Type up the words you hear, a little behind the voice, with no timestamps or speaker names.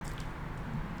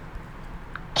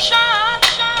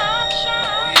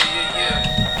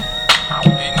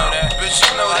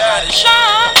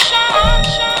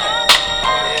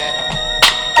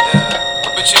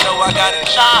I got it.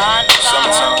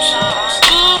 Summertime shit.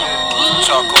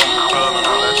 Charcoal in the club and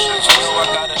all that shit. You know I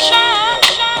got it.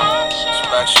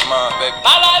 Splash your mind, baby.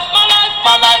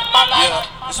 My life.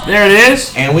 Yeah. There it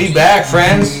is. And we back,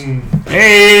 friends.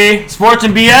 Hey, Sports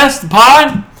and BS, the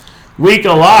pod. Week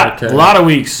a lot of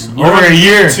weeks. Over a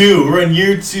year. We're in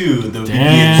year 2. The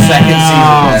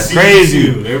Second season. Crazy.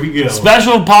 There we go.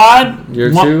 Special pod.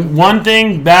 Year 2. One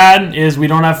thing bad is we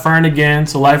don't have Fern again,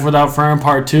 so Life Without Fern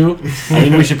Part 2. I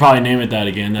think we should probably name it that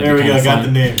again. There we go. Got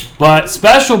the name. But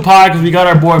special pod because we got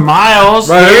our boy Miles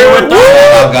Right here with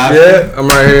us. Yeah, I'm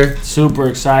right here. Super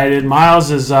excited.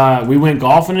 Miles is. We went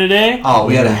golfing today. Oh,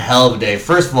 we had a hell of a day.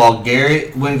 First of all,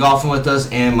 Garrett went golfing with us,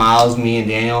 and Miles, me, and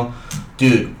Daniel.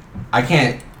 Dude, I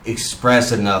can't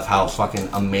express enough how fucking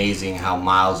amazing how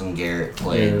Miles and Garrett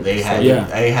played. Yeah,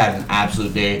 they had an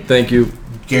absolute day. Thank you.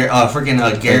 Garrett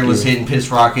was hitting piss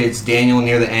rockets. Daniel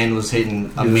near the end was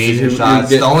hitting amazing shots.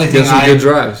 The only thing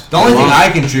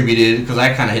I contributed, because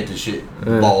I kind of hit the shit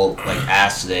ball like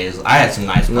ass today, is I had some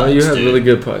nice putts. No, you had really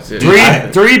good putts.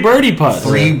 Yeah. Three birdie putts.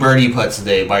 3 birdie putts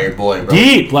today by your boy, bro.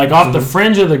 Deep, like off the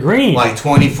fringe of the green. Like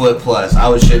 20 foot plus. I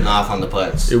was shitting off on the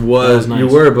putts. It was nice. You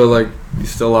were, but like you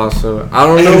still lost. So I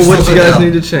don't know what you guys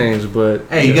need to change, but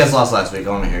hey, you guys lost last week. I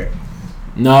want to hear it.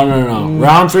 No.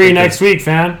 Round 3 next week,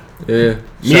 fan. Yeah.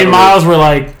 Me and Miles were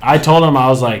like, I told him, I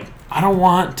was like, I don't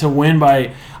want to win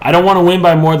by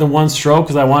more than one stroke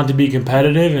because I want it to be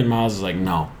competitive. And Miles was like,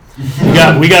 no.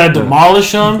 We got to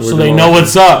demolish them so they know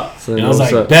what's up. So and I was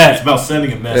like, It's bet. about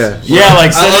sending a message. Yeah,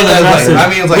 like sending a message. I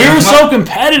mean, we were so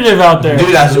competitive out there.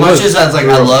 Dude, as much as I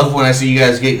love when I see you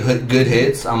guys get good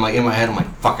hits, I'm like, in my head, I'm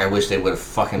like, fuck, I wish they would have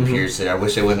fucking pierced it. I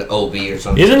wish they would have OB or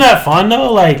something. Isn't that fun,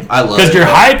 though? Like, I love it. because you're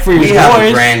hyped for your boys. We have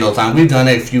a grand old time. We've done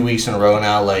it a few weeks in a row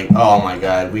now. Like, oh my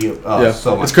God.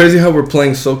 So much. It's crazy how we're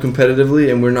playing so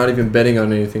competitively and we're not even betting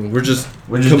on anything. We're just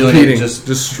competing. Doing it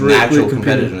just strictly natural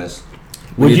competitiveness.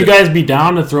 Would you guys be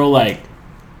down to throw, like,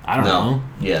 I don't know.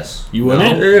 Yes. You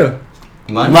wouldn't? Yeah.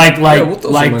 Money?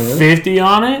 Like 50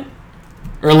 on it?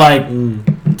 Or like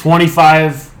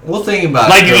 25? We'll think about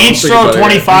like it. Like you each throw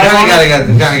 25 on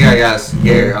it? Got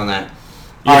Gary on that.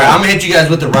 All right, I'm going to hit you guys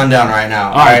with the rundown right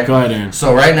now. All right, go ahead, Aaron.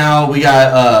 So right now we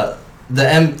got the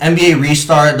NBA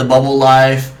restart, the bubble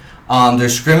live.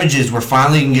 There's scrimmages. We're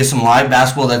finally going to get some live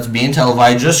basketball that's being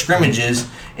televised, just scrimmages,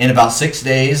 in about 6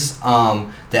 days.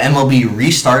 The MLB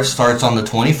restart starts on the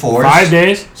 24th. 5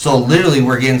 days. So literally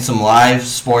we're getting some live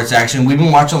sports action. We've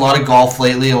been watching a lot of golf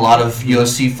lately, a lot of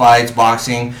UFC fights,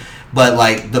 boxing, but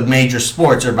like the major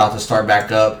sports are about to start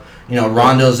back up. You know,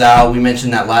 Rondo's out. We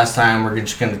mentioned that last time. We're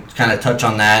just going to kind of touch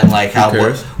on that and like how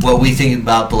what we think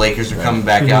about the Lakers are coming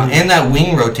back out, and that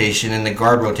wing rotation and the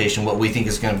guard rotation, what we think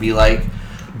is going to be like.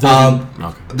 The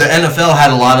NFL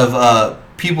had a lot of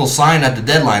people signed at the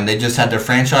deadline. They just had their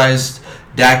franchise.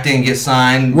 Dak didn't get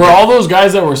signed. Were all those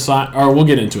guys that were signed? Or we'll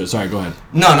get into it. Sorry, go ahead.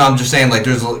 No, I'm just saying, like,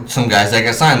 there's some guys that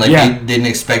got signed. Like, they didn't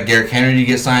expect Derrick Henry to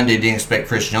get signed. They didn't expect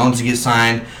Chris Jones to get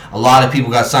signed. A lot of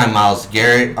people got signed. Miles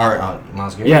Garrett.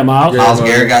 Yeah, Miles. Miles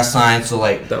Garrett got signed. So,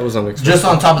 like, that was unexpected. Just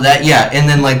on top of that, and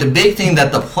then, like, the big thing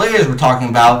that the players were talking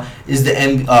about is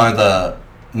the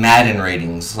Madden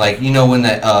ratings. Like, you know, when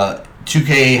the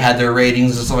 2K had their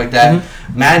ratings and stuff like that.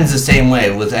 Mm-hmm. Madden's the same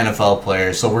way with NFL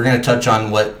players. So we're going to touch on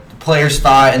what players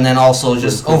thought, and then also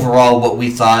just overall what we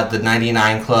thought, the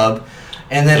 99 Club.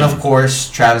 And then, of course,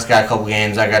 Travis got a couple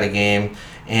games, I got a game,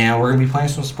 and we're going to be playing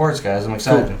some sports, guys. I'm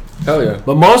excited. Cool. Hell yeah.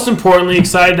 But most importantly,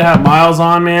 excited to have Miles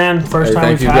on, man. First time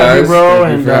we've had you, bro.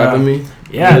 Thank you for having me.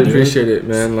 Yeah, really appreciate it,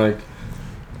 man. Like,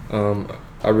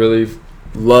 I really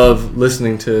love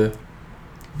listening to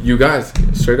you guys,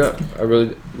 straight up. I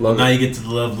really love it. Now you get to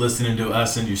love listening to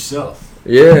us and yourself.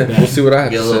 Yeah, we'll see what I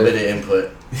have to say. Get a little bit of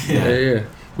input. Yeah.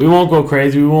 We won't go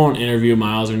crazy. We won't interview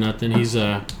Miles or nothing. He's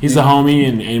a homie,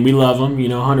 and we love him,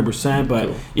 100%. But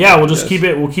yeah, we'll just keep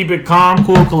it calm,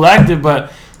 cool, collective.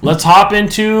 But let's hop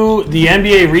into the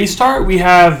NBA restart. We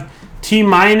have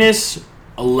T-minus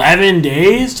 11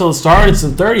 days till the start. It's the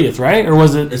 30th, right? Or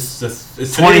was it? It's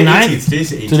 29th. Today's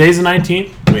the 18th. Today's the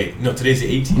 19th. Wait, no, today's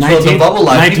the 18th. 19th? So the bubble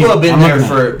life. People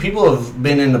have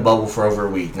been in the bubble for over a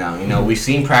week now. You know, we've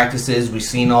seen practices, we've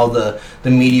seen all the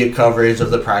media coverage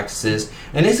of the practices,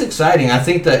 and it's exciting. I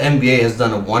think the NBA has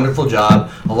done a wonderful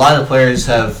job. A lot of the players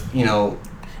have,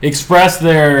 expressed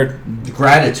their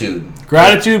gratitude,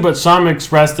 but some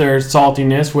expressed their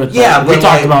saltiness with. We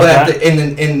talked about that.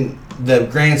 In the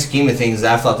grand scheme of things,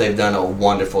 I thought they've done a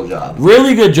wonderful job.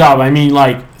 Really good job. I mean,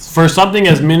 like, for something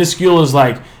as minuscule as,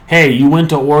 like, hey, you went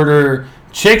to order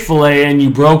Chick-fil-A and you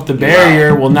broke the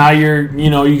barrier. Wow. Well, now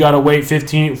you got to wait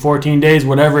 14 days,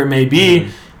 whatever it may be.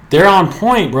 Mm-hmm. they're on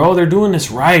point, bro. They're doing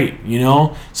this right, you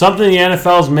know? Something the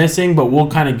NFL's missing, but we'll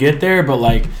kind of get there. But,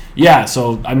 like, yeah,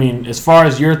 so, I mean, as far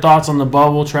as your thoughts on the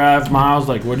bubble, Trav, Miles,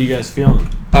 like, what are you guys feeling?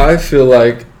 I feel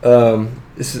like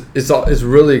it's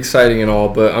really exciting and all,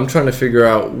 but I'm trying to figure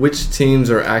out which teams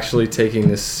are actually taking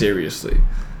this seriously.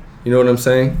 You know what I'm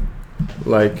saying?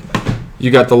 Like,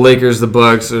 you got the Lakers, the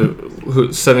Bucks,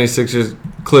 76ers,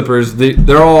 Clippers.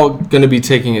 They're all going to be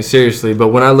taking it seriously, but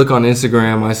when I look on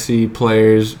Instagram, I see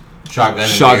players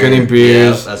shotgunning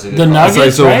beers. Yeah, that's a good The call.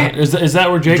 Nuggets, so- right? Is that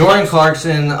where Jake? Jordan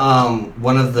Clarkson,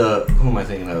 one of the who am I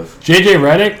thinking of? JJ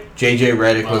Redick? JJ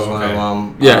Redick was one of okay.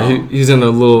 them. Yeah, he's in a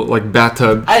little like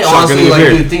bathtub. I shotgunning honestly a like,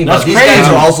 beer. dude, think That's about these crazy. guys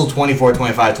are also 24,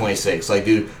 25, 26. Like,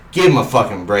 dude, give them a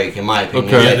fucking break, in my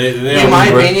opinion. Okay. Like, Yeah, they in my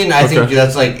have a break. opinion, I think Okay.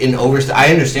 that's like an overstep. I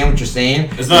understand what you're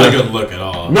saying. It's not a good look at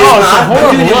all. No, it's a not,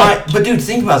 horrible but dude, look. but dude,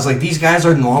 think about it. It's like these guys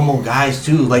are normal guys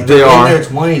too. Like They they're are. in their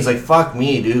 20s. Like fuck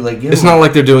me, dude. Like give It's them not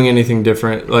like they're doing anything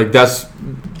different. Like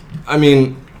I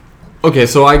mean, okay,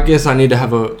 so I guess I need to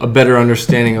have a better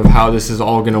understanding of how this is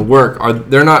all going to work.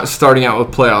 They're not starting out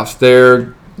with playoffs.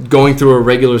 They're going through a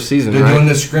regular season, they're right? doing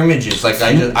the scrimmages. Like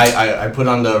I put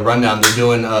on the rundown. They're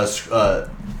doing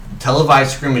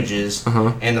televised scrimmages,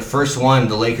 and the first one,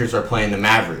 the Lakers are playing the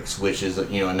Mavericks, which is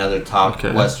another top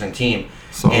Okay. Western team.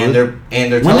 Solid. And they're When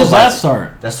does televised. that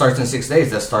start? That starts in 6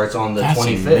 days. That starts on the That's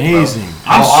 25th. amazing. Bro.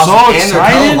 I'm How awesome. so And they're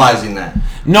excited. televising that.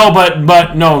 No,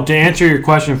 but no, to answer your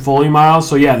question fully, Miles,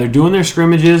 so yeah, they're doing their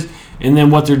scrimmages, and then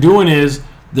what they're doing is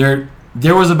there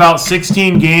was about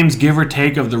 16 games, give or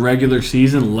take, of the regular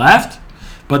season left,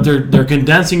 but they're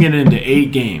condensing it into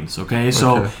 8 games, okay?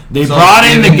 So Okay. they So brought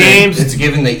it's in the giving games, It's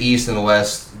giving the East and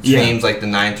West Yeah. teams like the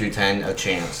 9 through 10 a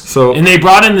chance. So and they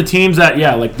brought in the teams that,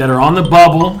 that are on the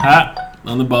bubble,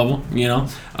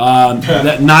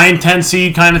 that 9-10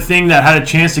 seed kind of thing that had a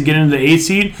chance to get into the 8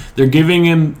 seed. They're giving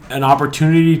him an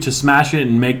opportunity to smash it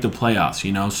and make the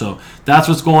playoffs, so that's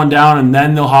what's going down, and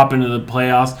then they'll hop into the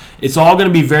playoffs. It's all going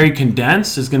to be very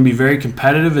condensed. It's going to be very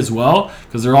competitive as well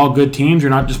because they're all good teams. You're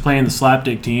not just playing the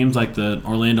slapdick teams like the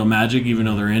Orlando Magic, even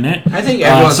though they're in it. I think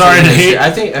everyone's sorry taking to it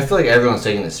hate. I feel like everyone's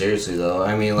taking it seriously though.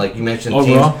 I mean, like you mentioned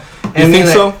Overall? teams. you think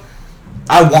like, so?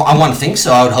 I want to think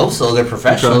so. I would hope so. They're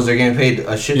professionals. They're getting paid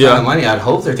a shit ton Yeah. of money. I'd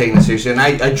hope they're taking it seriously, and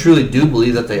I truly do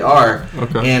believe that they are.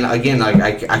 Okay. And again,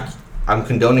 like I'm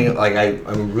condoning it. Like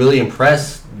I'm really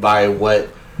impressed by what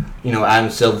Adam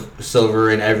Silver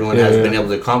and everyone has been able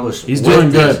to accomplish. He's with doing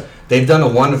this. good. They've done a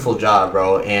wonderful job,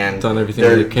 bro, and Done everything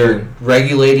they're, they can. they're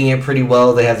regulating it pretty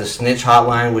well. They have the snitch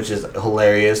hotline, which is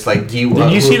hilarious. Like,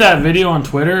 Did you see that video on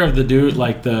Twitter of the dude,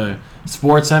 like the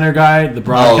Sports Center guy, the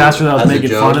broadcaster that was as a making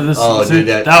joke? fun of this? Oh, dude,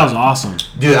 that was awesome.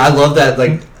 Dude, I love that.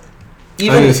 Like,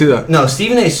 even didn't see that. No,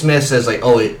 Stephen A. Smith says like,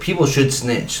 people should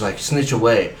snitch, like snitch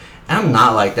away. And I'm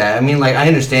not like that. I mean, like I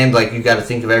understand, like you got to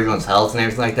think of everyone's health and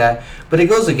everything like that, but it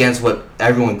goes against what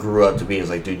everyone grew up to be. Is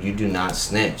like, dude, you do not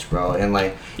snitch, bro. And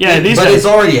like, Yeah, these but guys- it's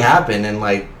already happened. And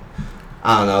like,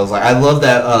 I don't know. I was like, I love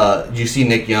that. Did you see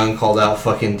Nick Young called out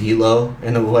fucking D'Lo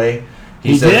in a way?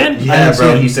 He said, did? I Yeah, didn't see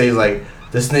bro. it. He says like.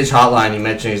 The snitch hotline you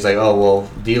mentioned, he's like, oh,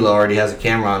 well, D'Lo already has a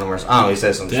camera on him. Or I don't know, he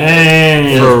said some shit. Dang.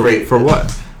 It was great. For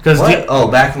what? Because What? Oh,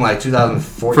 back in like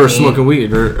 2014. For smoking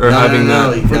weed or having that?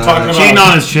 We're talking about- cheating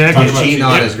on his chick. He was cheating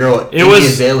on his girl. It Iggy was-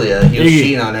 Azalea. He was Iggy.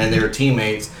 cheating on her, and they were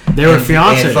teammates. They were And-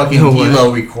 fiancé. And fucking No way.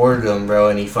 D'Lo recorded them, bro,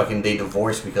 and they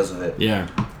divorced because of it. Yeah.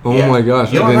 Oh Yeah. my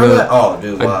gosh! You don't I didn't remember know that? Oh,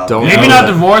 dude, I wow. don't. Maybe know not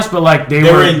that. divorced, but like they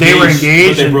They were were engaged.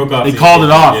 but they And broke off they the called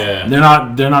it off. engagement,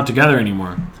 yeah. They're not together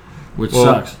anymore, which Well,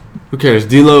 sucks. Who cares?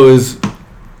 D'Lo is.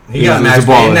 He got He's match a baller.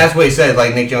 paid, and that's what he said.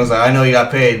 Like Nick Jones, like I know you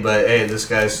got paid, but hey, this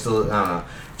guy's still, I don't know,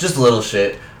 just a little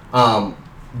shit.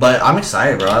 But I'm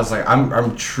excited, bro. I was like,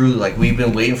 I'm truly like, we've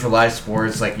been waiting for live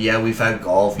sports. Like, yeah, we've had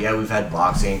golf, yeah, we've had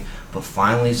boxing, but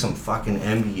finally some fucking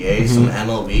NBA, some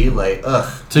MLB. Like, ugh.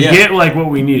 To Yeah. get like what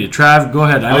we needed. Trav, go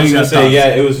ahead. I know I was you gonna got say, thoughts. yeah,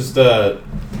 it was just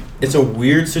it's a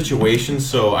weird situation,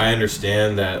 so I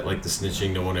understand that like the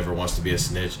snitching, no one ever wants to be a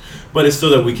snitch, but it's so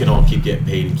that we can all keep getting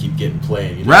paid and keep getting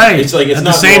playing. You know? Right. It's like it's at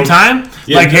not the same normal- time,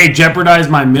 Yeah. like, hey, jeopardize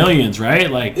my millions,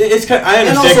 right? Like, It's kind. I And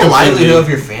understand. also completely. livelihood of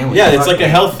your family. Yeah, it's Fuck like a man.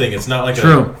 health thing. It's not like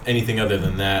True. anything other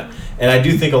than that. And I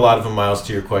do think a lot of them, Miles,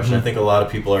 to your question, I think a lot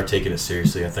of people are taking it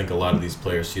seriously. I think a lot of these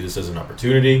players see this as an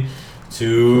opportunity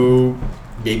to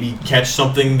maybe catch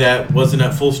something that wasn't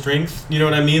at full strength. You know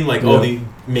what I mean? Like,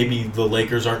 maybe the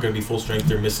Lakers aren't going to be full strength.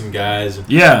 They're missing guys.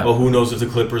 yeah. Oh, who knows if the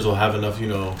Clippers will have enough,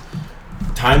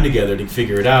 time together to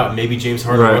figure it out. Maybe James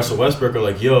Harden Right. and Russell Westbrook are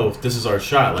like, yo, this is our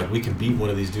shot. Like, we can beat one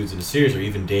of these dudes in a series, or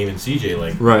even Dame and CJ.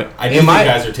 Like, Right. I do think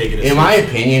guys are taking it In my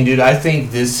seriously. opinion, dude, I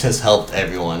think this has helped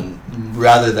everyone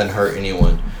rather than hurt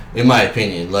anyone. in my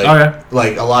opinion. Like, Okay.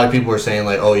 like a lot of people are saying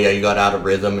like, oh yeah, you got out of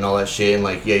rhythm and all that shit, and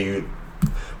like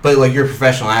but like you're a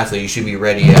professional athlete, you should be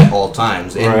ready at all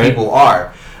times, and Right. people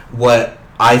are. What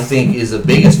I think is the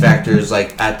biggest factor is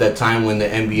like at that time when the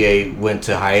NBA went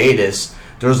to hiatus,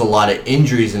 there was a lot of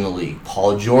injuries in the league.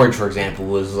 Paul George, for example,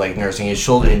 was like nursing his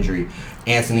shoulder injury.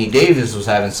 Anthony Davis was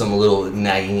having some little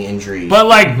nagging injury. But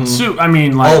like, I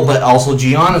mean, like, Oh, but also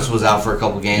Giannis was out for a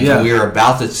couple games, Yeah. and we were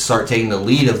about to start taking the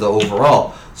lead of the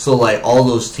overall. So, like, all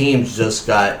those teams just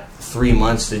got 3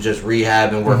 months to just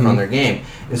rehab and work on their game.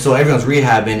 And so everyone's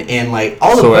rehabbing, and, like,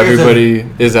 all the So players everybody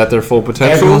is at their full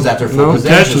potential. everyone's at their full No? potential.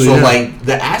 Potentially, So, yeah. like,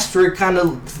 the asterisk kind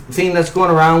of thing that's going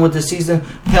around with the season,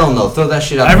 hell no, throw that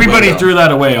shit out everybody the window. threw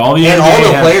that away. All the And NBA all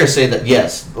the has- players say that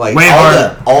yes, like Way all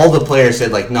harder. the players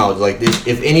said like no, like this.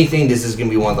 If anything, this is gonna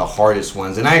be one of the hardest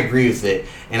ones, and I agree with it.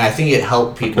 And I think it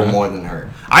helped people Okay. more than hurt.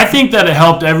 I think that it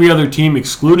helped every other team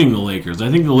excluding the Lakers. I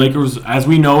think the Lakers, as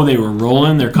we know, they were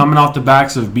rolling. They're coming off the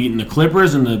backs of beating the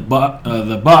Clippers and the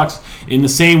Bucks in the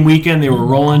same weekend. They were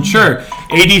rolling. Sure,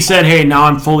 AD said, "Hey, now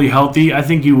I'm fully healthy." I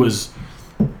think he was,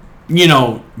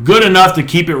 good enough to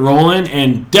keep it rolling,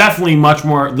 and definitely much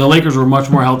more. The Lakers were much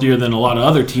more healthier than a lot of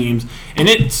other teams, and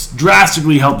it's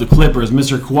drastically helped the Clippers.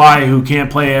 Mr. Kawhi, who can't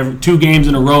play 2 games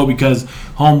in a row because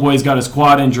homeboy's got his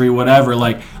quad injury, whatever.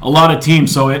 Like a lot of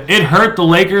teams, so it hurt the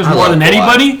Lakers I more love than Kawhi.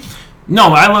 anybody.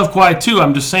 No, I love Kawhi too.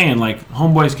 I'm just saying, like,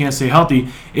 homeboys can't stay healthy.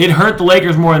 It hurt the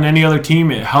Lakers more than any other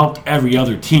team. It helped every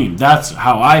other team. That's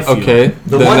how I feel. Okay.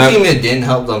 The then one that- team it didn't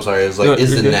help, I'm sorry, is No,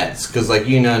 is you're the good. Nets, because like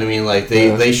you know what I mean, like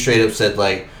Yeah. they straight up said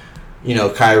like,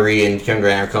 Kyrie and Kevin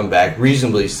Durant are coming back,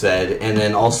 reasonably said, and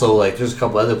then also like there's a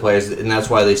couple other players, and that's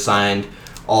why they signed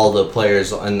all the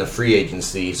players in the free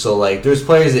agency. So like there's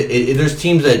players there's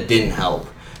teams that didn't help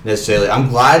necessarily. I'm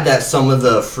glad that some of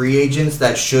the free agents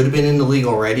that should have been in the league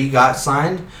already got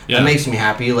signed. Yeah. That makes me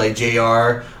happy. Like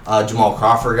JR, Jamal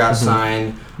Crawford got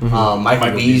signed. Michael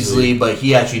Michael Beasley, Beasley. but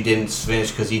he actually didn't finish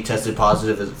because he tested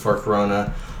positive for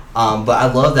Corona. But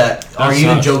I love that. Or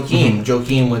even sucks. Joakim.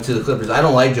 Joakim went to the Clippers. I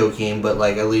don't like Joakim, but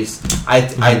like at least I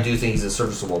do think he's a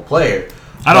serviceable player.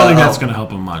 I don't But, think that's going to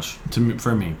help him much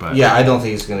for me, but Yeah, I don't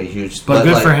think it's gonna be huge. but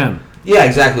good like, for him. Yeah,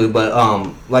 exactly. But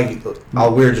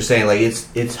we were just saying, like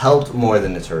it's helped more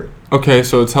than it's hurt. Okay,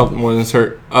 so it's helped more than it's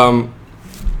hurt.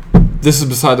 This is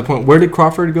beside the point. Where did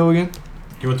Crawford go again?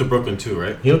 He went to Brooklyn too,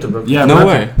 right? He went to Brooklyn. Yeah, No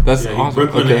Brooklyn. way. That's Yeah, awesome.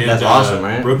 Brooklyn Okay. and That's awesome,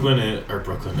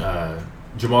 right?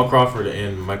 Jamal Crawford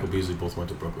and Michael Beasley both went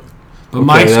to Brooklyn. But Okay,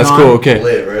 Mike's that's gone. cool. Okay.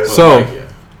 Lit, right? So-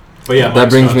 But yeah, That Mike's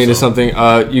brings gone, me to so- something.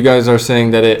 You guys are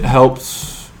saying that it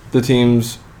helps the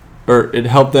teams, or it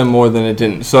helped them more than it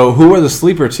didn't. So who are the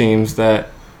sleeper teams that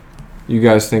you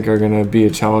guys think are going to be a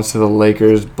challenge to the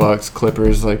Lakers, Bucks,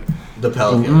 Clippers? Like, The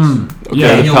Pelicans. okay, Yeah,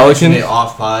 the Daniel mentioned Pelicans. it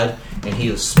off pod, and he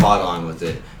was spot on with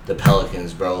it. The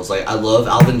Pelicans, bro. It's like I love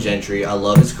Alvin Gentry. I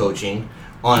love his coaching.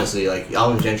 Honestly, like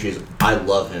Alvin Gentry I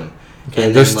love him. Okay,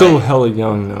 And they're then, still like, hella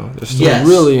young though. They're still Yes.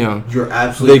 really young. You're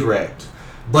absolutely They- correct.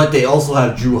 But they also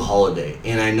have Drew Holiday,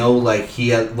 and I know like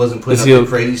wasn't putting Is up he the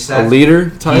crazy stats. A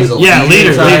leader type. He's a Yeah,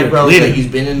 leader, type, leader, bro. leader. Like, he's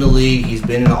been in the league. He's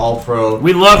been an All-Pro.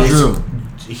 We love Drew.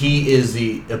 He is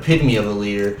the epitome of a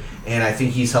leader, and I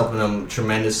think he's helping them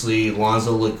tremendously.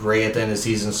 Lonzo looked great at the end of the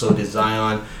season, so did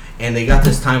Zion. And they got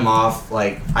this time off.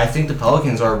 Like, I think the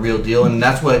Pelicans are a real deal, and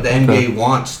that's what the NBA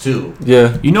wants, too.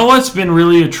 Yeah. You know what's been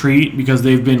really a treat, because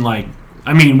they've been like,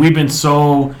 we've been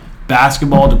so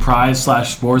basketball deprived /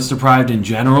 sports deprived in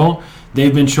general.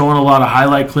 They've been showing a lot of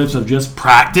highlight clips of just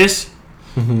practice,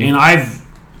 and I've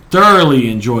thoroughly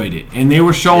enjoyed it. And they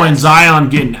were showing Yes. Zion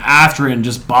getting after it and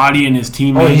just bodying his Oh,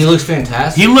 teammates. he looks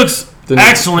fantastic. He looks Didn't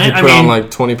excellent. He put on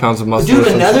like 20 pounds of muscle. or Dude,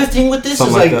 something. another thing with this is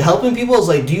something like like that. helping people is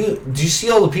like, do you see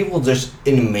all the people just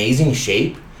in amazing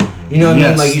shape? You know what I Yes.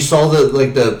 mean? Like you saw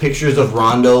the pictures of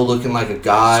Rondo looking like a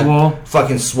god, Swole.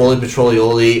 fucking Swole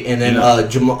Petrolioli, and then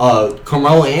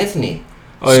Carmelo Anthony.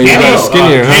 Oh, yeah, Skinnier.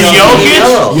 skinnier. And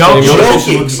huh? Jokic?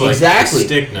 Jokic, looks like exactly. a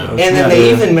stick now. And then Yeah.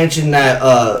 they even mentioned that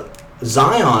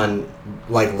Zion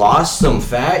like lost some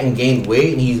fat and gained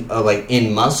weight, and he's like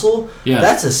in muscle. Yeah.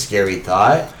 That's a scary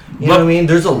thought. You know what I mean?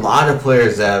 There's a lot of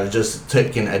players that have just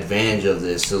taken advantage of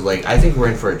this. So like, I think we're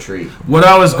in for a treat. What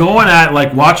I was going at,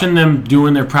 like watching them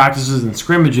doing their practices and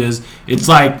scrimmages, it's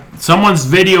like someone's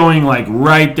videoing like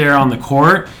right there on the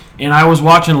court, and I was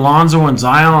watching Lonzo and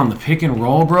Zion on the pick and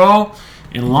roll, bro.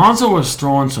 And Lonzo was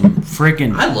throwing some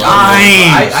freaking I love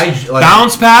dimes, I like,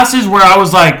 bounce passes where I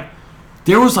was like,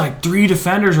 there was like 3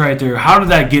 defenders right there. How did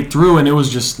that get through? And it was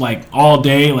just like all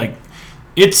day. Like,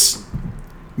 it's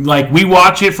like we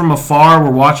watch it from afar.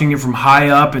 We're watching it from high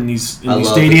up in these love the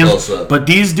stadiums. close-up. But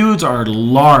these dudes are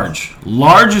large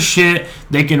as shit.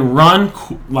 They can run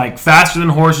like faster than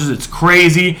horses. It's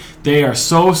crazy. They are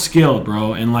so skilled,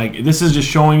 bro. And like this is just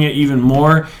showing it even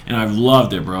more. And I've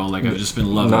loved it, bro. Like I've just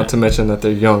been loving it. Not to mention that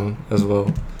they're young as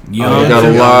well. Young. They got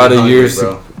a lot of years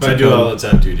bro. to But I do it come. all the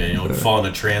time, too, Daniel. Like, follow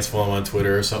the transform on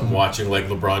Twitter or something, watching like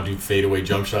LeBron do fadeaway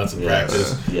jump shots in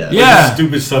practice. Yeah. Yeah.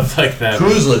 Stupid stuff like that.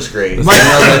 Cruz looks great. Like,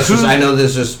 I know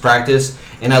this is practice,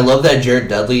 and I love that Jared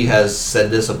Dudley has said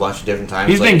this a bunch of different times.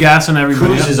 He's like, been gassing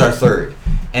everybody. Cruz up. is our third.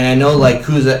 And I know like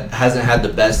Cruz hasn't had the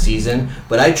best season,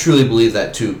 but I truly believe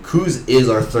that too. Cruz is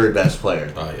our third best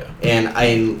player. Oh, yeah. And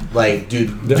I like, dude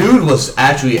was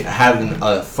actually having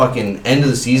a fucking end of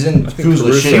the season. Cruz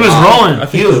was Caruso- shitting He was off. rolling. I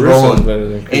think He was Caruso's rolling, better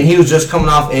than Cruz. and he was just coming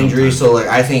off injury. So like,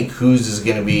 I think Cruz is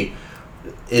gonna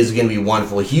be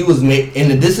wonderful. He was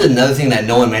and this is another thing that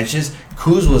no one mentions.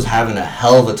 Cruz was having a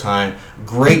hell of a time,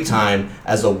 great time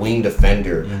as a wing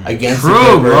defender against the True,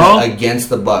 Clippers, bro. against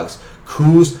the Bucks.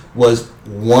 Cruz was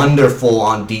wonderful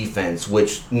on defense,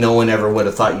 which no one ever would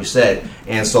have thought you said.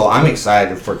 And so I'm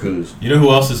excited for Cruz. You know who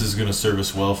else this is going to serve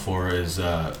us well for is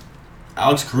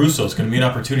Alex Caruso. It's going to be an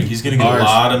opportunity. He's going to get Ours. a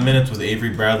lot of minutes with Avery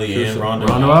Bradley Caruso. and Rondo.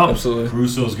 Rondo out. Absolutely.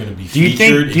 Caruso is going to be Do you featured.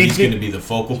 think- and do you he's think- going to be the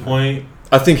focal point.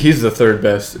 I think he's the third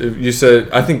best. If you said,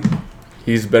 I think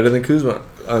he's better than Kuzma.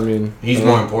 I mean, He's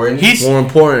more important. He's more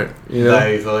important. You know, How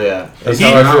you feel, yeah. That's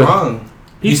You're how I not feel. wrong.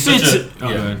 he He's fits. such a, Oh,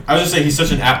 yeah. go ahead. I was just saying he's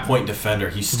such an at-point defender.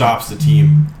 He stops the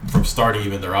team from starting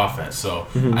even their offense. So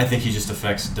I think he just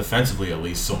affects defensively at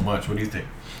least so much. What do you think?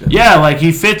 Yeah, like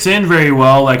he fits in very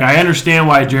well. Like I understand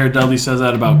why Jared Dudley says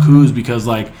that about Kuz because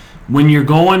like when you're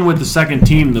going with the second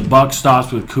team, the buck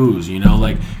stops with Kuz. You know,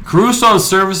 like Caruso is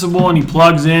serviceable and he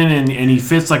plugs in and he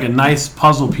fits like a nice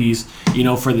puzzle piece. You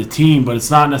know, for the team, but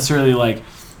it's not necessarily like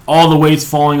all the weight's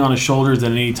falling on his shoulders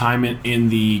at any time in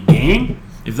the game.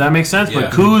 If that makes sense. Yeah.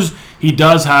 But Kuz, he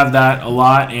does have that a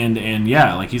lot, and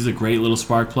yeah, like he's a great little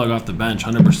spark plug off the bench,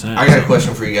 100%. I got a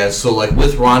question for you guys. So, like,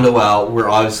 with Rondo out, we're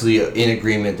obviously in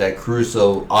agreement that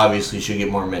Caruso obviously should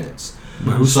get more minutes.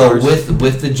 But who So, starts?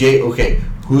 with the okay,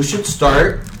 who should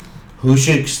start? Who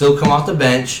should still come off the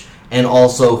bench? And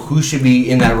also, who should be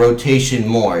in that rotation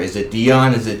more? Is it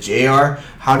Dion? Is it JR?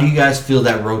 How do you guys feel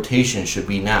that rotation should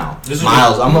be now? This is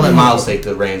Miles, I'm going to let Miles take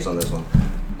the reins on this one.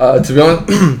 to be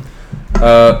honest,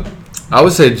 I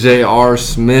would say J.R.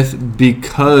 Smith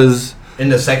because In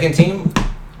the second team,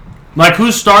 Like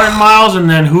who's starting Miles, and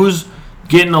then who's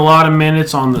getting a lot of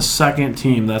minutes on the second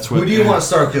team? That's what. who do you want to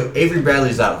start? 'Cause Avery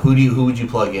Bradley's out. Who would you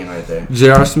plug in right there?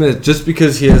 J.R. Smith, just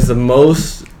because he has the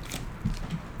most.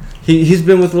 He's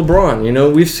been with LeBron, you know.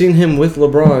 We've seen him with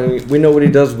LeBron. We know what he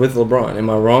does with LeBron. Am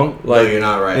I wrong? No, you're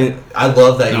not right. and- I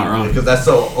love that Not wrong. because that's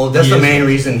the main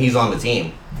reason he's on the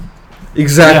team.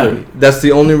 Exactly. Yeah. That's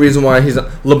the only reason why he's.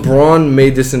 LeBron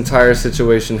made this entire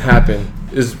situation happen.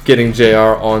 Is getting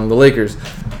JR on the Lakers.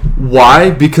 Why?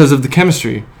 Because of the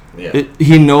chemistry. Yeah.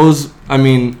 He knows. I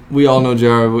mean, we all know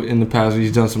JR in the past.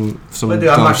 He's done some But dude,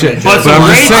 I'm dumb not shit. gonna But judge some I'm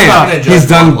great just stuff. saying he's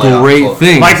done great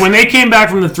things. Like when they came back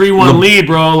from the 3-1 lead,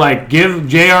 bro. Like give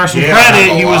Jr. some JR credit. has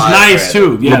a He was lot of nice credit.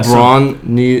 too. Yeah, so-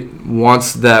 LeBron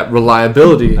wants that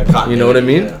reliability. That You know what I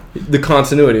mean? continuity, The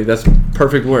continuity. That's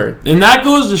perfect word. And that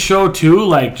goes to show too,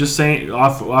 like just saying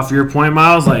off your point,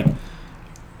 Miles, like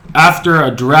after a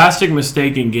drastic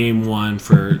mistake in game 1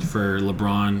 for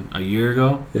LeBron a year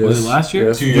ago. Was it last year?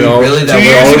 Yes. 2 We years. all- Really? That Two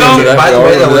years was- ago? By the We all way,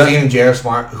 that remember wasn't even J.R.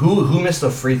 Smart. Who missed the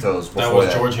free throws before That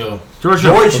was George Hill. George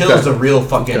George Hill's Okay. the real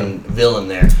fucking villain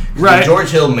there. 'Cause Right. If George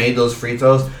Hill made those free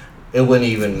throws, it wouldn't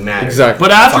even matter. Exactly.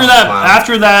 But after Fucking that, clown.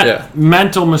 after that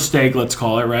mental mistake, let's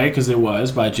call it, right? Because it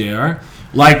was by JR.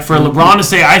 Like for Mm-hmm. LeBron to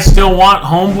say, "I still want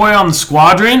homeboy on the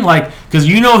squadron," like because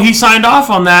he signed off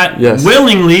on that Yes.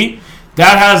 willingly.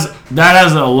 That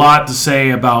has a lot to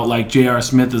say about like J.R.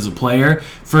 Smith as a player.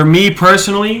 For me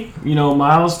personally,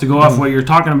 Miles, to go off what you're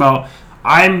talking about,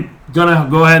 I'm gonna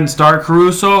go ahead and start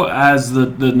Caruso as the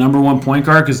number 1 point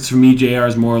guard because to me JR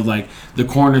is more of like the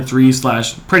corner 3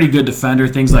 / pretty good defender,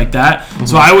 things like that.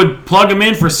 So I would plug him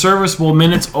in for serviceable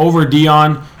minutes over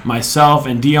Dion myself,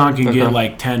 and Dion can get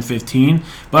like 10, 15.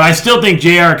 But I still think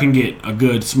JR can get a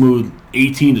good smooth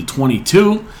 18 to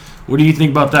 22. What do you think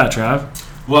about that, Trav?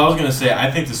 Well, I was going to say, I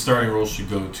think the starting role should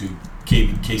go to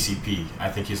KCP. I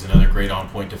think he's another great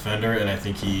on-point defender, and I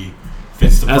think he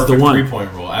fits the As the perfect one. three-point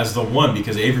role as the one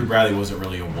because Avery Bradley wasn't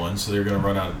really a one, so they're going to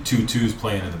run out of 2 twos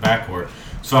playing in the backcourt.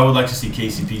 So I would like to see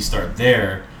KCP start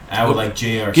there. And I would like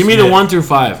J.R. Give me the 1 through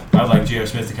 5. I would like J.R.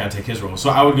 Smith to kind of take his role. So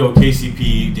I would go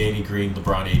KCP, Danny Green,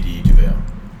 LeBron, AD, JaVale.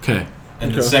 Okay.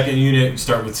 And the second unit, you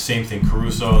start with the same thing,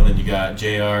 Caruso, and then you got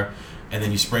JR. and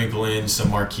then you sprinkle in some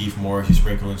Markieff Morris, you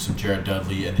sprinkle in some Jared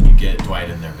Dudley, and then you get Dwight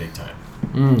in there big time.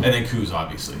 And then Kuz,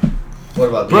 obviously. What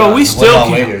about Bro, Dion? we still What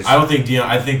about can't- Waiters? I don't think Dion.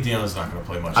 I think Dion's not going to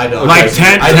play much. I don't. Like Okay.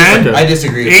 10, I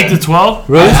disagree with 8 to that. 12?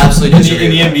 Really? I absolutely In disagree.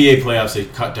 the with that. NBA playoffs, they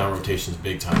cut down rotations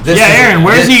big time. This Yeah, is- Aaron,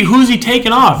 this- who's he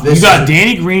taking off? this You got is-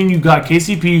 Danny Green, you got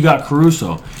KCP, you got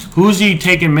Caruso. Who's he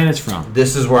taking minutes from?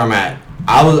 This is where I'm at.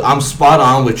 I'm spot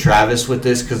on with Travis with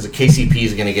this because the KCP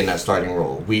is going to get in that starting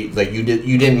role. You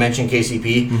didn't mention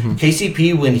KCP.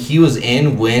 KCP when he was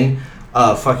in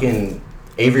fucking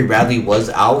Avery Bradley was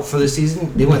out for the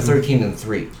season, they went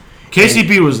 13-3.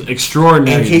 KCP was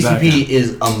extraordinary. And back KCP then.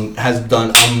 is has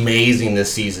done amazing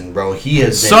this season, bro. He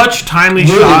has been Such timely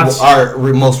really shots. our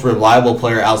most reliable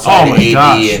player outside Oh of my AD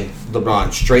gosh. and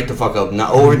LeBron. Straight the fuck up.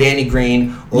 Not over Danny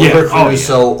Green, over Yeah. Oh,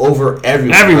 Caruso, over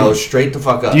everyone. Bro. Straight the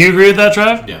fuck up. Do you agree with that,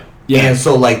 Trav? Yeah. Yeah. And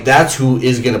so, that's who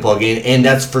is going to plug in, and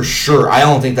that's for sure. I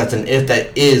don't think that's an if.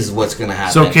 That is what's going to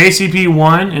happen. So KCP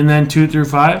 1 and then 2 through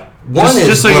 5? One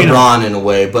is so LeBron you know. in a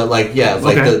way, but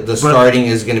Okay, the starting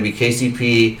is going to be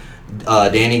KCP,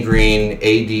 Danny Green,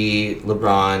 AD,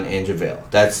 LeBron, and JaVale.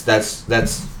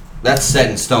 That's set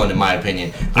in stone in my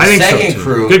opinion. The I think so, second too.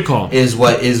 crew Good call. is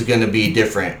what is going to be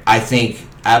different. I think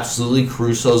absolutely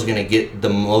Caruso is going to get the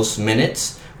most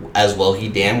minutes, as well he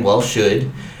damn well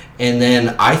should. And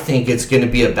then I think it's going to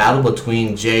be a battle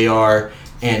between JR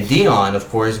and Dion, of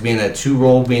course, being a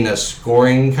two-role, being a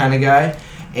scoring kind of guy.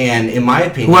 And in my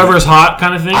opinion, Whoever's hot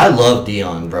kind of thing? I love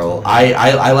Dion, bro.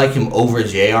 I like him over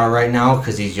JR right now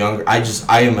because he's younger. I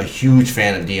am a huge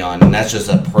fan of Dion, and that's just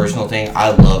a personal thing.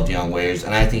 I love Dion Waiters,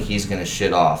 and I think he's going to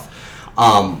shit off.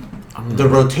 The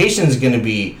rotation is going to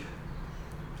be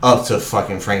up to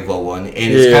fucking Frank Vogel, and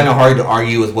it's kind of hard to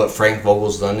argue with what Frank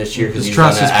Vogel's done this year because Just he's done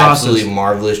trust an his process. absolutely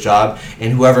marvelous job.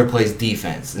 And whoever plays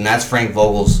defense, and that's Frank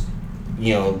Vogel's,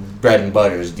 bread and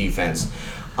butter is defense.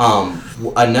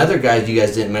 Another guy you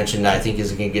guys didn't mention that I think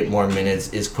is going to get more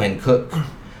minutes is Quinn Cook.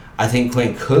 I think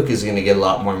Quinn Cook is going to get a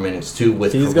lot more minutes too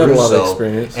with He's Caruso, got a lot of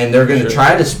experience. and they're going to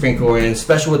try to sprinkle in,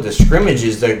 especially with the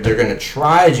scrimmages. They're going to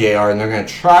try JR and they're going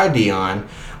to try Dion,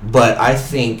 but I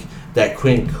think that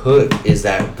Quinn Cook is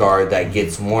that guard that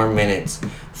gets more minutes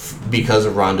because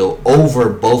of Rondo over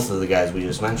both of the guys we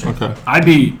just mentioned. Okay. I'd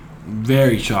be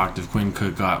very shocked if Quinn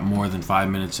Cook got more than 5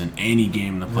 minutes in any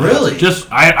game in the playoffs. Really?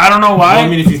 I don't know why. Well, I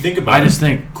mean, if you think about it, I just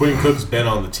think Quinn Cook's been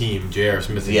on the team. J.R.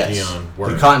 Smith and Yes. Dion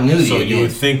were. The continuity So you again.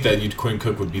 would think that Quinn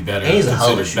Cook would be better. And he's a hell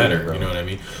of a considered shooter, better. bro. You know what I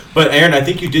mean? But Aaron, I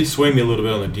think you did sway me a little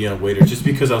bit on the Dion Waiters, just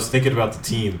because I was thinking about the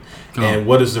team and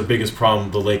what is their biggest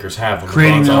problem the Lakers have when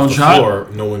Creating LeBron's their off own the shot? floor.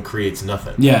 No one creates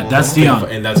nothing. Yeah, that's Dion.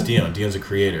 And that's Dion. Dion's a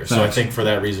creator. So I Facts. think for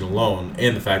that reason alone,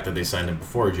 and the fact that they signed him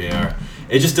before J.R.,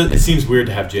 it seems weird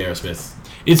to have J.R. Smith.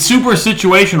 it's super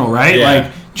situational, right? Yeah.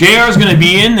 Like JR's going to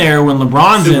be in there when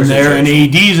LeBron's Super in there and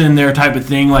situational. AD's in there type of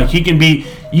thing. Like he can be.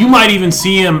 You might even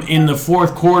see him in the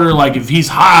fourth quarter. Like if he's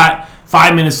hot,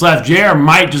 5 minutes left, JR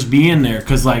might just be in there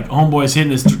because like homeboy's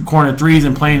hitting his corner threes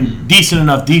and playing decent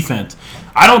enough defense.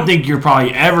 I don't think you're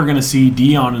probably ever going to see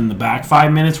Dion in the back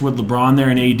 5 minutes with LeBron there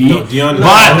and AD. No, Dion-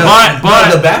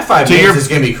 but the back 5 to minutes your- is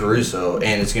going to be Caruso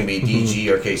and it's going to be DG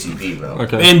or KCP, bro.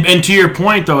 Okay. And to your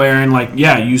point though, Aaron, like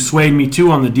yeah, you swayed me too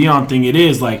on the Dion thing. It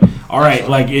is like, all right,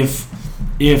 like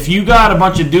if you got a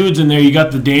bunch of dudes in there, you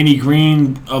got the Danny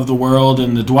Green of the world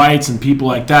and the Dwights and people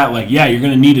like that. Like yeah, you're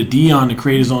gonna need a Dion to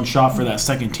create his own shot for that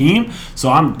second team. So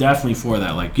I'm definitely for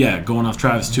that. Like yeah, going off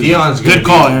Travis too. Dion's good gonna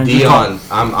call, be Aaron. Good call. Dion.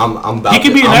 I'm about. He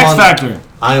could be an I'm X on- factor.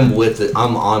 I'm with it.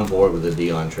 I'm on board with the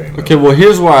Dion train. Bro. Okay, well,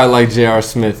 here's why I like J.R.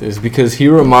 Smith is because he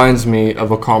reminds me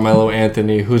of a Carmelo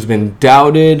Anthony who's been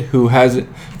doubted, who hasn't,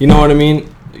 you know what I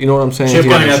mean? You know what I'm saying?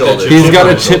 Chip on his shoulder. He's got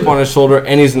a chip on his shoulder,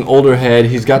 and he's an older head.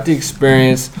 He's got the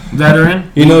experience.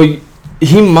 Veteran. You know,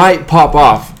 he might pop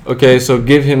off. Okay, so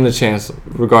give him the chance,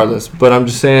 regardless. But I'm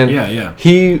just saying, Yeah.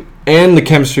 he and the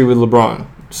chemistry with LeBron.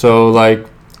 So like,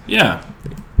 Yeah.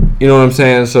 you know what I'm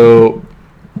saying? So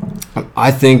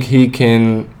I think he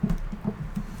can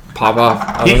pop off.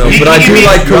 I don't know, He- but I he do can be-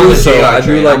 like You're on the Caruso. JR I do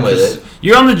train, like I'm with this. it.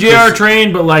 You're on the JR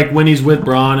train, but like when he's with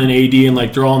Bron and AD and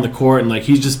like they're all on the court and like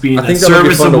he's just being I think that that'll be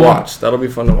fun to serviceable. watch. That'll be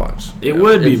fun to watch. It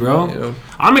would be, It's- bro. you know.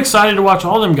 I'm excited to watch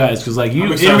all them guys because like you I'm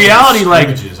in excited for the reality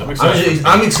like scrimmages. I'm excited.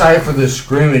 I'm excited for the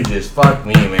scrimmages. Fuck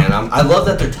me, man. I love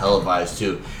that they're televised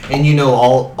too. And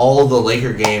all the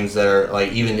Laker games that are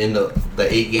like even in the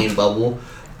 8-game bubble,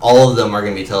 all of them are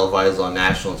going to be televised on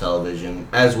national television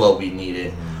as well. We need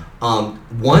it.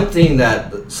 One thing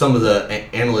that some of the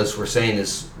analysts were saying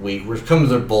this week were some of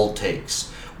their bold takes.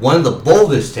 One of the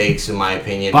boldest takes, in my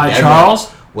opinion, By ever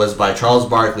Charles? was by Charles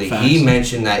Barkley. Facts. He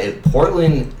mentioned that if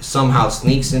Portland somehow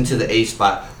sneaks into the 8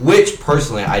 spot, which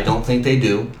personally I don't think they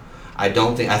do.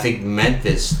 I think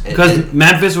Memphis. Because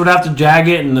Memphis would have to jag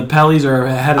it, and the Pellies are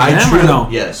ahead of them, or no?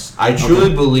 Yes. I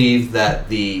truly believe that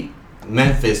the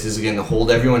Memphis is going to hold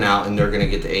everyone out, and they're going to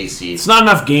get the AC. It's not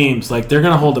enough games. Like, they're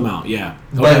going to hold them out, yeah.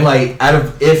 But, like,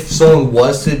 if someone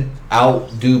was to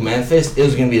outdo Memphis, it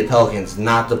was going to be the Pelicans,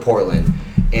 not the Portland.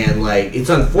 And, like, it's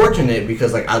unfortunate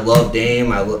because, like, I love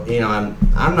Dame. I'm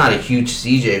not a huge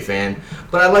CJ fan,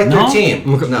 but I like their team.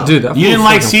 No. Dude, you didn't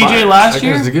like CJ last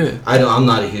year? Good. I'm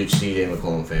not a huge CJ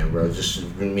McCollum fan, bro. Just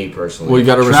me personally. Well, you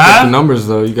got to respect the numbers,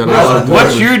 though. You got to.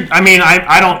 What's your? I mean,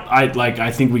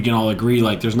 I think we can all agree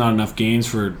like there's not enough games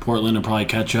for Portland to probably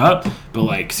catch up. But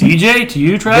like CJ, to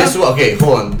you, Trav? Okay,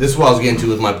 hold on. This is what I was getting to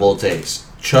with my bold takes.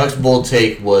 Chuck's bold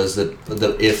take was that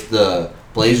if the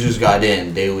Blazers got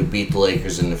in, they would beat the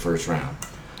Lakers in the first round.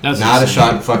 That's not insane. a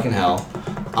shot in fucking hell.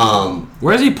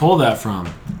 Where does he pull that from?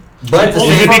 But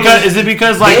is it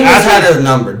because like Dame has had our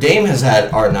number? Dame has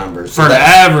had our numbers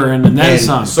forever, and then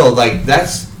some. So like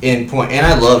that's in point. And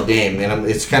I love Dame, and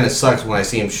it's kind of sucks when I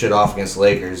see him shit off against the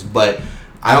Lakers. But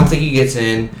I don't think he gets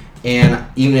in. And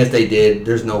even if they did,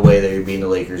 there's no way they would beat the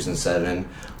Lakers in 7.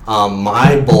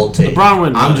 My bold take.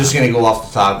 I'm just gonna go off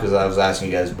the top because I was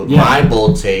asking you guys. But my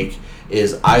bold take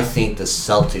is I think the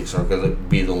Celtics are going to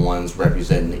be the ones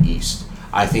representing the East.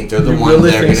 I think they're the ones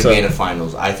that are going to be in the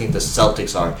finals. I think the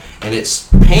Celtics are. And it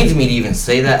pains me to even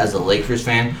say that as a Lakers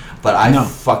fan, but I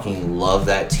fucking love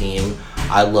that team.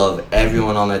 I love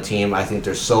everyone on that team. I think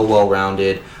they're so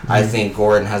well-rounded. Mm-hmm. I think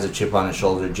Gordon has a chip on his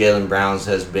shoulder. Jaylen Brown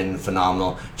has been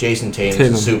phenomenal. Jason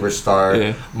Tatum's a superstar.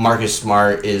 Yeah. Marcus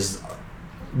Smart is...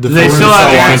 They still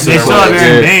have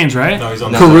Aaron Baines, right? No, he's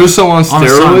on Caruso on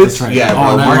steroids? Right. Yeah,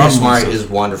 bro. Marcus Smart is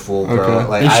wonderful, bro. Okay.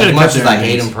 Like, as much as I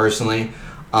hate him personally,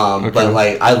 but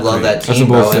like I love that team,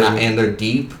 bro, and they're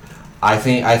deep. I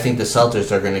think the Celtics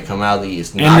are going to come out of the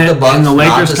East, not the Bucks. And the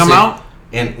Lakers come out.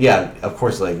 And yeah, of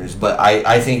course, Lakers. But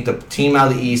I think the team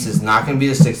out of the East is not going to be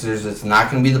the Sixers. It's not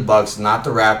going to be the Bucks. Not the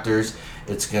Raptors.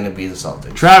 It's going to be the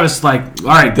Celtics. Travis, like, all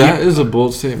right, that is a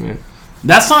bold statement.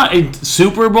 That's not a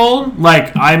Super Bowl.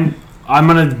 Like, I'm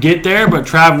gonna get there, but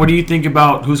Trav, what do you think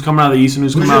about who's coming out of the East and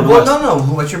who's coming out of the West? No.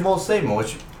 What's your bold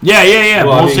statement? Yeah.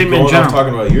 Well, bold statement in general.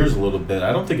 Talking about yours a little bit.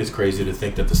 I don't think it's crazy to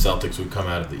think that the Celtics would come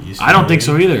out of the East. I don't think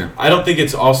so either. I don't think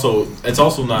it's also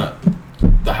not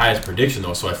the highest prediction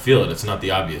though. So I feel it. It's not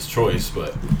the obvious choice,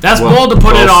 but that's bold to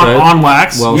put it on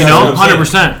wax.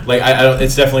 100%. Like I don't.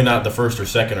 It's definitely not the first or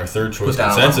second or third choice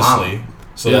consensusly.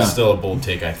 So that's still a bold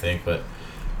take, I think, but.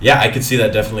 Yeah, I could see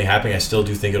that definitely happening. I still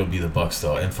do think it'll be the Bucks,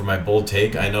 though. And for my bold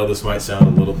take, I know this might sound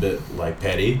a little bit like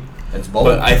petty, it's bold,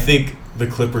 but I think the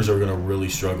Clippers are going to really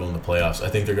struggle in the playoffs. I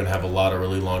think they're going to have a lot of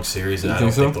really long series, and I don't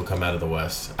think they'll come out of the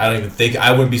West. I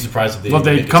wouldn't be surprised if they. Well, if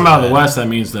they come out of the West, that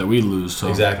means that we lose. So.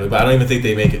 Exactly, but I don't even think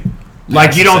they make it.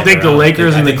 Like, you don't think the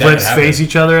Lakers and the Clips face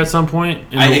each other at some point?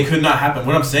 It could not happen.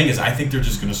 What I'm saying is I think they're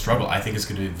just going to struggle. I think it's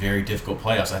going to be a very difficult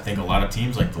playoffs. I think a lot of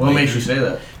teams like the Lakers... What makes you say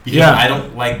that? Because I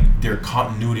don't like their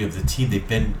continuity of the team. They've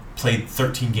played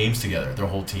 13 games together, their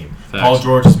whole team. Facts. Paul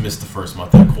George has missed the first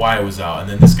month. And Kawhi was out, and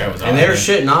then this guy was out. And they were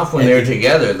shitting off when they were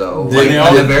together, though. Like,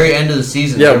 at the very end of the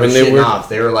season, they were shitting off.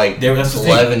 They were like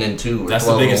 11-2. That's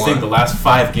the biggest thing. The last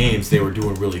 5 games, they were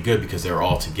doing really good because they were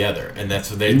all together. And that's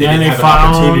they didn't have an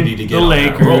opportunity to get on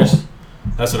that roll.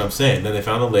 That's what I'm saying. Then they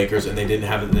found the Lakers, and they didn't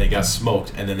have it. They got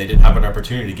smoked, and then they didn't have an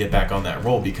opportunity to get back on that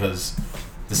roll because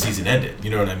the season ended.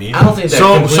 You know what I mean? I don't think that.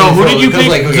 So who did you pick?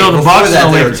 So the Bucks and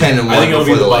the Lakers. I think it'll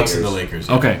be the Bucks and the Lakers.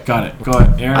 Yeah. Okay, got it. Go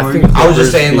ahead, Aaron. I was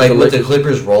just saying, like with the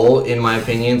Clippers' role, in my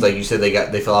opinion, like you said,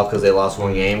 they fell off because they lost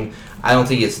one game. I don't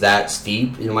think it's that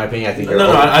steep, in my opinion. I think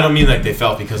I don't mean like they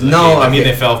fell because of the game. I mean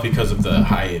they fell because of the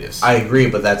hiatus. I agree,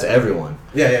 but that's everyone.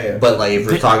 Yeah. But like if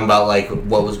we're talking about like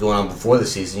what was going on before the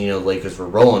season, the Lakers were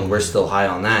rolling. We're still high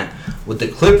on that. With the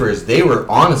Clippers, they were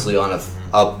honestly on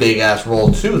a big ass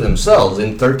roll too themselves.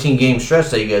 In 13-game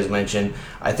stretch that you guys mentioned,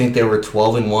 I think they were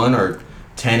 12-1 or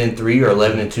 10-3 or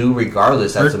 11-2.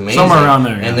 Regardless, that's amazing. Somewhere around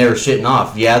there, and they were shitting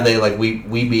off. Yeah, they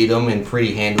we beat them and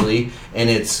pretty handily, and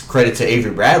it's credit to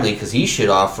Avery Bradley because he shit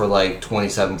off for like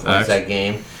 27 points that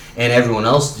game, and everyone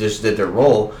else just did their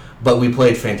role. But we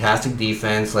played fantastic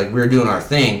defense. Like, we were doing our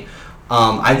thing.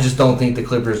 I just don't think the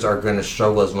Clippers are going to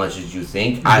struggle as much as you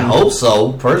think. Mm-hmm. I hope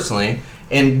so, personally.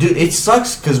 And, dude, it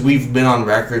sucks because we've been on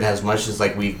record as much as,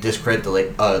 like, we discredit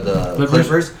the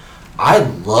Clippers. I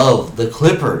love the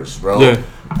Clippers, bro. Yeah.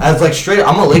 As like straight,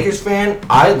 I'm a Lakers fan.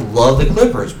 I love the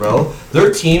Clippers, bro.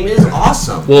 Their team is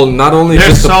awesome. Well, not only They're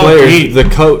just the so players, deep. the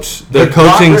coach, the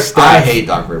coaching staff. I hate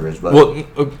Doc Rivers, but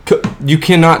You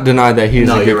cannot deny that he's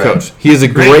a you're good right. coach. He is a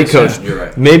great coach. You're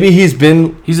right. Maybe he's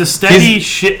been. He's a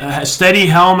steady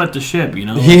helm at the ship, you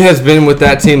know. He has been with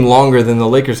that team longer than the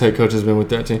Lakers head coach has been with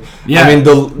that team. Yeah. I mean,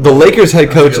 the Lakers head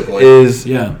That's a coach good point. is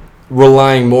yeah.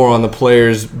 relying more on the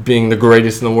players being the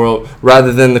greatest in the world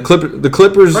rather than the Clippers. The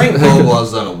Clippers. Frank Vogel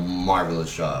has done a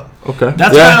marvelous job. Okay.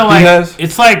 That's Yeah, kind of he like has.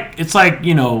 it's like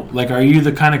you know, like, are you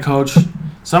the kind of coach?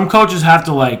 Some coaches have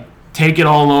to like take it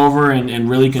all over and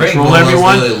really Frank control Vogel's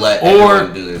everyone, really let or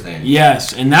everyone do their thing.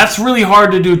 yes, and that's really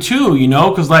hard to do too, you know,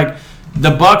 because like the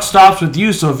buck stops with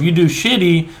you. So if you do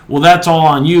shitty, well, that's all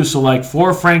on you. So like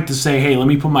for Frank to say, hey, let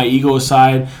me put my ego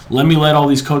aside, let me let all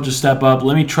these coaches step up,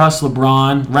 let me trust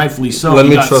LeBron, rightfully so. Let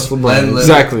He me got- trust LeBron. Let-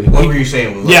 Exactly. What were you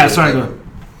saying? Yeah, sorry, go ahead.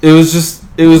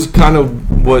 It was kind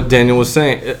of what Daniel was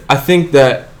saying. I think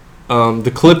that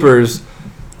the Clippers,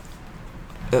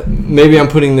 maybe I'm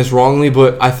putting this wrongly,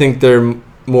 but I think they're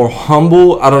more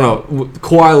humble. I don't know.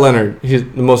 Kawhi Leonard, he's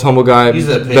the most humble guy. He's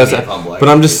the epitome best- of humble. But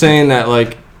I'm just saying that,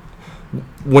 like,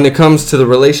 when it comes to the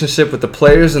relationship with the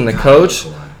players and the coach,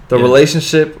 the Yeah.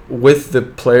 relationship with the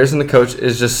players and the coach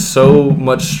is just so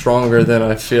much stronger than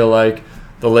I feel like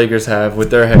the Lakers have with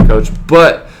their head coach.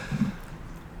 But,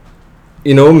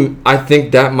 you know, I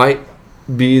think that might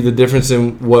be the difference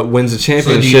in what wins a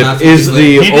championship not is think the Do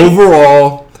you think-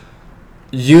 overall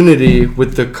unity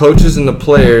with the coaches and the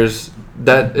players.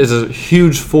 That is a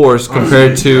huge force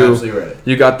compared You're to absolutely right.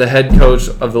 you got the head coach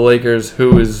of the Lakers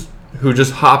who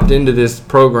just hopped into this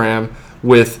program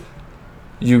with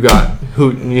LeBron,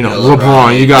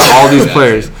 LeBron. you got all these Yeah.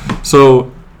 players.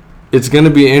 So it's going to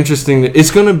be interesting.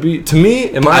 It's going to be, to me,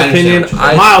 in my I understand opinion, what you're I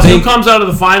saying. Miles, think who comes out of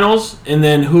the finals, and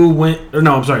then who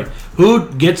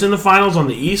gets in the finals on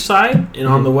the east side and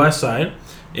on the west side,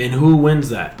 and who wins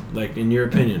that? Like, in your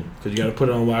opinion, because you got to put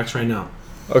it on wax right now.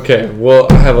 Okay, well,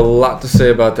 I have a lot to say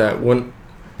about that. When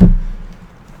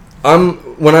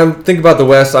I think about the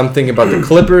West, I'm thinking about the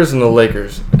Clippers and the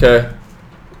Lakers. Okay,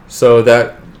 so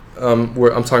that I'm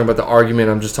talking about the argument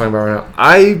I'm just talking about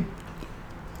right now.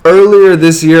 Earlier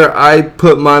this year, I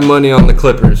put my money on the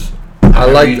Clippers. I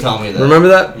remember like. you telling me that. Remember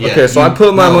that? Yeah, okay, so I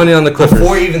put my money on the Clippers.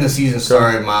 Before even the season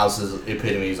started, Miles'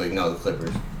 epitome. He's like, no, the Clippers.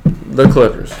 The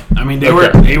Clippers. I mean, they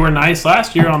Okay. were nice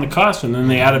last year on the cusp, and then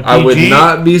they added PG. I would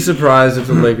not be surprised if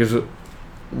the Lakers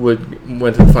went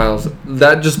to the finals.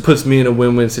 That just puts me in a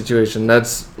win-win situation.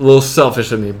 That's a little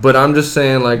selfish of me, but I'm just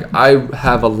saying, like, I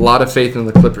have a lot of faith in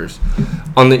the Clippers.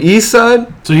 On the East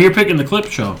side, So you're picking the Clip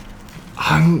Show.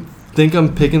 I think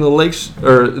I'm picking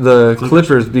the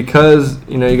Clippers because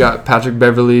you got Patrick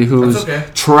Beverly, who's That's okay.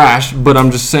 trash, but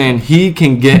I'm just saying he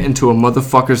can get into a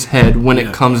motherfucker's head when Yeah.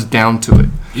 it comes down to it.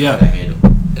 I Yeah. hate him.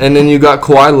 And then you got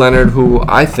Kawhi Leonard, who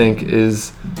I think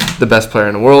is the best player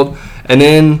in the world. And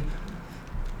then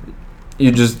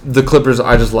the Clippers,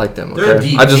 I just like them. Okay? They're a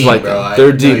deep I just team, like bro. them.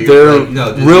 They're deep. They're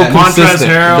real Montrezl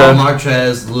consistent. Harrell. okay?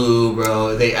 Montrez, Lou,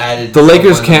 bro. They added. The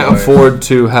Lakers someone can't more. afford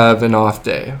to have an off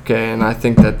day. Okay, and I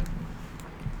think that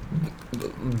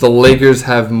the Lakers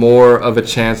have more of a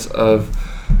chance of.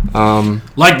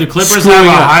 Like the Clippers Screwing have a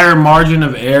up. higher margin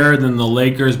of error than the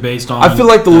Lakers based on. I feel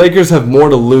like the Lakers have more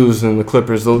to lose than the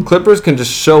Clippers. The Clippers can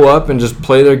just show up and just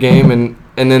play their game,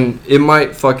 and then it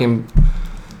might fucking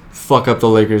fuck up the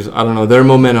Lakers. I don't know. Their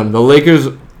momentum. The Lakers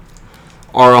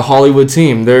are a Hollywood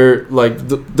team. They're like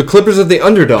the Clippers are the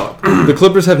underdog. The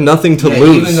Clippers have nothing to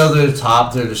lose. Even though they're the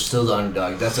top, they're still the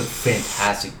underdog. That's a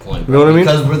fantastic point. You know what I mean?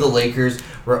 Because we're the Lakers.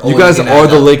 We're You always guys gonna are have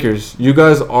the that- Lakers. You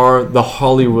guys are the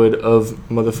Hollywood of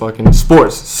motherfucking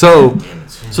sports. So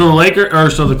So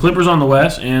the Clippers on the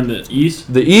west and the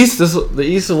east. the East is a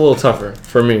little tougher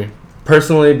for me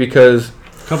personally because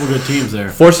A couple good teams there.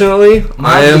 fortunately I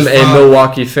Mine's am just a from-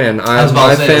 Milwaukee fan. I was about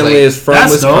My to say, family like, is from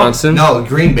that's dope. Wisconsin. No,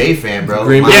 Green Bay fan, bro.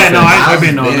 Green Bay Miles- Yeah, no, Miles I've been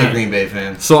has knowing been that. a Green Bay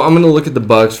fan. So I'm gonna look at the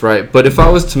Bucks, right? But if I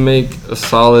was to make a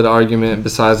solid argument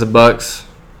besides the Bucks,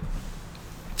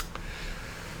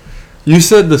 you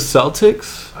said the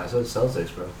Celtics. I said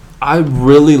Celtics, bro. I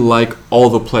really like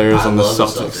all the players I on the love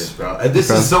Celtics. bro. And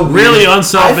this Okay. is so Really weird.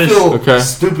 unselfish. I feel Okay.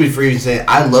 stupid for even saying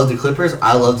I love the Clippers.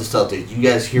 I love the Celtics. You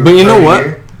guys hear? But you know right what?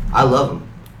 here? I love them.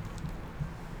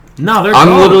 No, they're. I'm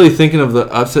gone. literally thinking of the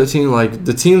upset team. Like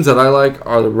the teams that I like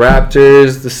are the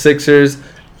Raptors, the Sixers,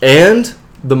 and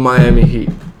the Miami Heat.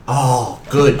 Oh,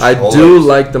 good choice. I do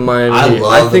like the Miami I Heat.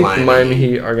 love I the think Miami the Miami Heat.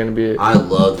 Heat are going to be I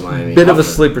love the Miami. a bit of a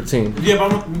sleeper team. Yeah,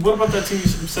 but what about that team you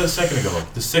said a second ago?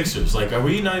 The Sixers. Like, are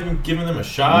we not even giving them a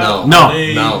shot? No. No. Are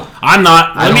they- No. I'm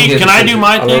not. I don't get Can the I do Sixers. my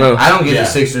I don't thing? know. I don't give Yeah. the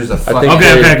Sixers a I fucking.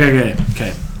 think-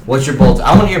 Okay. What's your bold?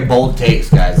 I want to hear bold takes,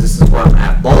 guys. This is where I'm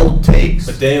at. Bold takes.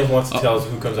 But Daniel wants to tell us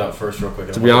who comes out first, real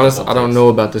quick. To be honest, I don't know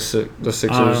about the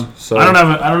Sixers. So I don't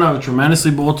have a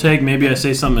tremendously bold take. Maybe I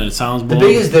say something that sounds The bold.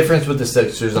 biggest difference with the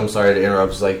Sixers, I'm sorry to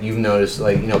interrupt, is like you've noticed,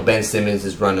 like Ben Simmons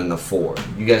is running the 4.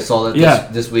 You guys saw that Yeah.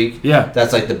 this week. Yeah.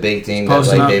 That's like the big thing. That's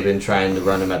Posting like up. they've been trying to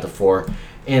run him at the 4,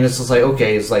 and it's just like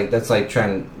okay, it's like that's like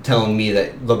telling me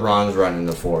that LeBron's running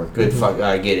the 4. Good fuck,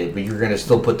 I get it, but you're gonna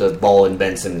still put the ball in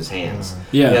Ben Simmons' hands.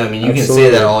 Yeah. You know what I mean, you can Absolutely.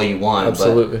 say that all you want,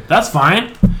 absolutely. That's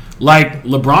fine. Like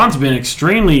LeBron's been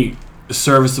extremely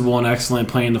serviceable and excellent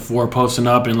playing the 4, posting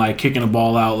up and like kicking a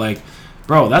ball out. Like,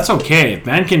 bro, that's okay. If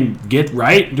Ben can get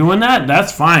right doing that,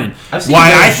 that's fine. but I've seen Why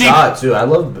Ben I think shot too. I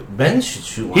love Ben should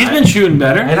shoot. he's wide. been shooting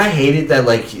better. And I hate it that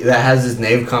like that has this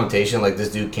negative connotation like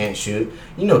this dude can't shoot.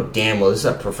 You know damn well this is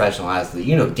a professional athlete.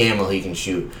 You know damn well he can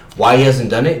shoot. Why he hasn't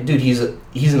done it, dude? He's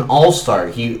an all-star.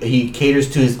 He caters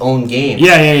to his own game.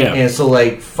 Yeah. And so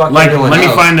like fuck Like, everyone let me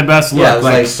else. find the best look. Yeah, it's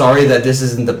like, like, sorry that this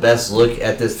isn't the best look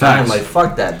at this time. Facts. Like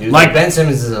fuck that, dude. Like- Like Ben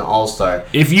Simmons is an all-star.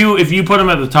 if you put him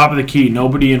at the top of the key,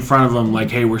 nobody in front of him, like,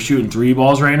 hey, we're shooting 3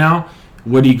 balls right now.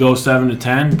 Would he go 7 to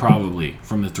 10? Probably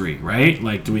from the 3, right?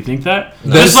 Like, do we think that?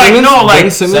 Ben Just like Simmons? no, like,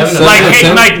 Ben Simmons? Seven to like, ten?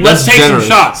 hey, like, let's That's take generous.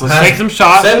 some shots. Let's take some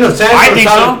shots. 7 to 10. I for think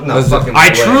top- so. No, That's- fucking I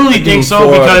way. truly give think him so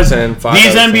 4 out of because 10, 5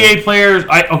 these out of 10. NBA players.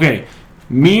 Okay,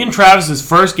 me and Travis's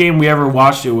first game we ever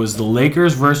watched it was the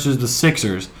Lakers versus the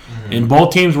Sixers, and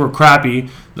both teams were crappy.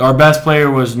 Our best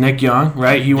player was Nick Young,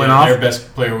 right? He went Their off.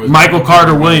 best player was Michael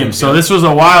Carter Williams. So this was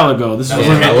a while ago. This was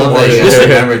Yeah, when I love that you Yeah. guys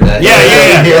remembered that. yeah,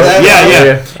 You hear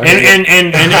that?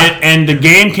 yeah. And the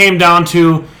game came down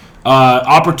to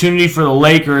opportunity for the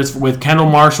Lakers with Kendall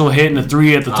Marshall hitting the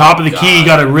 3 at the top of the key. He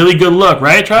got a really good look,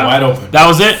 right, Trav? Wide open. That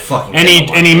was it. Fucking And he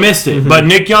Kendall missed it. But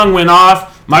Nick Young went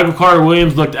off. Michael Carter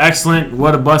Williams looked excellent.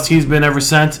 What a bust he's been ever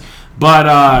since.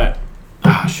 But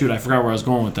shoot, I forgot where I was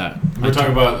going with that. We're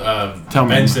talking about Tell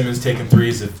me. Ben Simmons taking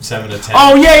threes of 7 to 10.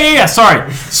 Oh yeah.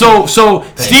 Sorry. So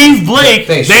Steve Blake.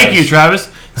 Thanks, Thank you, Travis.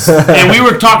 And we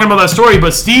were talking about that story,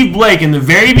 but Steve Blake in the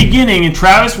very beginning, and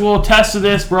Travis will attest to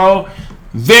this, bro.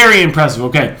 Very impressive.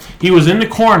 Okay, he was in the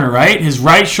corner, right? His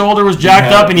right shoulder was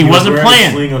jacked up, and he wasn't was wearing a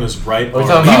playing. Sling on his right We're arm.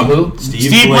 talking about who?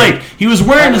 Steve Blake. He was How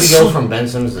wearing did a we go sling. from Ben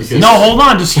Simmons to Because- No, hold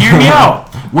on. Just hear me out.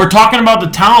 We're talking about the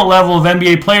talent level of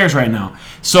NBA players right now.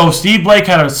 So Steve Blake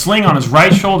had a sling on his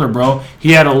right shoulder, bro.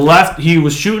 He had he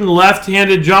was shooting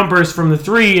left-handed jumpers from the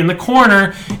 3 in the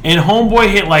corner, and homeboy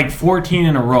hit like 14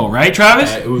 in a row, right,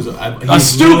 Travis? It was A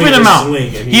stupid amount.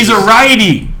 He's a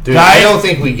righty. Dude, guys. I don't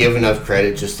think we give enough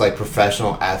credit just like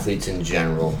professional athletes in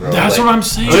general, bro. That's Like, what I'm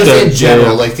saying. Just in Yeah.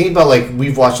 general, like think about like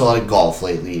we've watched a lot of golf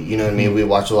lately. You know what I mean? We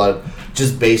watch a lot of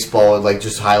just baseball, like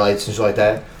just highlights and shit like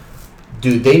that.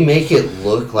 Dude, they make it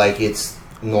look like it's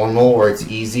normal or it's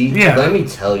easy. Yeah. Let me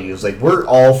tell you, it's like we're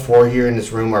all 4 here in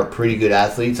this room are pretty good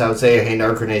athletes. I would say our hand-eye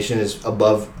coordination is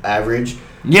above average.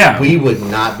 Yeah. We would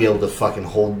not be able to fucking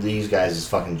hold these guys'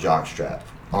 fucking jockstrap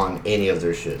on any of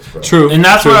their shits, bro. True. And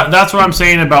that's True. what I'm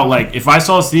saying about, like, if I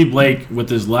saw Steve Blake with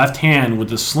his left hand with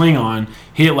the sling on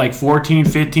hit like 14,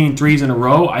 15 threes in a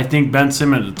row, I think Ben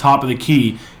Simmons at the top of the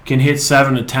key can hit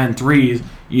 7 to 10 threes,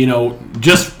 you know,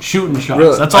 just shooting shots.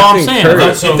 Really? That's I all I'm think saying. Curry-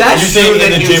 That's- So If that's you're saying true, in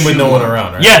then the you gym with no shoot one more.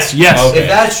 around, right? Yes. Okay. If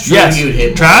that's true, Yes. you'd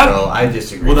hit Trav? more, bro. I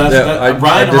disagree. Well, that's Yeah,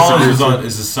 Ryan I Hollins disagree.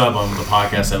 is a sub on the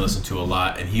podcast I listen to a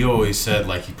lot, and he always said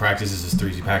like he practices his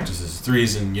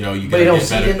threes, and you know you but gotta you don't get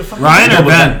see it in better. the fucking Ryan or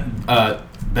No,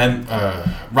 Ben?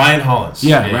 Ryan Hollins.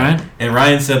 Yeah, Ryan. And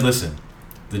Ryan said, listen,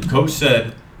 the coach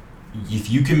said, if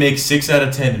you can make 6 out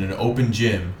of 10 in an open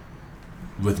gym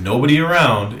with nobody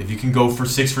around, if you can go for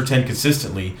 6 for 10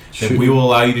 consistently, then Shoot. we will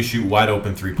allow you to shoot wide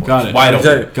open 3-pointers. Got it. Wide open.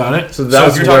 Exactly. Got it? So So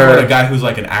that's if you're talking where about a guy who's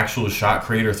like an actual shot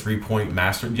creator, 3-point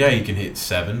master, yeah, you can hit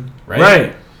 7, right?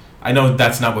 Right. I know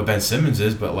that's not what Ben Simmons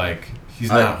is, but like he's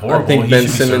not I horrible. think He Ben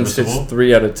should be Simmons serviceable. hits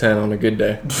 3 out of 10 on a good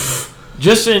day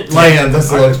Just in, Damn,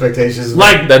 that's low expectations.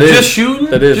 like That is- just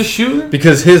shooting? that is. Just shooting?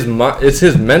 because it's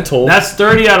his mental. That's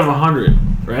 30 out of 100,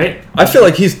 right? I feel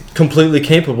like he's completely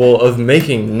capable of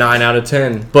making 9 out of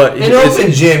 10, but in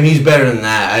open gym, he's better than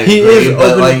that. I he agree, is but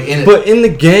open. like in But in the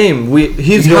game,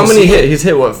 he's You how don't many see hit? it. He's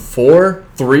hit what 4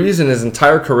 threes in his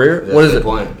entire career. that's What is the it?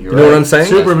 point. You know what I'm saying?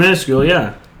 Super minuscule,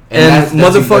 yeah. And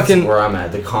that's motherfucking- where I'm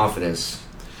at. The confidence.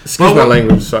 Excuse my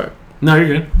language. Sorry. No, you're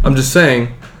good. I'm just saying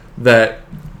that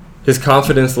his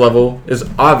confidence level is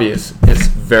obvious. It's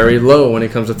very low when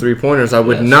it comes to 3-pointers. I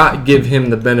would Yes. not give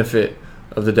him the benefit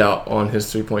of the doubt on his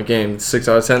 3-point game. 6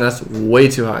 out of 10. That's way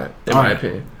too high in my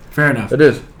opinion. Fair enough. It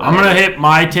is. I'm gonna hit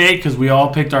my take because we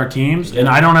all picked our teams, and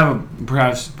I don't have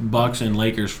perhaps Bucks and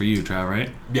Lakers for you, Trav. Right?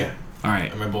 Yeah. All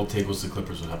right. And my bold take was the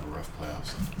Clippers would have a rough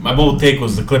playoffs. My bold take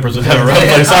was the Clippers would have a rough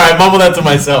playoffs. Sorry, I mumbled that to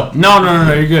myself.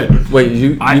 No, you're good. Wait,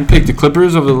 you picked the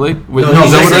Clippers over the Lake? Wait, No, is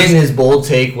he's that what it saying is? his bold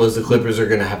take was the Clippers are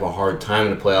going to have a hard time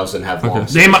in the playoffs and have long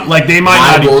They might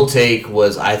My not. bold take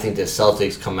was I think the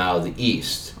Celtics come out of the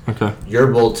East. Okay. Your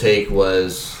bold take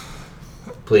was,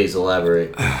 please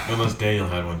elaborate. Unless Daniel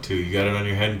had one too. You got it on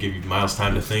your head and give you Miles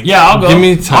time to think? Yeah, I'll go. Give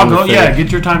me time I'll go. to think. Yeah,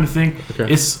 get your time to think.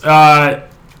 Okay. It's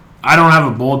I don't have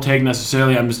a bold take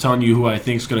necessarily. I'm just telling you who I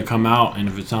think is going to come out, and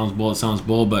if it sounds bold, it sounds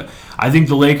bold. But I think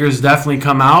the Lakers definitely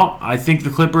come out. I think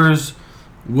the Clippers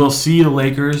will see the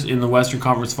Lakers in the Western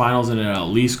Conference Finals, and it'll at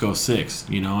least go 6.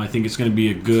 You know, I think it's going to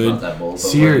be a good not that bold, but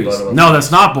series. what about No, the that's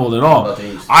East? not bold at all. What about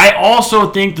the East? I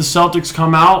also think the Celtics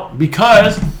come out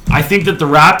because I think that the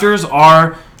Raptors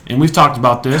are, and we've talked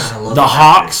about this, God, I the love the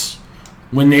Hawks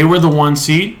when they were the 1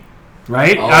 seed,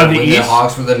 right, out of the when East, the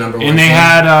Hawks were the number 1 and they seed,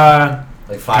 had.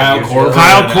 like 5 Kyle years Korver. ago.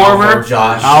 Kyle and Korver,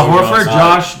 Josh, Al Joe Horford,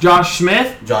 Johnson. Josh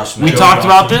Smith. Josh Smith. We Joe talked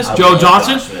about Johnson. this, I Joe love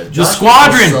Johnson, Josh Smith. the Josh Smith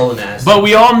squadron. was so nasty. But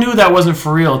we all knew that wasn't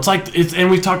for real. It's like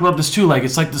and we talked about this too. Like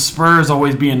it's like the Spurs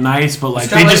always being nice, but like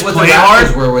It's they kinda just what play the Raptors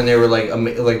hard. were when they were like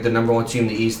the number 1 team in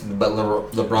the East, but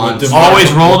LeBron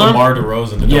Always rolled them? DeMar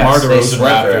DeRozan. The Yes. DeMar They DeRozan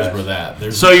swept their Raptors ass. were that.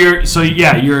 There's So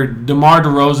you're DeMar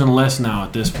DeRozan list now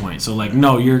at this point. So like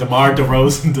no, you're DeMar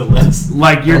DeRozan to less.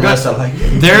 like you're Unless I good. like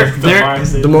it.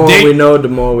 They're The more They- we know, the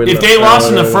more we if love. they lost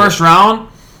in the first round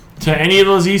to any of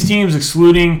those East teams,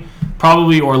 excluding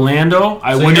probably Orlando,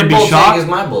 I So wouldn't your be bold shocked. take is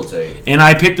my bold take. And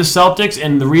I picked the Celtics,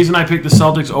 and the reason I picked the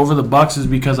Celtics over the Bucks is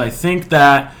because I think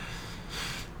that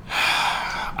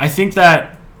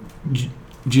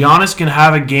Giannis can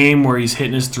have a game where he's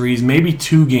hitting his threes, maybe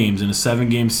 2 games in a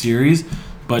 7-game series,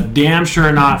 but damn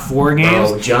sure not 4 games.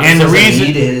 Bro, Giannis and the doesn't reason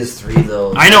need to hit his 3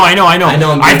 though. I know. I know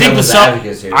I'm I being think devil's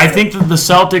advocate here, I but- think that the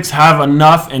Celtics have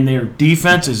enough, and their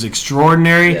defense is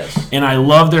extraordinary. Yes. And I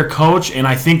love their coach, and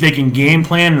I think they can game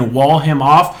plan and wall him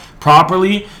off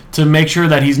properly to make sure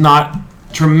that he's not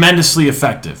tremendously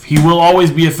effective. He will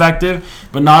always be effective,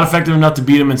 but not effective enough to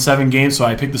beat him in 7 games. So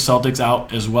I picked the Celtics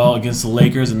out as well against the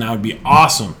Lakers, and that would be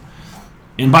awesome.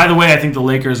 And by the way, I think the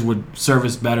Lakers would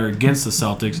service better against the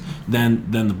Celtics than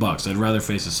the Bucks. I'd rather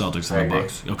face the Celtics I than the agree.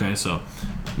 Bucks. Okay, so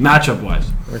matchup wise.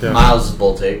 Okay. Miles'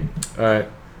 bold take. All right.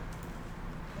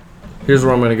 Here's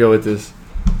where I'm going to go with this.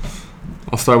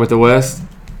 I'll start with the West.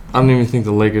 I don't even think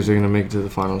the Lakers are going to make it to the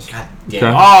finals. God Okay.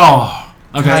 damn. Oh,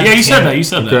 okay. God Yeah, you said damn. that. You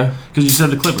said Okay. that because you said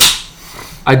the Clippers.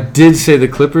 I did say the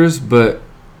Clippers, but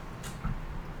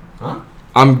Huh?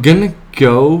 I'm going to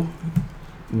go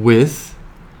with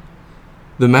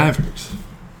the Mavericks.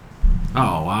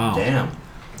 Oh wow. Damn.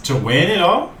 To win it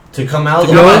all? To come out of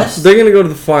the No, West. they're going to go to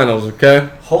the finals, okay?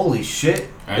 Holy shit.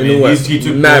 I In mean, the West. he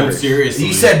took Mavericks. bold seriously.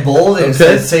 You said bold and Okay.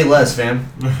 said say less, fam.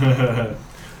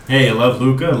 Hey, I love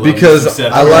Luca. Because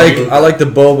I like the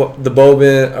Boban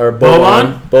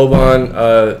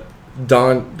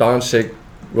Doncic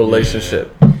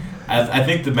relationship. I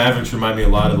think the Mavericks remind me a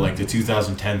lot of like the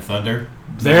 2010 Thunder.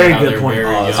 Very How good they're point. very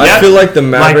Oh, young. Yeah. I feel like the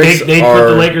Like Mavericks they put the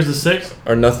are, Lakers to 6.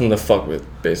 are nothing to fuck with,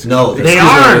 basically. No, They excuse me.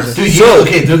 aren't. Dude, So-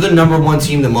 okay, they're the number 1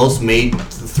 team, the most made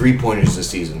 3-pointers this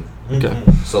season. Okay.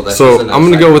 So that's So just another I'm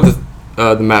gonna go fact.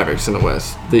 with the Mavericks in the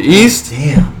West. The East,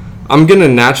 Damn. I'm gonna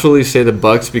naturally say the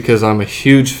Bucks because I'm a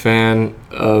huge fan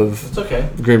of It's okay.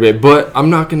 Green Bay, but I'm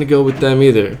not gonna go with them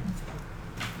either.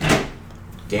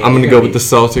 Damn, I'm gonna you're go be- with the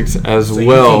Celtics as so you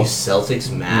well. think Celtics,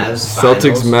 Mavs, Celtics,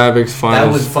 finals? Mavericks That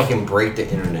would finals. fucking break the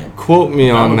internet. Quote me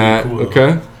on would be that, cool.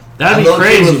 okay? That'd I be low-key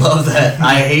crazy. would love that.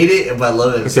 I hate it, but I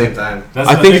love it at the Okay. same time.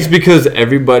 I think it's because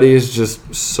everybody is just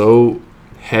so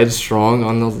headstrong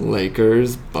on the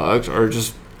Lakers, Bucks, or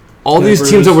just all these teams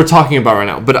Clippers. that we're talking about right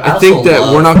now. But I also think that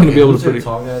love we're not going to fucking- be able who's to their predict.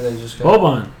 tall guy that just got?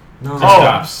 Boban. No.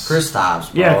 Kristaps.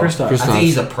 Kristaps, bro. Yeah, Kristaps. I think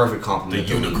he's a perfect compliment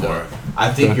The to Luka. unicorn. I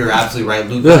think Yeah. you're absolutely right.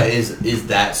 Luka Yeah. is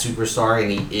that superstar,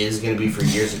 and he is going to be for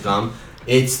years to come.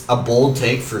 It's a bold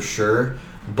take for sure,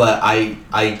 but I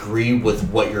agree with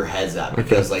what your head's at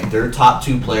because like their top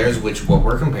 2 players, which what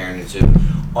we're comparing it to,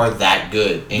 are that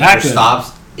good. And That good.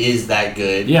 Kristaps is that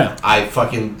good. Yeah. I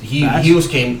fucking he Facts. was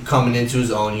coming into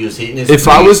his own. He was hitting his. If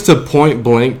I threes. was to point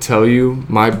blank tell you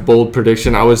my bold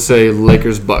prediction, I would say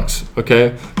Lakers Bucks.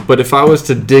 Okay, but if I was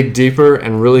to dig deeper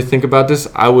and really think about this,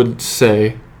 I would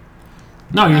say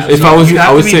No, you're. if I was, you have I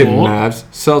to would be say bold. Mavs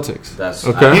Celtics. That's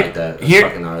Okay. I like that. That's Here-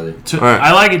 fucking gnarly.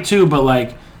 I like it too, but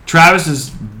like Travis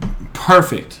is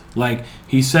perfect. Like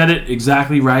He said it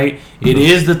exactly right. It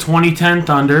is the 2010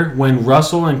 Thunder when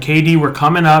Russell and KD were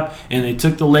coming up and they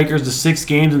took the Lakers to 6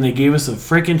 games and they gave us a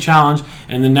freaking challenge.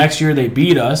 And the next year they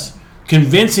beat us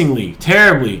convincingly,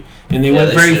 terribly. And they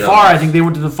went very far. I think they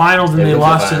went to the finals and they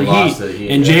lost to the Heat.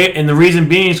 And and the reason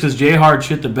being is because Jay Hard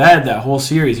shit the bed that whole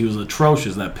series. He was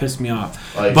atrocious. That pissed me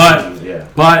off. But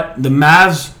the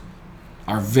Mavs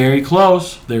are very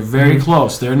close. They're very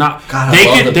close. They're not. God,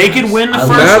 they could win the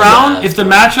first round if the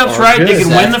matchup's right. They could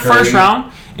win the first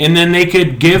round, and then they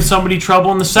could give somebody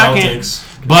trouble in the second.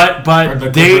 Celtics. But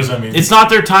the Clippers, I mean. it's not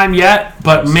their time yet.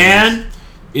 But man,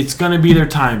 it's gonna be their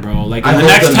time, bro. Like in the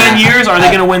next 10 years, are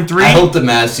they gonna win 3? I hope the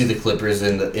Mavs see the Clippers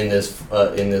in this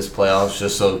playoffs,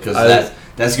 just so because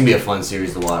that's gonna be a fun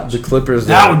series to watch. The Clippers.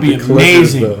 That would be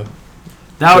amazing.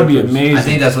 That would be amazing. I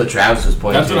think that's what Travis was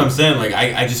pointing. That's what I'm saying. Like,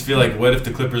 I just feel like, what if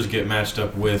the Clippers get matched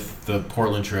up with the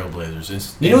Portland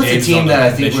Trailblazers? You know, it's a team that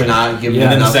I think we're not giving enough credit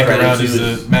to. And then the second round is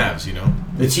the Mavs. You know,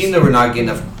 the team that we're not getting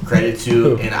enough credit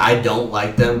to, and I don't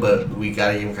like them, but we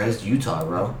gotta give them credit to Utah,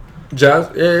 bro. Jazz,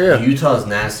 yeah. Utah's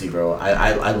nasty, bro.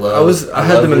 I love. I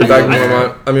had them in the back of my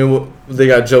mind. I mean, they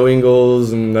got Joe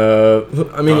Ingles and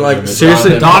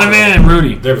seriously, Donovan and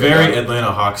Rudy. They're very Atlanta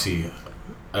Hawksy.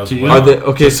 Are they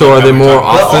more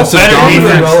offensive?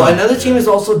 Bro. Another team is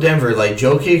also Denver. Like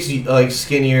Jokic's like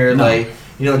skinnier. No. Like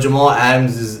Jamal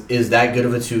Adams is that good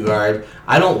of a 2-guard.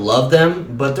 I don't love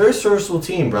them, but they're a serviceable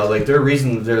team, bro. Like they're a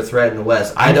reason they're a threat in the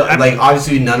West. I don't like.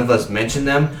 Obviously, none of us mentioned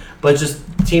them, but just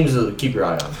teams to keep your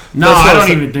eye on. No, I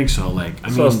don't even think so. Like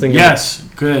I mean, yes,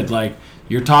 good. Like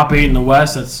your top 8 in the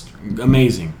West, that's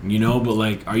amazing, but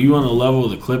like, are you on the level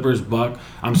of the Clippers,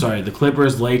 the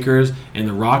Clippers, Lakers, and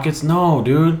the Rockets? No,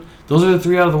 dude. Those are the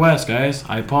 3 out of the West, guys.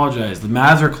 I apologize. The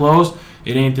Mavs are close.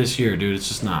 It ain't this year, dude. It's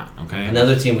just not, okay?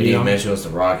 Another team we didn't mention was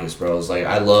the Rockets, bro. It's like,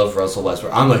 I love Russell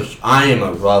Westbrook. I am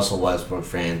a Russell Westbrook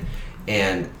fan,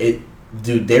 and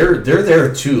they're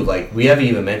there too. Like, we haven't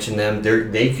even mentioned them.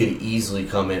 They could easily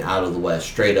come in out of the West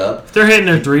straight up. They're hitting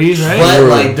their threes, right? But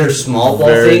like their small ball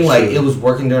thing, like it was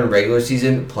working during the regular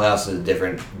season. Playoffs is a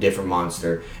different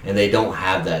monster, and they don't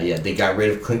have that yet. They got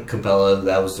rid of Clint Capella.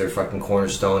 That was their fucking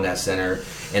cornerstone at center,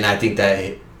 and I think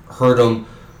that hurt them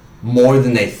more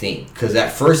than they think. Because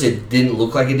at first it didn't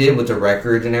look like it did with the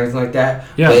record and everything like that.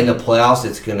 Yeah. But in the playoffs,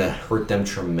 it's gonna hurt them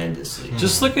tremendously.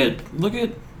 Just look at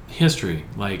history,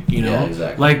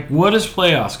 exactly. Like, what does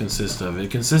playoffs consist of?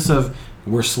 It consists of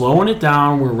we're slowing it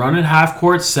down, we're running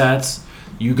half-court sets,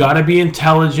 you got to be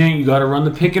intelligent, you got to run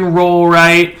the pick and roll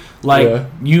right,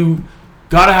 you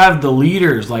got to have the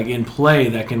leaders in play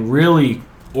that can really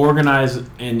organize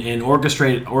and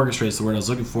orchestrate's the word I was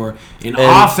looking for in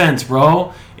offense,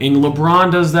 bro. And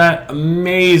LeBron does that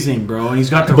amazing, bro. And he's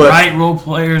got the right role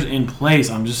players in place.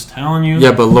 I'm just telling you.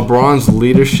 Yeah, but LeBron's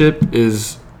leadership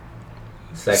is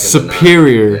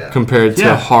superior compared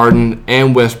to Harden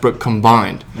and Westbrook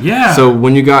combined. Yeah. So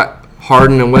when you got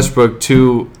Harden and Westbrook,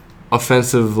 2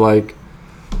 offensive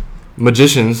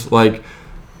magicians,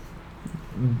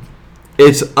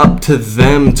 it's up to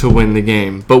them to win the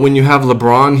game. But when you have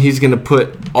LeBron, he's going to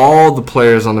put all the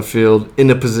players on the field in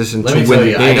a position to win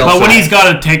the game. But when he's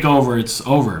got to take over, it's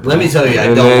over, bro. Let me tell you,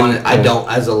 I don't,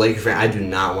 as a Laker fan, I do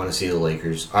not want to see the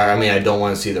Lakers. I don't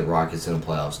want to see the Rockets in the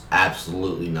playoffs.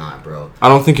 Absolutely not, bro. I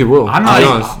don't think it will. I'm not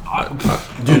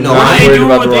honest. Dude, no, I ain't doing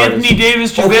with Anthony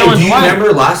Davis, JaVale, and do you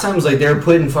remember last time it was like they were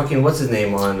putting fucking, what's his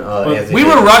name on Anthony We were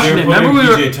Davis. rushing it. Remember we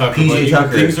were PJ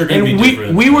Tucker. Things are going to be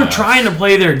different. We were trying to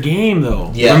play their game, though.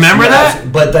 Yes, remember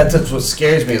that? But that's what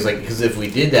scares me is because if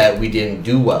we did that, we didn't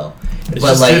do well. It's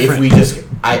but different. if we just,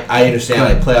 I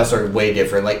understand playoffs are way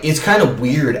different. It's kind of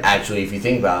weird actually if you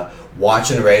think about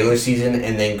watching the regular season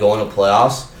and then going to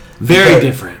playoffs. Very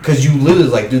different. Because you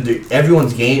literally dude,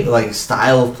 everyone's game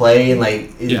style of play and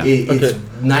it's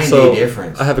 9-day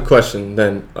difference. I have a question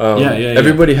then. Yeah.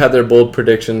 Everybody had their bold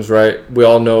predictions, right? We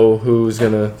all know who's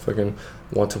gonna fucking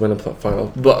want to win a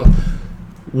final. But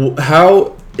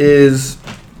how is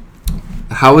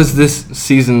this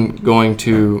season going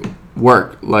to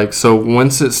work? So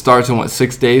once it starts in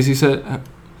 6 days, you said?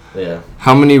 Yeah.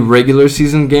 How many regular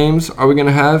season games are we going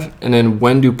to have? And then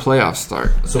when do playoffs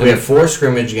start? So we have 4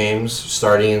 scrimmage games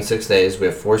starting in 6 days. We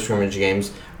have 4 scrimmage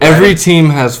games. Every team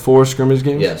has 4 scrimmage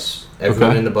games? Yes.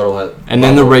 Everyone in the bubble has. And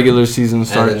then the regular season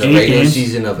starts? And then the regular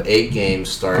season of 8 games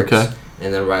starts. Okay.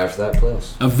 And then right after that,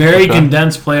 playoffs. A very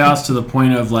condensed playoffs to the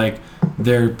point of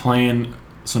they're playing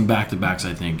some back-to-backs,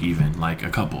 I think, even a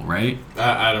couple, right?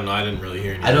 I don't know. I didn't really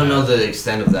hear anything. I don't know the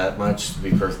extent of that much, to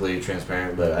be perfectly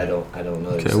transparent, but I don't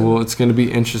know. Okay, well, it's going to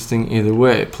be interesting either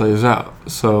way it plays out.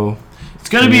 So It's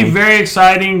going to be very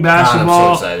exciting basketball.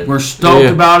 I'm so excited. We're stoked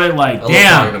about it. Like, I love talking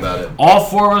damn. about it. All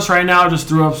four of us right now just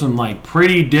threw up some like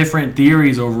pretty different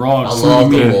theories overall. I love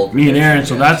the bold me and Aaron, predictions,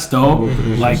 so yes. that's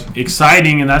dope. Like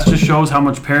exciting, and that just shows how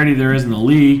much parity there is in the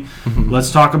league.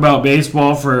 Let's talk about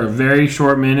baseball for a very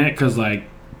short minute, because like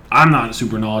I'm not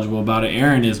super knowledgeable about it.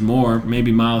 Aaron is more,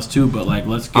 maybe Miles too, but like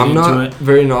let's get I'm into not it.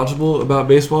 very knowledgeable about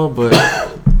baseball, but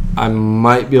I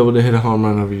might be able to hit a home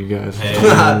run over you guys. Hey.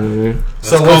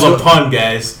 So It's called a pun,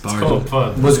 guys. It's Barge. called a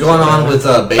pun. What's going on with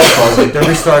baseball is like they're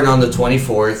restarting on the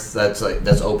 24th.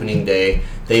 That's opening day.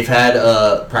 They've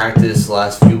had practice the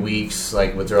last few weeks,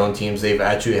 like with their own teams. They've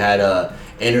actually had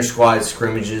inter squad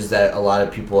scrimmages that a lot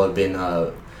of people have been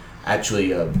actually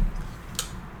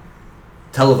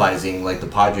televising. Like the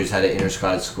Padres had an inter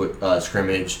squad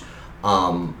scrimmage.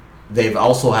 They've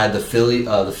also had the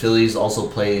Phillies also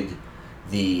played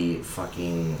the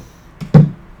fucking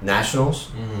Nationals.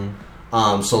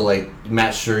 Mm-hmm. So like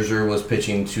Matt Scherzer was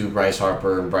pitching to Bryce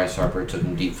Harper, and Bryce Harper took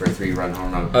him deep for a 3-run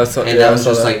home run. I saw- And yeah, that I was saw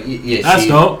just that. like yeah, That's see,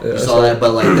 dope. Yeah, You I saw saw that,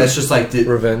 but like that's just like the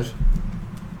Revenge.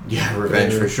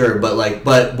 revenge for sure. But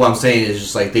what I'm saying is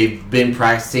just like they've been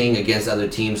practicing against other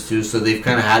teams too, so they've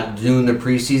kind of had doing the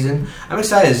preseason. I'm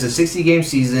excited. It's a 60-game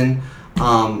season.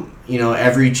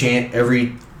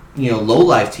 Every low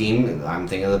life team. I'm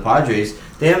thinking of the Padres.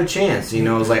 They have a chance.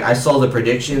 It's like I saw the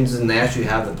predictions, and they actually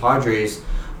have the Padres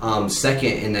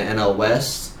second in the NL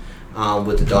West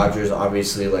with the Dodgers.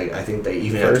 Obviously, like I think they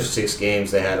even after 6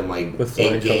 games they had them like With 8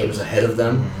 flying games colors. ahead of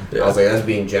them. Yeah. I was like, that's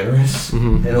being generous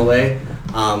Mhm. in a way.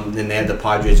 Then they had the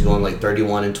Padres going like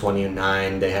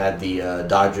 31-29. They had the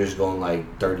Dodgers going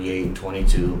like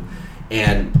 38-22.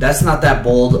 And that's not that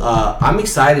bold. I'm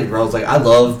excited, bro. It's like I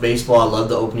love baseball. I love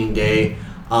the opening day.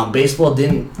 Baseball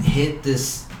didn't hit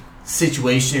this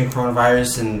situation,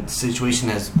 coronavirus and situation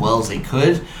as well as they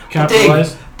could.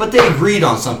 Capitalize. But they agreed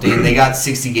on something, and they got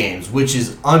 60 games, which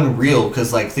is unreal.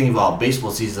 Because like think about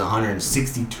baseball season,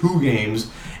 162 games,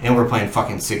 and we're playing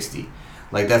fucking 60.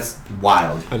 Like that's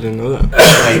wild. I didn't know that.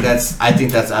 Like I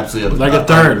think that's absolutely Like a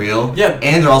third. unreal. Yeah.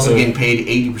 And they're also Yeah. getting paid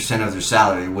 80% of their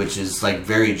salary, which is like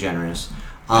very generous.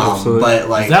 Absolutely. But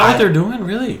like Is that what they're doing?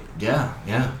 Really? Yeah.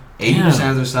 80%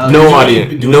 of their salary. No do we-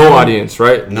 audience. do we No know- audience,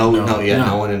 right? No, No.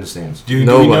 no one understands. Do we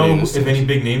Nobody know understands. if any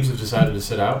big names have decided to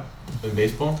sit out in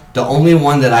baseball? The only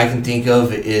one that I can think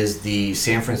of is the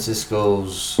San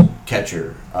Francisco's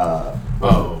catcher.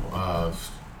 Oh,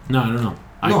 No, I don't know.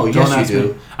 No, don't yes, you ask me.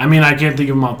 do. I mean, I can't think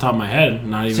of him off the top of my head.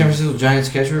 Not San even. Francisco Giants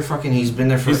catcher. Fucking, he's been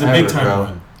there he's forever, the big time bro.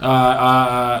 one.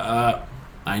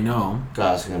 I know.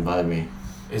 God, it's gonna bug me.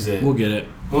 Is it? We'll get it.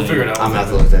 We'll figure it out. I'm gonna have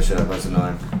to look that shit up. That's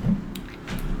annoying.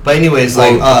 But anyways,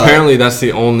 Well, like apparently that's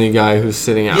the only guy who's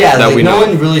sitting out yeah, that like we no know.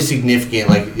 one really significant.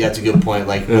 Like that's a good point.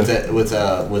 Like Yeah. with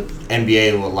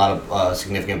NBA, a lot of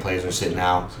significant players are sitting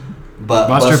out. But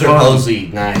Buster Buster Posey.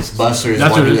 Posey, nice. Buster is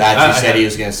That's one what who it- actually I- said he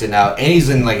was gonna sit out, and he's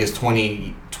in like his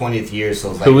 20th year.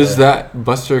 So it's like Who is that?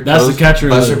 Buster. That's the Posey? catcher.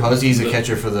 Buster Posey. He's a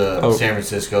catcher for the Oh. San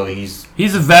Francisco. He's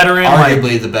He's a veteran. Like,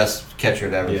 arguably the best catcher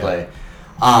to ever Yeah. play.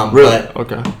 Really?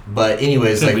 Okay. But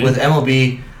anyways, Could like be. with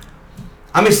MLB,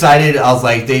 I'm excited. I was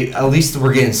like, at least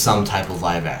we're getting some type of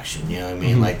live action. You know what I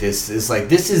mean? Mm-hmm. Like this is like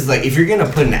if you're gonna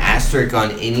put an asterisk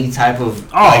on any type of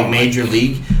Oh, like major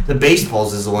league, the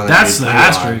baseballs is the one. That's they the put it on.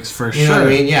 asterisk for You know what I sure.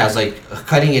 mean? Yeah, it's like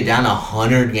cutting it down to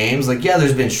 100 games. Like yeah,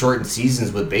 there's been shortened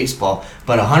seasons with baseball,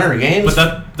 but 100 games.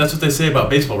 But that's what they say about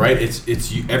baseball, right? It's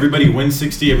everybody wins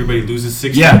 60, everybody loses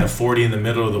 60, Yeah. and the 40 in the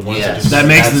middle are the ones that Yes. just That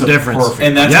makes That's the a difference. perfect-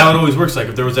 and that's Yep. how it always works. Like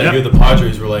if there was that Yep. year, the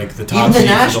Padres were like the top Even the seed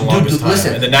for National- the longest dude, time,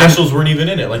 listen, and the Nationals weren't even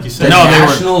in it, like you said. The No, they were-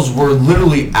 Nationals were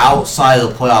literally outside of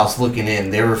the playoffs looking in.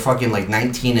 They were fucking like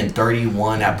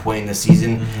 19-31 at point in the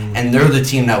season, Mm-hmm. and they're the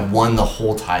team that won the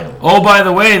whole title. Oh, by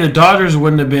the way, the Dodgers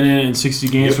wouldn't have been in 60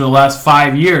 games Yep. for the last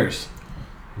 5 years.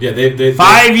 Yeah, they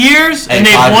 5 years, and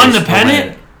they've Padres won the were pennant.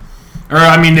 winning. Or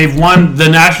I mean, they've won the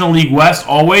National League West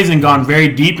always and gone very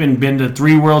deep and been to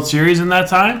 3 World Series in that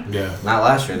time. Yeah. Not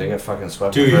last year. They got fucking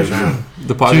swept 2 in the first years. round.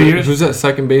 The 2 Padres. years? Who's that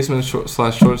second baseman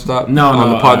slash shortstop? No, on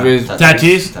no, the Padres.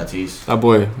 Tatis? Tatis. That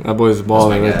boy's a baller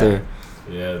my right guy. there.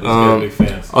 Yeah, these guys are big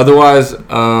fans. Otherwise,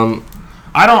 I'm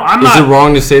is not. it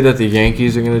wrong to say that the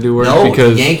Yankees are going to do worse? No,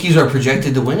 because the Yankees are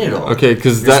projected to win it all. okay,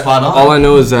 because You're that spot on. all I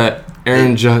know is that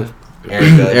Aaron Judge,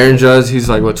 Aaron Judge. Aaron Judge, he's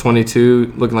like what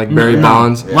 22, looking like Barry No.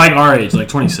 Bonds. Yeah. Like our age, like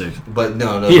 26. But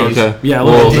no, He he's- is. Okay. Yeah, a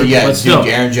Well, little older, Yeah, but dude, still.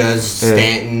 Aaron Judge,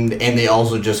 Stanton, and they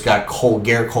also just got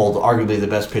Garrett Cole, arguably the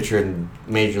best pitcher in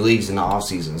major leagues in the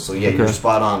offseason. So yeah, you're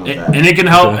spot on with that. And it can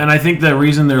help. And I think the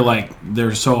reason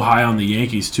they're so high on the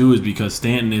Yankees too is because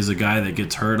Stanton is a guy that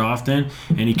gets hurt often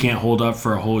and he can't hold up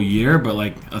for a whole year. But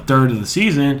like a third of the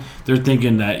season, they're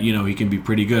thinking that he can be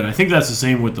pretty good. I think that's the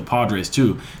same with the Padres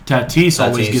too. Tatis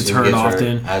always gets hurt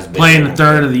often. Playing the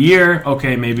third of the year,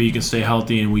 okay, maybe you can stay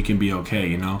healthy and we can be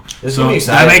okay. It's gonna be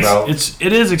exciting, bro.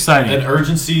 It is exciting. An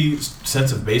urgency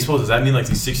sense of baseball. Does that mean like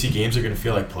these 60 games are going to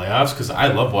feel like playoffs? Because I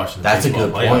love watching. That's baseball a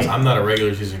good playoffs. point. I'm not a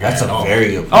regular season guy That's at all. a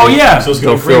very good point. Oh yeah. So it's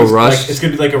going to feel rushed. It's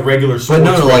going to be like a regular. But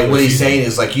no, like what he's season. saying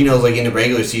is like like in the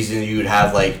regular season you would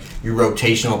have like your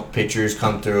rotational pitchers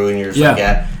come through and you're just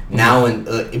like now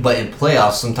but in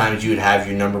playoffs sometimes you would have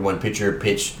your number one pitcher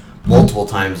pitch multiple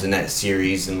times in that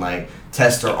series and like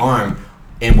test their arm.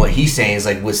 And what he's saying is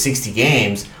like with 60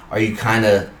 games, are you kind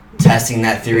of testing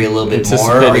that theory a little bit more?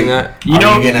 Anticipating that? Are you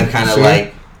gonna kind of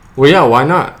like? Well, yeah. Why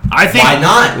not? I think Why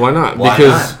not? Why not? Why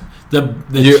Because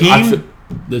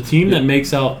the team that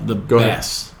makes out the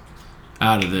best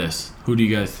out of this. Who do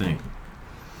you guys think?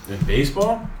 In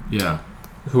baseball? Yeah.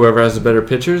 whoever has the better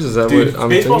pitchers. Is that Dude, what I'm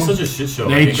baseball's thinking? such a shit show.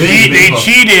 They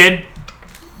cheated.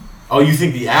 Oh, you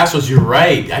think the Astros? You're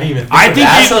right. I didn't even think I of think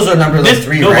that. the Astros are number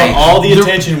three No, ranked. but all the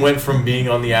attention went from being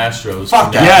on the Astros.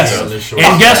 Fuck that. Yes.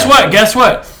 And guess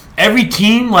what? Every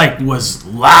team was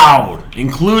loud,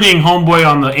 including homeboy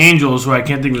on the Angels, who I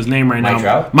can't think of his name right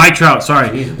now. Mike Trout, sorry.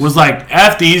 Jesus. Was like,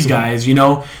 F these guys,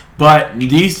 But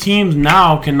these teams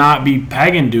now cannot be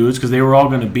pegging dudes because they were all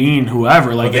going to bean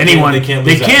whoever, like anyone. They can't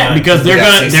because they're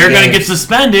gonna get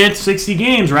suspended 60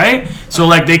 games, right? So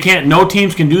they can't. No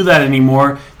teams can do that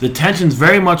anymore. The tension's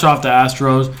very much off the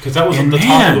Astros because that was the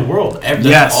top of the world.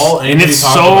 Yes, and it's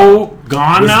so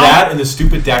gone now. That and the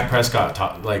stupid Dak Prescott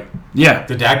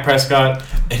the Dak Prescott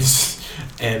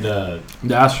and the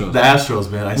Astros. The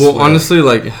Astros, man. I well, swear.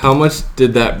 honestly, how much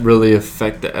did that really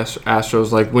affect the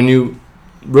Astros? Like when you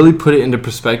really put it into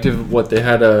perspective, what they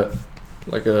had a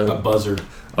buzzer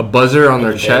on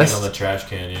their chest on the trash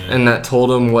can, and that told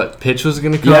them what pitch was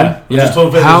going to come. Yeah.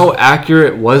 How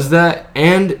accurate was that?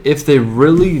 And if they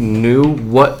really knew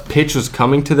what pitch was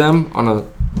coming to them on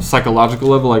a psychological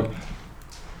level,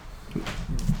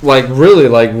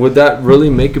 would that really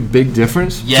make a big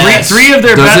difference? Yes. Three of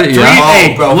their best.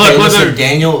 Listen,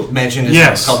 Daniel mentioned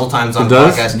this a couple times on the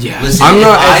podcast. Yes. Listen, I'm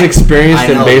not as experienced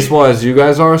in baseball as you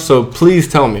guys are, so please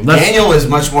tell me. Daniel is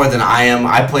much more than I am.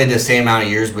 I played the same amount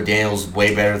of years, but Daniel's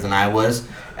way better than I was,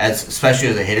 especially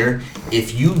as a hitter.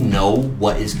 If you know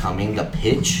what is coming, the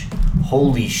pitch,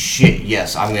 holy shit,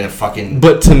 yes, I'm going to fucking...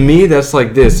 But to me, that's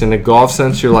like this. In a golf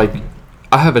sense, you're like,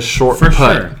 I have a short putt.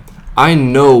 Sure. I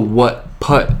know what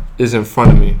putt is in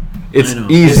front of me. It's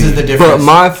easy. This is the difference.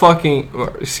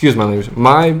 But excuse my language,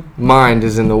 my mind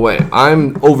is in the way.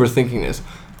 I'm overthinking this.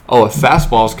 Oh, a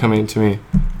fastball is coming to me.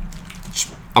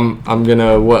 I'm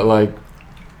gonna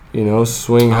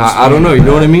swing high. I don't know. You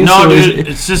know what I mean? No, so dude.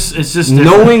 It's just different.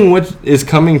 Knowing what is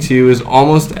coming to you is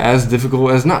almost as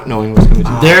difficult as not knowing what's coming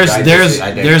to you.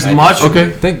 There's much.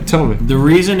 Okay, tell me. The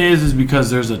reason is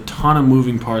because there's a ton of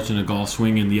moving parts in a golf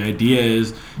swing, and the idea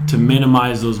is to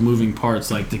minimize those moving parts,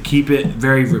 to keep it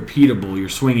very repeatable. You're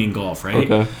swinging golf,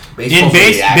 right? Okay.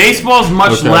 Baseball's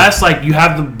much less. You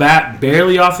have the bat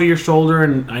barely off of your shoulder,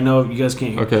 and I know you guys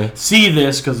can't see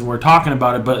this because we're talking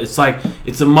about it, but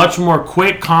it's a much more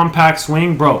quick, compact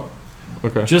swing, bro.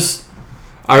 Okay.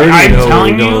 I'm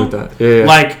telling you, that.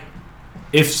 Yeah.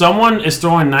 If someone is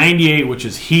throwing 98, which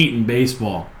is heat in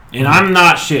baseball, and I'm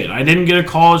not shit. I didn't get a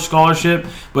college scholarship,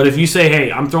 but if you say,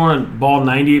 hey, I'm throwing a ball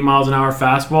 98 miles an hour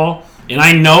fastball, and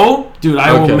I know, dude,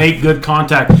 I will make good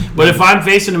contact. But if I'm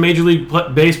facing a Major League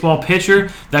Baseball pitcher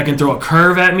that can throw a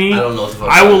curve at me,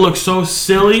 I will look so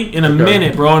silly in a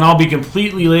minute, bro, and I'll be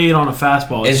completely laid on a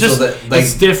fastball. It's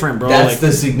it's different, bro. That's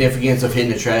the significance of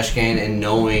hitting the trash can and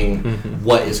knowing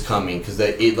what is coming, because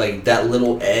that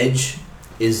little edge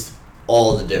is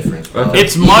all the difference, bro.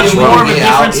 It's much more of a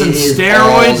difference than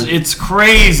steroids. It's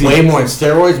crazy. Way more in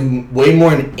steroids, way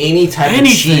more in any type of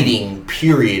cheating,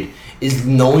 period, is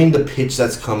knowing the pitch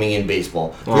that's coming in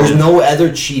baseball. There's no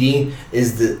other cheating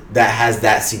that has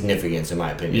that significance, in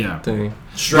my opinion. Yeah. Dang.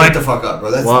 Straight the fuck up,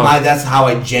 bro. That's how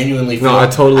I genuinely feel. No, I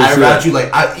totally see about you.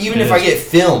 Even if I get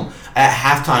film at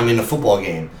halftime in a football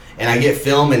game, and I get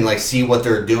film and see what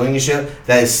they're doing and shit,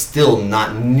 that is still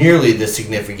not nearly the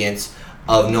significance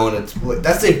of knowing it.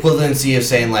 That's the equivalency of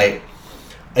saying,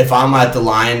 if I'm at the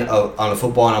line on a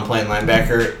football and I'm playing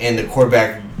linebacker and the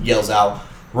quarterback yells out,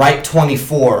 right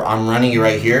 24, I'm running you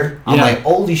right here. I'm like,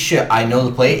 holy shit, I know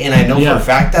the play, and I know for a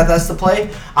fact that that's the play.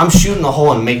 I'm shooting the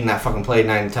hole and making that fucking play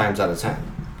 9 times out of 10.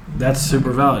 That's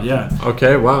super valid, yeah.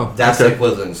 Okay, wow. That's the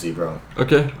equivalency, bro.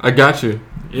 Okay, I got you.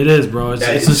 It is, bro. It's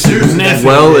a seriously, significant.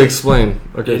 Well explained.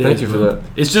 Okay, It thank is, you for bro. that.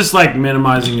 It's just like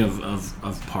minimizing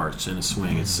of parts in a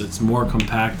swing. It's more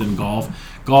compact than golf.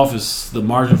 Golf is the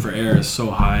margin for error is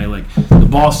so high. Like the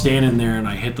ball's standing there, and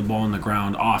I hit the ball in the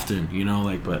ground often.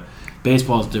 But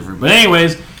baseball is different. But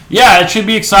anyways, yeah, it should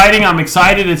be exciting. I'm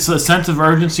excited. It's a sense of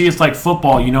urgency. It's like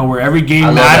football, where every game I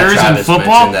love matters that in Travis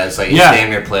football. mentioned that. It's like it's damn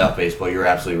near playoff baseball. You're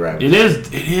absolutely right. It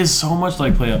is so much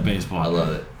like playoff baseball. I love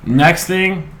it. Next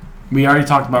thing, we already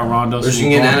talked about Rondo. Let's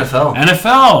get NFL.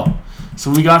 NFL.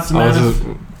 So we got some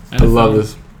NFL. I love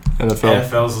this. NFL.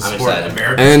 NFL's a I'm sport, excited.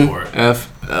 American sport.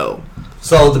 NFL.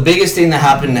 So the biggest thing that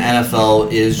happened in the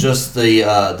NFL is just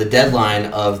the deadline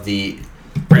of the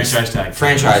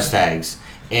franchise tags,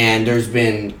 and there's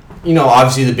been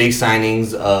obviously the big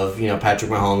signings of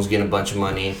Patrick Mahomes getting a bunch of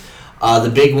money.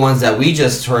 The big ones that we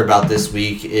just heard about this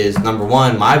week is number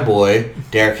one, my boy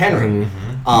Derrick Henry.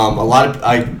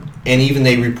 And even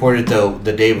they reported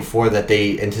the day before that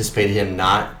they anticipated him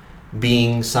not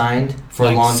being signed for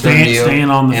a long-term deal, staying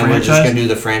on the and franchise? we're just gonna do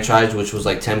the franchise, which was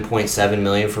like $10.7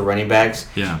 million for running backs.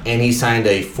 Yeah. And he signed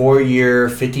a 4-year,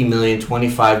 $50 million,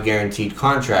 25 guaranteed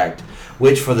contract,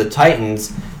 which for the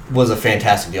Titans was a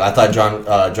fantastic deal. I thought John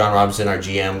Robinson, our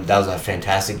GM, that was a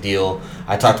fantastic deal.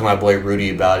 I talked to my boy Rudy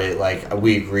about it. Like,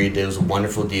 we agreed it was a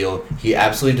wonderful deal. He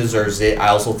absolutely deserves it. I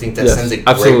also think that sends a great...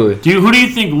 Absolutely. Who do you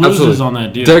think loses on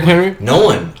that deal? Derrick Henry? No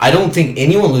one. I don't think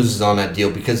anyone loses on that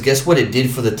deal because guess what it did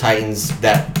for the Titans?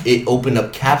 That it opened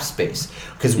up cap space.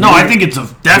 I think it's a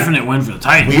definite win for the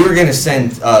Titans. We were going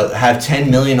to have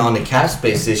 $10 million on the cap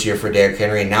space this year for Derrick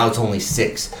Henry, and now it's only $6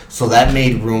 million. So that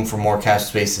made room for more cap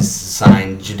spaces to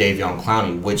sign Jadeveon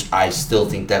Clowney, which I still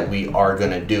think that we are going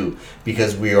to do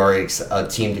because we are a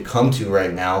team to come to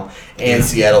right now, and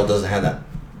Seattle doesn't have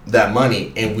that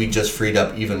money, and we just freed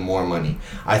up even more money.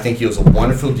 I think it was a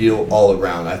wonderful deal all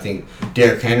around. I think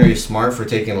Derrick Henry is smart for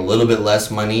taking a little bit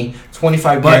less money,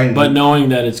 but knowing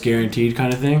that it's guaranteed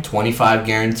kind of thing. 25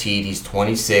 guaranteed. He's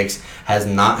 26. Has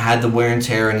not had the wear and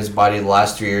tear in his body the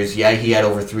last 3 years. Yeah, he had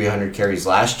over 300 carries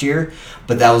last year,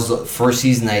 but that was the first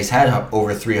season that he's had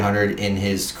over 300 in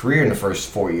his career in the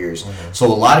first 4 years. Mm-hmm. So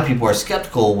a lot of people are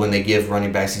skeptical when they give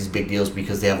running backs these big deals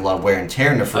because they have a lot of wear and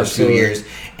tear in the first few years,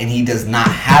 and he does not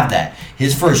have that.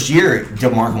 His first year,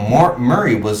 DeMarco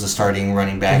Murray was the starting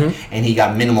running back, and he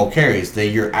got minimal carries. The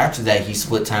year after that, he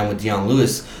split time with Deion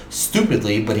Lewis,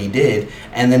 stupidly, but he did.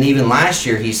 And then even last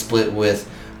year, he split with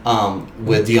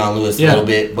Deion Lewis a little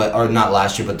bit, or not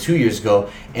last year, but 2 years ago.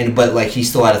 But he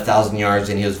still had 1,000 yards,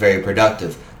 and he was very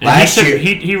productive. Last year,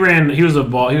 he ran. He was a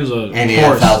ball. He was a and he had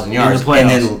 1,000 yards. And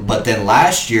then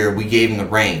last year we gave him the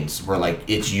reins. We're like,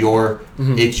 it's your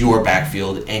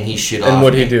backfield, and he should. And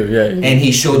what he do? Yeah. And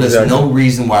he showed us no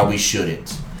reason why we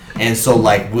shouldn't. And so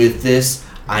with this,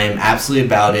 I am absolutely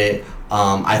about it.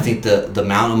 I think the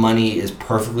amount of money is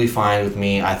perfectly fine with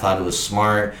me. I thought it was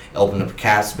smart. It opened up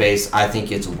cap space. I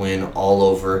think it's a win all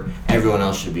over. Everyone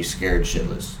else should be scared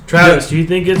shitless. Travis, do you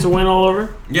think it's a win all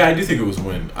over? Yeah, I do think it was a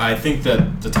win. I think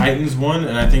that the Titans won,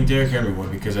 and I think Derrick Henry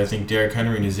won because I think Derrick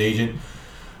Henry and his agent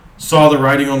saw the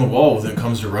writing on the wall when it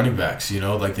comes to running backs. They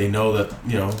know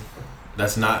that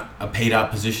that's not a paid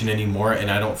out position anymore, and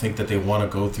I don't think that they want to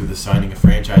go through the signing a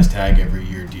franchise tag every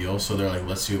year deal. So they're like,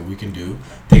 let's see what we can do.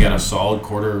 They got a solid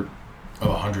quarter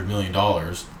of $100 million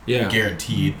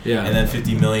guaranteed, and then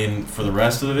 $50 million for the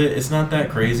rest of it. It's not that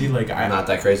crazy. Not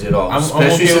that crazy at all.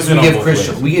 Especially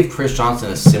since we gave Chris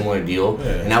Johnson a similar deal, yeah.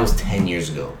 and that was 10 years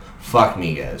ago. Fuck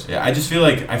me, guys. Yeah, I feel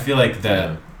like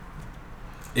that.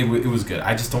 It was good.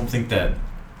 I just don't think that.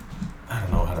 I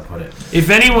don't know how to put it. If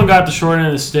anyone got the short end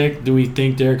of the stick, do we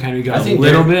think Derrick Henry got a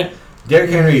little bit? Derrick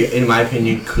Henry, in my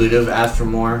opinion, could have asked for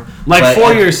more.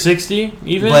 4 years, 60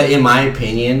 even? But in my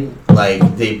opinion,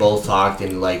 they both talked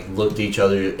and looked at each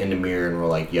other in the mirror and were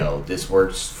like, yo, this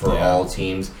works for all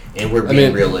teams. And we're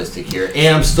being realistic here.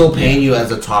 And I'm still paying you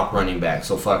as a top running back,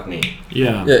 so fuck me.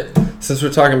 Yeah. Since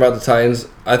we're talking about the Titans,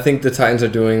 I think the Titans are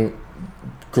doing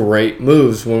great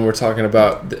moves when we're talking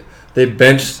about they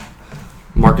benched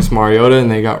Marcus Mariota and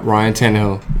they got Ryan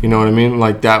Tannehill. You know what I mean?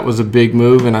 That was a big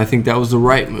move, and I think that was the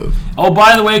right move. Oh,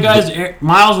 by the way, guys,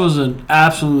 Miles was an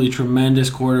absolutely tremendous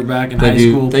quarterback in high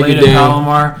school. Played at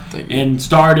Palomar and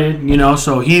started.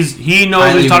 So he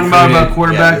knows what he's talking about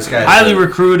quarterback. Highly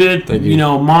recruited.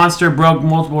 Monster, broke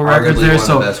multiple records there.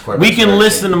 So we can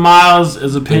listen to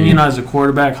Miles' opinion as a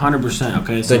quarterback 100%.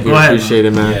 Okay, so go ahead. Appreciate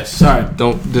it, man. Yes. Sorry.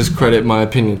 Don't discredit my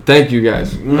opinion. Thank you,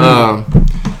 guys.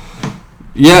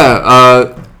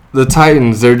 The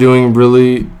Titans, they're doing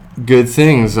really good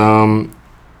things. On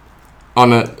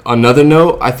another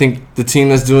note, I think the team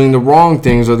that's doing the wrong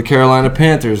things are the Carolina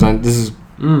Panthers. This is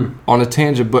on a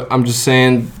tangent, but I'm just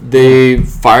saying they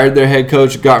fired their head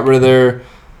coach, got rid of their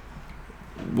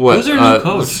Who's their new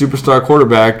coach? superstar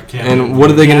quarterback, Cam and Newton. what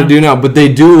are they going to do now? But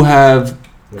they do have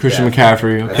Christian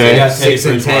McCaffrey. McCaffrey. They Okay, got Teddy 6-10.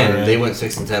 Bridgewater, They right? went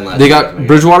 6-10 last they year. got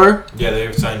Bridgewater. Yeah,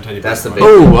 they signed Teddy. That's the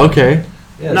Bridgewater. big- Oh, okay.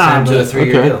 Yeah, Nah, signed to a but-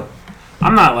 3-year okay. deal.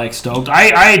 I'm not like stoked.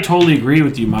 I totally agree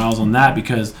with you, Miles, on that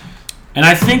because, and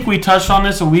I think we touched on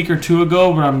this a week or two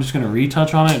ago, but I'm just going to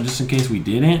retouch on it just in case we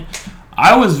didn't.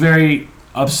 I was very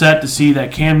upset to see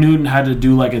that Cam Newton had to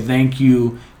do like a thank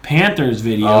you Panthers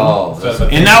video. Oh,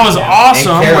 And that was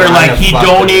awesome, And where like Carolina he fucked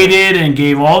donated and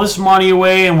gave all this money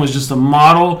away and was just a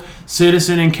model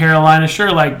citizen in Carolina.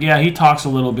 Sure, like yeah, he talks a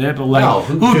little bit, but like No,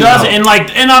 who who doesn't? no. And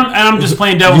like, and I'm just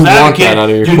playing devil's You want advocate. that out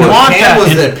of your You quarterback. want Cam that. was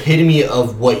And- the epitome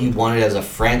of what you wanted as a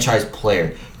franchise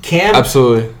player. Cam,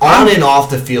 Absolutely. on and off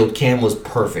the field, Cam was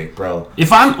perfect, bro.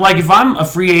 If I'm a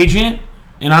free agent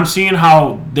and I'm seeing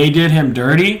how they did him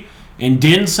dirty and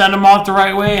didn't send him off the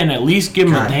right way and at least give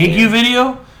him a God thank damn. you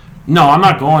video, no, I'm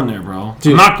not going there, bro.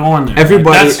 Dude, I'm not going there.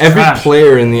 Everybody, Like, that's every trash.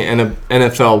 player in the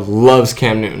NFL loves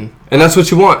Cam Newton, and that's what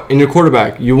you want in your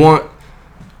quarterback. You want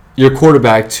your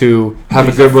quarterback to have a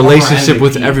He's good former relationship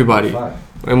with MVP. everybody.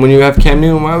 And when you have Cam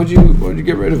Newton, why would you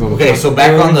get rid of him? Okay, so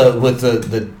back on the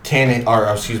the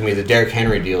Derrick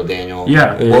Henry deal, Daniel.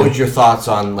 Yeah. What was your thoughts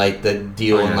on like the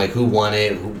deal and like who won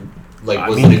it? I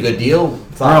Was mean, it a good deal?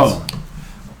 Thoughts? Bro,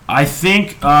 I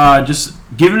think just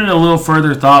giving it a little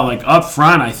further thought, like up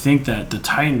front, I think that the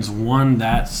Titans won.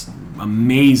 That's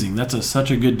amazing. That's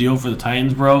such a good deal for the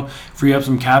Titans, bro. Free up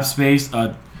some cap space.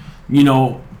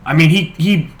 I mean,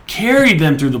 he carried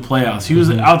them through the playoffs. He was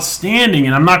outstanding,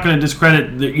 and I'm not going to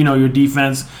discredit your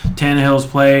defense. Tannehill's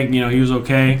play, he was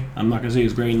okay. I'm not going to say he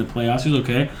was great in the playoffs. He was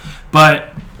okay,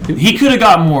 but he could have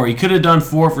got more. He could have done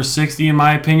 4 for 60, in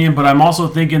my opinion. But I'm also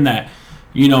thinking that,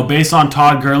 based on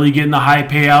Todd Gurley getting the high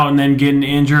payout and then getting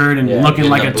injured and Yeah, looking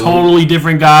getting like the a boot. totally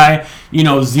different guy,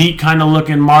 Zeke kind of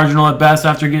looking marginal at best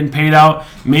after getting paid out.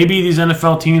 Maybe these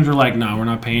NFL teams are like, nah, we're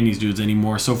not paying these dudes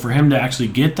anymore. So for him to actually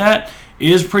get that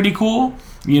is pretty cool,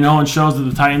 and shows that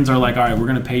the Titans are like, all right, we're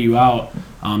going to pay you out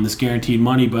this guaranteed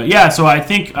money. But yeah, so I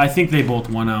think they both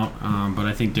won out, but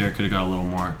I think Derek could have got a little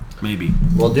more, maybe.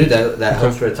 Well, dude, that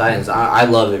helps for the Titans. I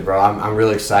love it, bro. I'm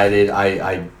really excited.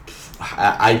 I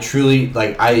truly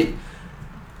like I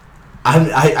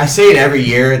say it every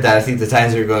year that I think the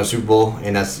Titans are going to Super Bowl,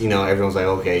 and that's everyone's like,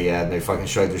 okay, yeah, and they fucking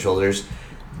shrug their shoulders.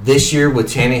 This year with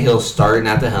Tannehill starting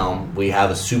at the helm, we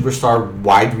have a superstar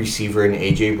wide receiver in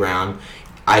AJ Brown.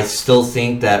 I still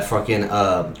think that fucking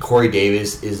Corey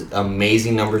Davis is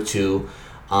amazing number 2.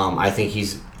 I think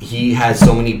he has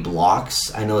so many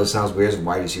blocks. I know it sounds weird as a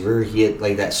wide receiver. He had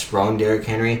like that sprung Derrick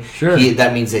Henry. Sure.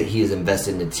 That means that he is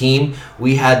invested in the team.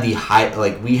 We had the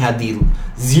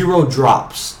 0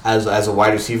 drops as a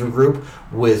wide receiver group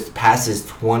with passes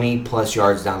 20 plus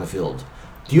yards down the field.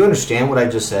 Do you understand what I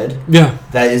just said? Yeah.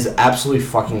 That is absolutely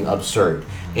fucking absurd.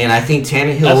 And I think That's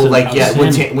Tannehill,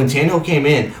 outstanding. when Tannehill came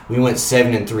in, we went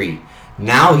 7-3.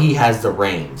 Now he has the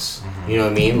reins. You know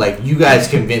what I mean? Like, you guys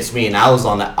convinced me, and I was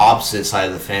on the opposite side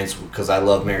of the fence because I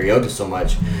love Mariota so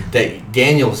much, that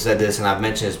Daniel said this, and I've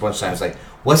mentioned this a bunch of times, like,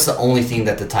 what's the only thing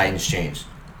that the Titans changed?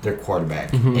 Their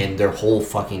quarterback. And their whole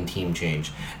fucking team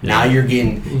changed. Now you're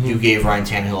getting, you gave Ryan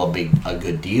Tannehill a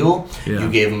good deal. Yeah.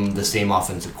 You gave him the same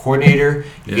offensive coordinator.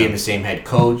 You Yeah. gave him the same head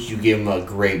coach. You gave him a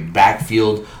great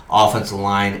backfield, offensive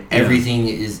line. Everything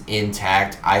is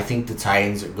intact. I think the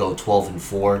Titans go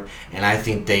 12-4, and I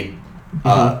think they're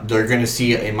going to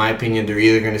see, in my opinion, they're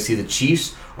either going to see the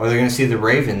Chiefs or they're going to see the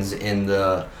Ravens in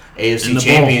the AFC In the bowl.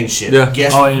 Championship.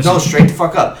 Yeah. No, straight the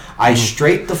fuck up.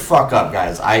 Straight the fuck up,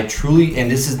 guys. I truly, and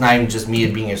this is not even just me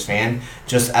being a fan,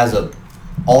 just as a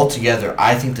all together,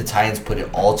 I think the Titans put it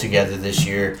all together this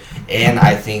year, and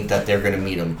I think that they're going to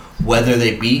meet them. Whether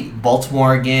they beat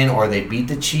Baltimore again or they beat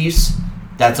the Chiefs,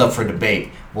 that's up for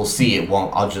debate. We'll see. It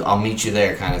won't. I'll meet you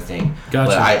there, kind of thing. Gotcha.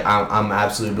 But I'm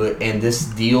absolutely. And this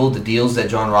deal, the deals that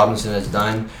John Robinson has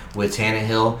done with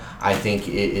Tannehill, I think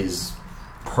it is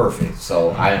perfect.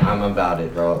 So I'm about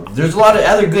it, bro. There's a lot of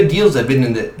other good deals that have been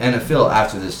in the NFL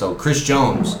after this, though. Chris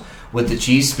Jones with the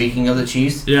Chiefs. Speaking of the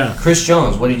Chiefs, Yeah. Chris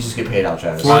Jones, what did he just get paid out,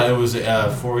 Travis? It was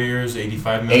 4 years,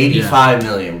 $85 million. $85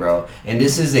 million, bro. And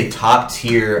this is a top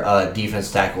tier defense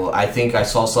tackle. I think I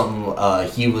saw something.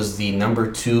 He was the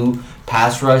number 2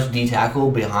 pass rush D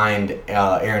tackle behind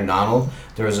Aaron Donald.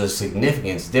 There was a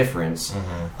significant difference.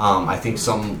 I think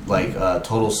some like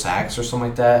total sacks or something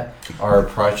like that, or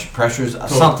pressures,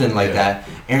 something like that.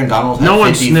 Aaron Donald had No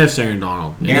one 50 sniffs Aaron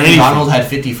Donald. in Aaron anything. Donald had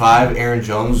 55.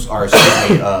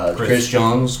 Chris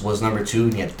Jones was number 2,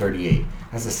 and he had 38.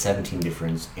 That's a 17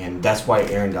 difference, and that's why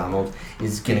Aaron Donald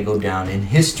is going to go down in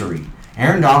history.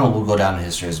 Aaron Donald will go down in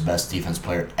history as the best defense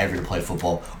player ever to play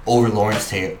football over Lawrence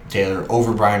Taylor,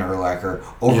 over Brian Urlacher,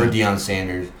 over Deion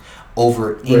Sanders,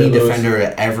 over any defender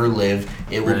that ever lived.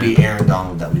 It will be Aaron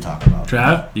Donald that we talk about.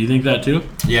 Trav, do you think that too?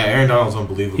 Yeah, Aaron Donald's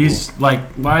unbelievable. He's like,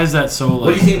 why is that so? Like,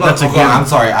 What do you think about? that's a Okay, given. I'm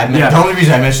sorry. The only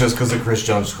reason I mentioned this because of Chris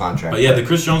Jones' contract. But yeah, the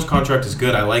Chris Jones contract is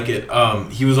good. I like it.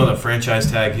 He was on the franchise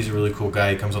tag. He's a really cool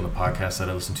guy. He comes on the podcast that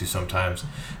I listen to sometimes,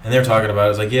 and they're talking about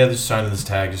it. It's like, yeah, just signing this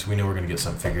tag. Just we know we're gonna get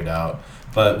something figured out.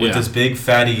 But with this big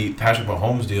fatty Patrick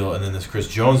Mahomes deal and then this Chris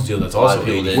Jones deal, that's also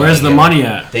Where's the money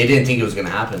at? They didn't think it was going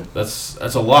to happen. That's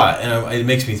a lot, and it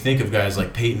makes me think of guys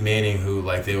like Peyton Manning, who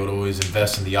like they would always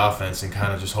invest in the offense and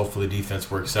kind of just hopefully the defense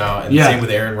works out. And the same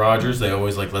with Aaron Rodgers, they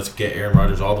always like let's get Aaron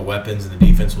Rodgers all the weapons and the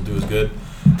defense will do as good.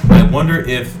 I wonder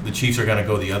if the Chiefs are going to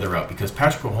go the other route because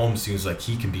Patrick Mahomes seems like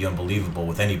he can be unbelievable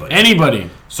with anybody.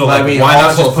 So like, why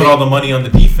not just put all the money on the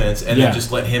defense and then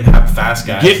just let him have fast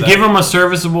guys? Give him a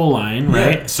serviceable line, right?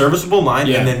 Yeah, serviceable line,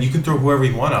 and then you can throw whoever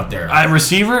you want out there.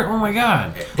 Receiver? Oh my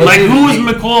God! But like dude, who is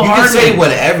McCole Hardman? You can say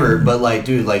whatever, but like,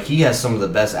 dude, like he has some of the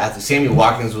best athletes. Sammy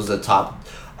Watkins was a top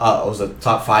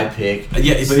 5 pick.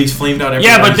 Yeah, but he's flamed out every.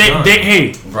 Yeah, but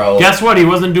hey, bro, guess what? He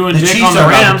wasn't doing dick Chiefs on the are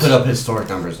about Rams. to put up historic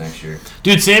numbers next year.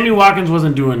 Dude, Sammy Watkins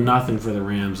wasn't doing nothing for the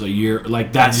Rams a year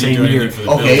like that same year.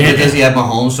 Okay, but does he have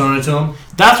Mahomes throwing it to him?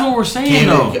 That's what we're saying,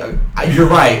 though. You're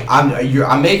right.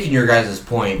 I'm making your guys'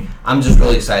 point. I'm just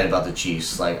really excited about the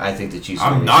Chiefs. Like I think the Chiefs.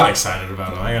 I'm not excited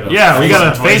about them. We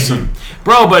gotta face them,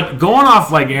 bro. But going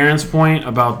off like Aaron's point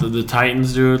about the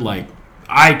Titans, dude, like.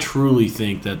 I truly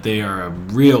think that they are a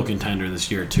real contender this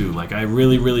year, too. Like, I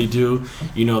really, really do.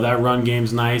 You know, that run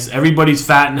game's nice. Everybody's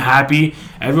fat and happy.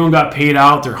 Everyone got paid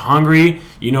out. They're hungry.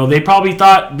 You know, they probably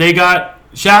thought they got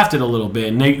shafted a little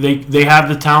bit. And they have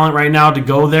the talent right now to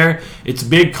go there. It's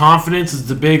big confidence. It's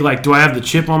a big, like, do I have the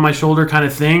chip on my shoulder kind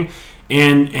of thing.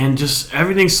 And just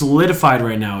everything's solidified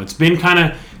right now. It's been kind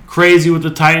of crazy with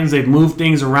the Titans. They've moved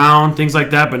things around, things like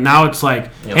that. But now it's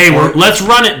like, let's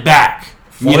run it back.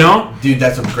 You know? Dude,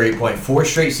 that's a great point. 4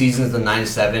 straight seasons of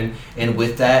 9-7, and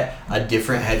with that, a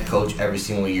different head coach every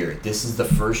single year. This is the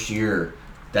first year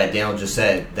that Daniel just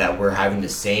said that we're having the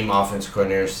same offense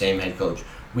coordinator, same head coach.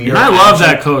 I love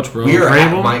that coach, bro.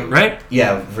 Vrabel, right?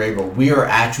 Yeah, Vrabel. We are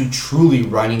actually truly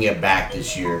running it back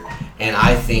this year, and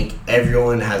I think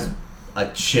everyone has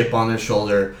a chip on their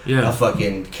shoulder, a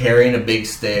fucking carrying a big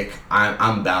stick.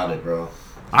 I'm about it, bro.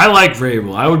 I like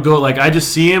Vrabel. I would go, like, I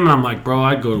just see him and I'm like, bro,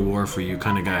 I'd go to war for you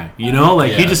kind of guy. You know?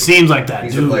 Like, he just seems like that,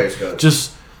 He's dude. a player's coach.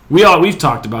 Just, we've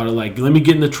talked about it. Like, let me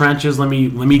get in the trenches. Let me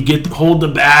hold the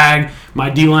bag. My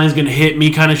D-line's going to hit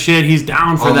me kind of shit. He's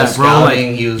down for that, bro.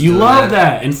 Like, you love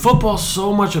that. And football's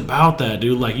so much about that,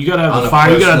 dude. Like, you got to have the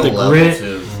fire. You got to have the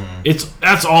grit.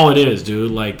 That's all it is, dude.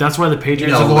 Like, that's why the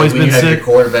Patriots have always been sick. You have your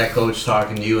quarterback coach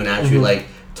talking to you and actually, like,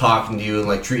 talking to you and,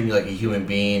 like, treating you like a human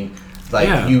being.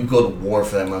 Like, you go to war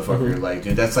for that motherfucker. Like,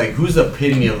 dude, that's like, who's the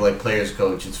epitome of, like, players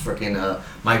coach? It's freaking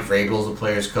Mike Vrabel's the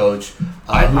players coach.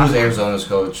 Who was Arizona's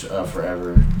coach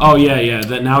forever? Oh, yeah.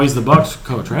 That now he's the Bucks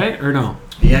coach, right? Or no?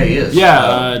 Yeah, he is.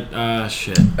 Yeah,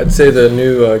 shit. I'd say the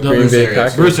new Green Bay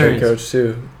Packers head Arians. coach,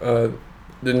 too.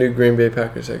 The new Green Bay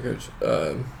Packers head coach.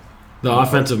 The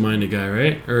offensive-minded guy,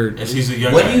 right? Or he's a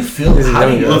young What guy. do you feel? How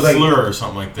do you LaFleur or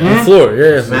something like that.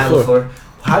 LaFleur, Matt LaFleur.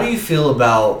 How do you feel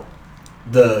about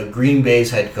the Green Bay's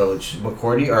head coach,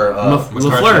 McCourty or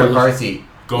McCarthy?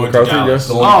 Going to Dallas.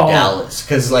 Going to Dallas.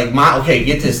 Because, like,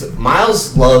 get this.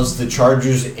 Miles loves the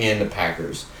Chargers and the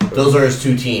Packers. Those are his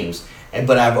two teams.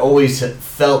 But I've always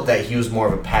felt that he was more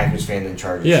of a Packers fan than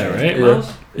Chargers fan. Right,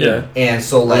 Miles? Yeah. And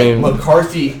so, like,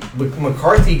 McCarthy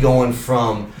going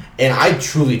from... And I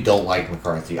truly don't like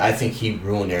McCarthy. I think he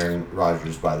ruined Aaron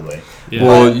Rodgers, by the way. Yeah.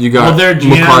 Well, you got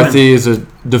McCarthy is a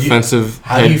defensive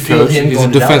head coach. He's a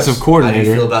defensive coordinator. How do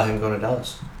you feel about him going to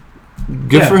Dallas?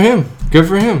 Good for him. Good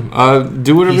for him.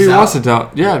 Do whatever he wants to do.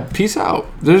 Yeah, peace out.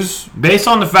 Based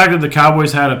on the fact that the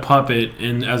Cowboys had a puppet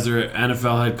as their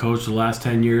NFL head coach the last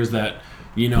 10 years that,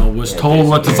 was told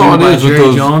what to do by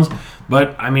Jerry Jones.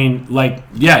 But, I mean, like,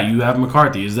 you have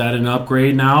McCarthy. Is that an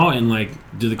upgrade now? And, like,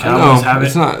 do the Cowboys have it?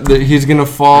 It's not. He's going to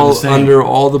fall under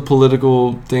all the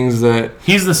political things that...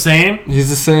 He's the same? He's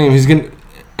the same. He's going to...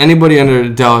 Anybody under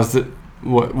Dallas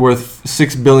worth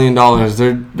 $6 billion,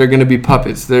 they're going to be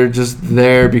puppets. They're just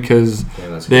there because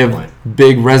they have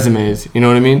big resumes. You know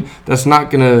what I mean? That's not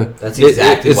going to... That's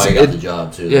exactly why he got the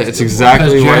job, too. Yeah, it's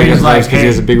exactly why he got the job, because he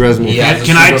has a big resume.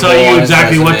 Can I tell you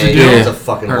exactly what to do? It's a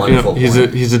fucking wonderful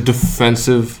point. He's a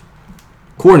defensive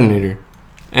coordinator.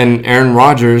 And Aaron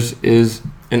Rodgers is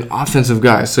an offensive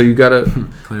guy. So you gotta,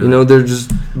 they're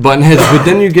just button heads. But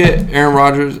then you get Aaron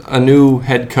Rodgers, a new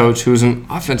head coach who's an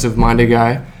offensive-minded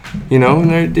guy,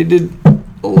 and they did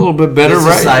a little bit better, Just a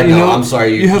right? side note, I'm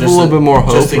sorry. You have a little bit more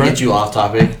hope, Just to right? get you off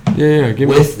topic. Yeah.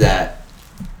 With that,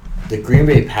 the Green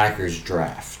Bay Packers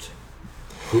draft.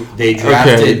 They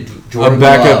drafted Jordan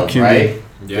backup Love, QB. right?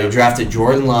 Yeah. They drafted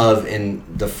Jordan Love in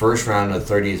the first round of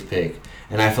 30th pick.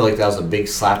 And I feel like that was a big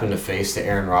slap in the face to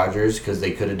Aaron Rodgers because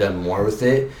they could have done more with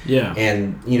it. Yeah.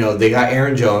 And, they got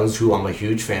Aaron Jones, who I'm a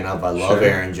huge fan of. I love Sure.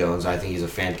 Aaron Jones. I think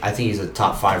he's a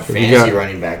top 5 fantasy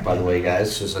running back, by the way,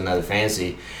 guys. Just another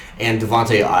fantasy. And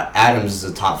Devontae Adams is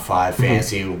a top 5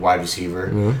 fantasy wide receiver.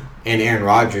 Mhm. And Aaron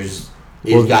Rodgers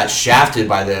Well- got shafted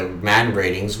by the Madden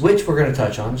ratings, which we're going to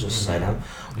touch on, just a side note.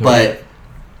 But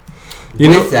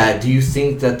with that, do you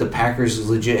think that the Packers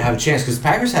legit have a chance? Because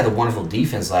Packers had a wonderful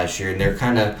defense last year, and they're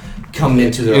kind of coming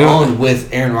into their own with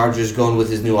Aaron Rodgers going with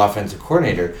his new offensive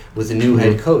coordinator, with a new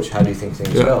head coach. How do you think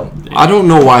things go? I don't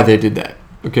know why they did that.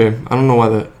 Okay, I don't know why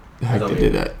the heck they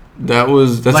did that.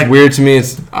 That's Like- weird to me.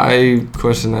 I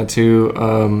question that too.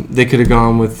 They could have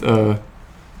gone with a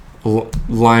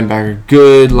linebacker,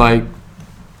 good, like,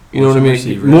 you know what I mean?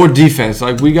 Receiver. More defense.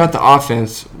 Like, we got the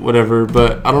offense, whatever,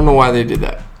 but I don't know why they did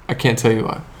that. I can't tell you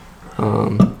why.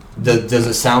 Does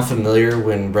it sound familiar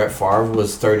when Brett Favre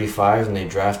was 35 and they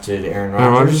drafted Aaron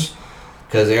Aaron Rodgers? Rodgers?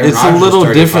 Because Aaron It's Rodgers a little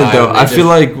was different, 35, though. and I feel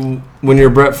like when you're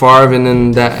Brett Favre and then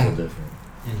it does feel that, different.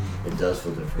 It does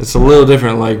feel different. it's a little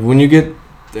different. Like, when you get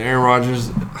Aaron Rodgers,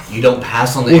 You don't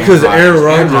pass on the Well, Aaron 'cause Rodgers. Aaron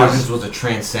Aaron Rodgers- Rodgers was a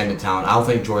transcendent talent. I don't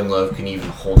think Jordan Love can even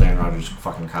hold Aaron Rodgers'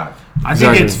 fucking cock. I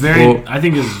think Exactly. it's very. Well- I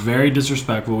think it's very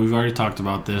disrespectful. We've already talked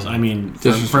about this. I mean, for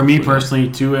me Disrespectful, personally,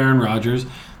 to Aaron Rodgers,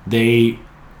 they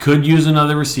could use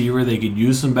another receiver. They could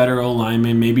use some better O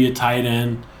linemen, maybe a tight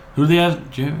end. Who do they have?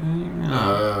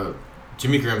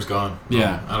 Jimmy Graham's gone.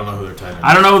 Yeah. I don't know who their tight end is.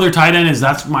 I don't know who their tight end is.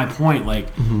 That's my point. Like,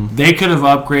 they could have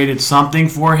upgraded something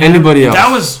for him. Anybody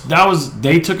else? That was.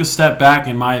 They took a step back,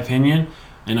 in my opinion,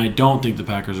 and I don't think the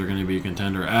Packers are going to be a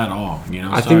contender at all.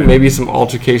 I think maybe some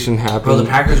altercation happened. Bro, the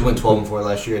Packers went 12-4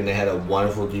 last year, and they had a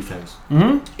wonderful defense.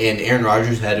 Hmm? And Aaron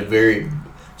Rodgers had a very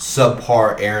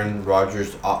subpar Aaron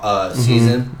Rodgers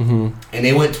season, and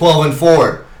they went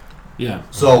 12-4. Yeah.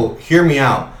 So hear me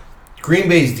out. Green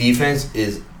Bay's defense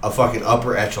is a fucking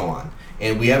upper echelon,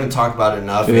 and we haven't talked about it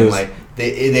enough. It And is. like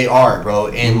they are, bro.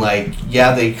 And like,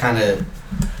 yeah, they kind of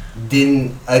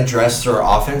didn't address their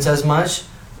offense as much.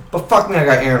 But fuck me, I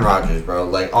got Aaron Rodgers, bro.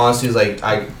 Like, honestly, like,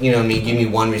 give me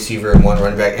one receiver and one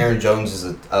running back. Aaron Jones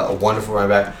is a wonderful running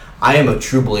back. I am a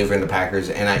true believer in the Packers,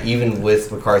 and even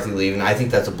with McCarthy leaving, I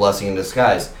think that's a blessing in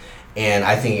disguise. And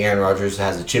I think Aaron Rodgers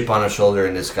has a chip on his shoulder,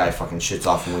 and this guy fucking shits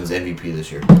off and wins MVP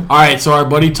this year. All right, so our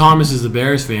buddy Thomas is a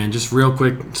Bears fan. Just real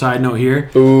quick side note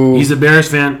here. Ooh. He's a Bears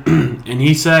fan, and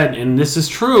he said, and this is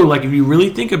true, like if you really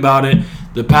think about it,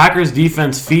 the Packers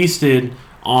defense feasted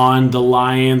on the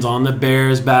Lions, on the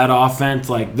Bears' bad offense.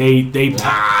 Like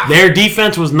their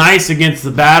defense was nice against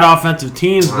the bad offensive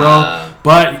teams, bro.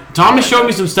 But Thomas showed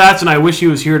me some stats, and I wish he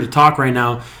was here to talk right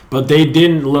now. But they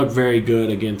didn't look very good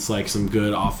against like some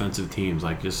good offensive teams.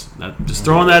 Like just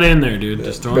throwing that in there, dude.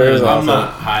 Just throwing that in Bears there. I'm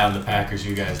not high on the Packers.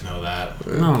 You guys know that.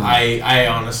 No. I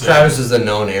honestly. Travis is a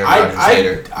known Aaron Rodgers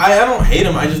hater. I don't hate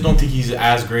him. I just don't think he's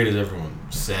as great as everyone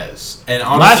says. And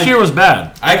honestly, Last year was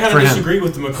bad. I kind for of him. disagree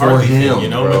with the McCarthy For him, thing. You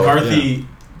know, bro. McCarthy.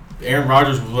 Aaron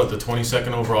Rodgers was the 22nd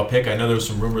overall pick. I know there was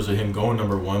some rumors of him going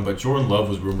number 1, but Jordan Love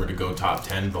was rumored to go top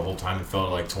 10 the whole time and fell to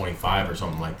like 25 or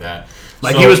something like that.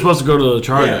 Like So- he was supposed to go to the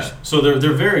Chargers. Yeah. So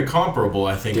they're very comparable,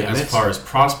 I think, Damn as it. far as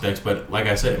prospects. But like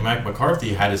I said, Mike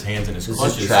McCarthy had his hands in his This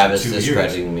clutches is Travis for 2 years.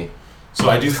 discrediting me. So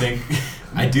I do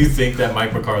think that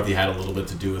Mike McCarthy had a little bit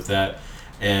to do with that,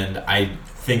 and I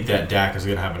think that Dak is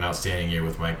going to have an outstanding year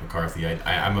with Mike McCarthy.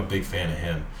 I'm a big fan of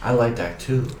him. I like that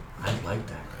too. I like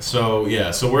that. So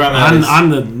yeah, so where I'm at is, I'm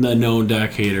the known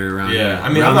Dak hater around here. yeah. I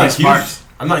mean, Around I'm these not huge. parts.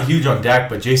 I'm not huge on Dak,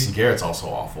 but Jason Garrett's also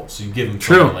awful. So you give him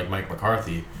True. someone like Mike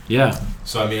McCarthy. Yeah.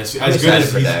 So I mean, as I'm good excited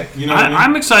as for he's, Dak. you know what I mean.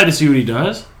 I'm excited to see what he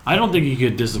does. I don't think he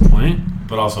could disappoint.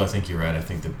 But also, I think you're right. I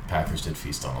think the Packers did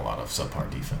feast on a lot of subpar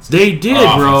defense. They did,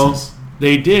 bro.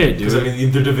 They did, Because dude. I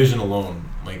mean, their division alone,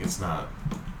 like it's not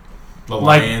the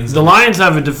Like Lions. the Lions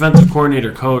have a defensive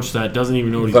coordinator coach that doesn't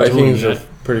even know what he's doing Vikings are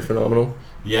yet. pretty phenomenal.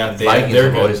 Yeah, Vikings they're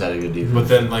have always good. had a good defense. But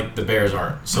then, like the Bears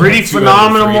aren't. So, Pretty like, 2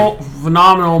 out of the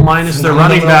phenomenal. Minus their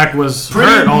running back was three.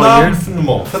 hurt all year.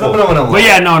 Phenomenal. But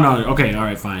yeah, no. Okay, all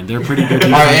right, fine. They're pretty good. All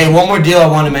right, defense. and one more deal I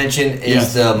want to mention is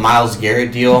Yes. the Myles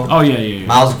Garrett deal. Oh yeah.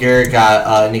 Myles Garrett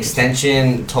got an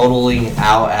extension totaling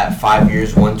out at 5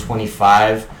 years,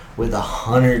 125 with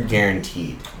 100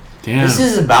 guaranteed. Damn. This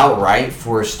is about right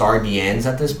for star DNs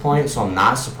at this point, so I'm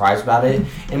not surprised about it.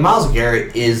 And Myles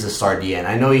Garrett is a star DN.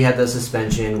 I know he had the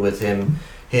suspension with him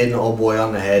hitting the old boy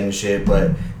on the head and shit,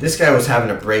 but this guy was having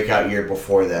a breakout year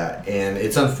before that. And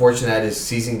it's unfortunate that his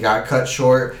season got cut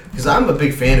short, because I'm a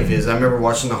big fan of his. I remember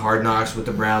watching the Hard Knocks with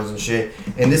the Browns and shit,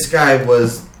 and this guy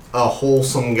was a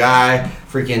wholesome guy,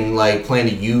 freaking like playing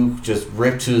a uke, just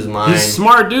ripped to his mind. He's a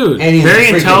smart dude. And he's very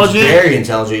intelligent. Very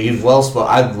intelligent. He's well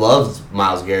spoken. I loved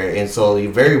Myles Garrett, and so he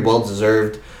very well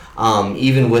deserved.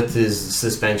 Even with his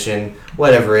suspension,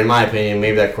 whatever. In my opinion,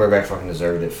 maybe that quarterback fucking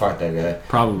deserved it. Fuck that guy.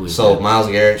 Probably. So Myles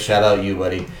Garrett, shout out you,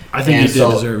 buddy. I think he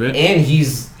did deserve it. And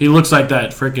he looks like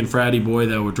that freaking fratty boy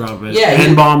that would drop a Yeah,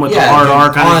 pen bomb with the hard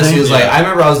R kind honestly, of thing. it was like, I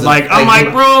remember I was I'm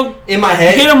like, bro, in my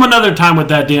head. hit him another time with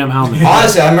that damn helmet.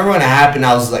 Honestly, I remember when it happened,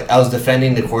 I was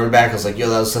defending the quarterback. I was like, yo,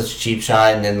 that was such a cheap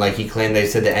shot. And then like he claimed they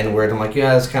said the N word. I'm like,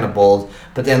 yeah, that's kind of bold.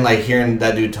 But then like hearing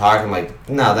that dude talk, I'm like,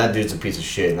 no, that dude's a piece of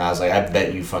shit. And I was like, I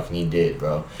bet you fucking he did,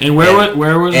 bro. And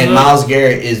where was and Myles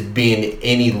Garrett is being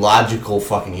any logical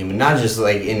fucking human, not just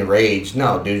like enraged.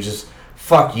 No, dude, just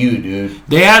fuck you, dude.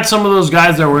 They had some of those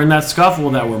guys that were in that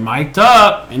scuffle that were mic'd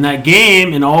up in that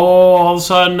game, and all of a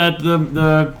sudden that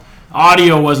the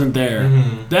audio wasn't there.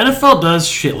 Mm-hmm. The NFL does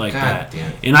shit like God that,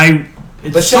 damn. and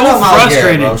it's But so shout out Myles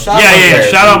frustrating. Garrett, bro. Shout out yeah, Myles yeah.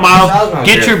 Garrett, Shout out dude. Myles. Shout out Myles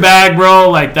Get Garrett. your bag, bro.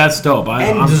 Like that's dope.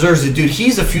 And deserves it, dude.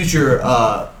 He's a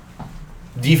future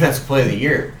defensive player of the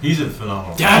year. He's a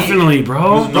phenomenal. Definitely,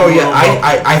 bro. Bro, yeah,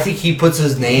 I think he puts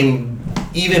his name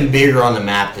even bigger on the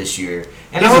map this year.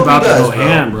 And He's I hope about he does, to go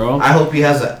ham, bro. I hope he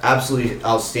has an absolutely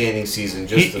outstanding season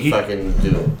just to fucking do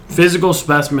it. Physical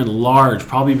specimen, large.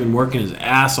 Probably been working his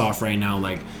ass off right now.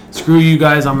 Like, screw you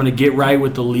guys. I'm gonna get right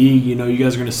with the league. You know, you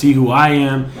guys are gonna see who I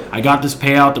am. I got this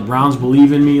payout. The Browns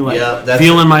believe in me. Like,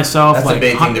 feeling myself. That's like, a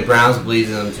big thing. The Browns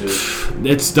believe in him too.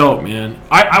 It's dope, man.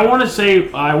 I want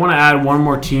to add one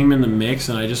more team in the mix,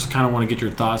 and I just kind of want to get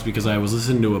your thoughts because I was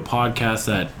listening to a podcast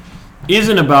that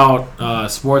isn't about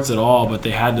sports at all, but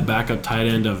they had the backup tight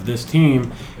end of this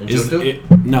team. It's the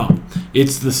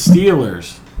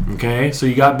Steelers. Okay, so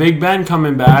you got Big Ben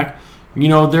coming back. You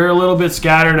know, they're a little bit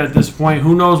scattered at this point.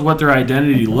 Who knows what their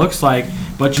identity looks like,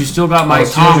 but you still got Mike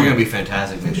Steelers Tomlin. are going to be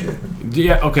fantastic next year.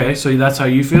 Yeah, okay, so that's how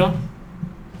you feel?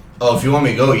 Oh, if you want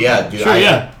me to go, yeah, dude. Sure,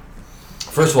 yeah.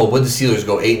 First of all, would the Steelers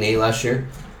go 8-8 last year?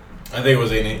 I think it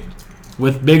was 8-8.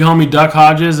 With big homie Duck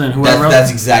Hodges and whoever else?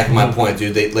 That's exactly my point,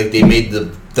 dude. They made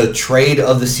the trade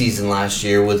of the season last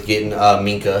year with getting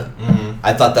Minka. Mm-hmm.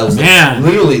 I thought that was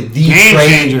literally the game trade.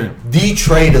 changer. The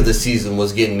trade of the season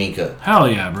was getting Minka. Hell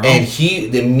yeah, bro. And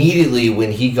he immediately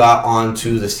when he got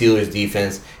onto the Steelers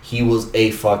defense, he was a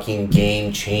fucking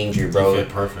game changer, bro. He fit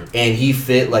perfect. And he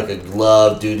fit like a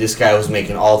glove, dude. This guy was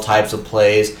making all types of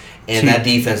plays. And that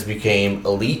defense became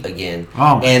elite again.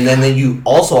 Oh my and then you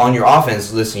also on your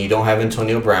offense, listen, you don't have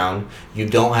Antonio Brown. You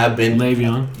don't have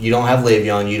Le'Veon. You don't have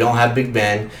Le'Veon. You don't have Big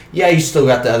Ben. Yeah, you still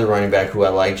got the other running back who I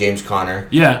like, James Conner.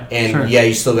 Yeah, And sure. yeah,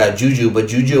 you still got Juju. But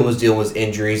Juju was dealing with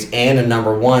injuries and a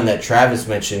number one that Travis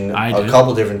mentioned a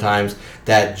couple different times.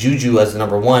 That Juju as the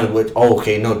number one.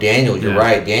 Daniel, you're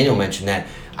right. Daniel mentioned that.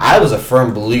 I was a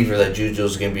firm believer that Juju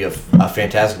was going to be a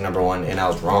fantastic number one, and I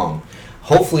was wrong.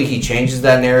 Hopefully he changes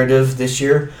that narrative this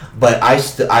year, but I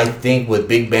think with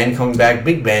Big Ben coming back,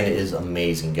 Big Ben is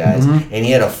amazing, guys. Mm-hmm. And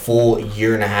he had a full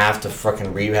year and a half to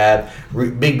fucking rehab.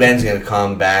 Big Ben's going to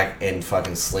come back and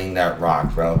fucking sling that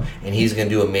rock, bro. And he's going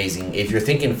to do amazing. If you're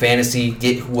thinking fantasy,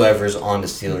 get whoever's on the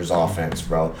Steelers offense,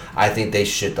 bro. I think they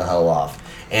shit the hell off.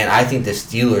 And I think the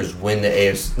Steelers win the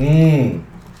AFC.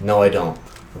 No, I don't.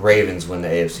 Ravens win the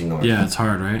AFC North. Yeah, it's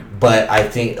hard, right? But I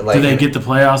think do they get the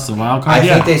playoffs, the wild card? I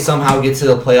think they somehow get to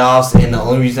the playoffs, and the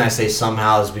only reason I say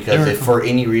somehow is because if for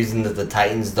any reason that the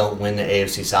Titans don't win the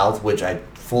AFC South, which I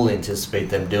fully anticipate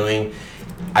them doing,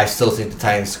 I still think the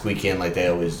Titans squeak in like they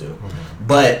always do. Mm-hmm.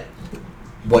 But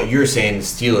what you're saying, the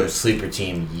Steelers sleeper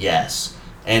team, yes,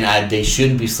 and they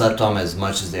shouldn't be slept on as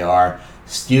much as they are.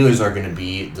 Steelers are going to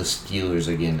be the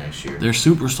Steelers again next year. They're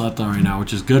super slept on right now,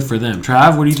 which is good for them.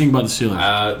 Trav, what do you think about the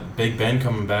Steelers? Big Ben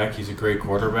coming back. He's a great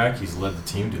quarterback. He's led the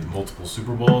team to multiple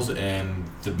Super Bowls. And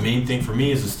the main thing for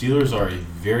me is the Steelers are a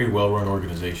very well-run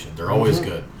organization. They're always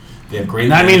good. They have great.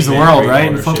 And that means the world, right,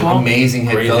 in football? Amazing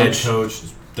head great coach. head coach.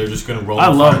 They're just going to roll. I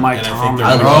love Mike Tomlin.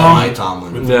 I love Mike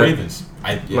Tomlin with the Ravens.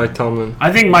 Mike Tomlin.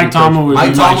 I think Mike Tomlin would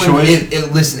be my choice.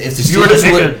 Listen, if the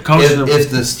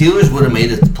Steelers would have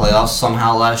made it to the playoffs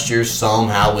somehow last year,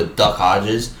 somehow with Duck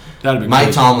Hodges,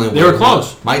 Mike Tomlin. They were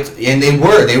close. And they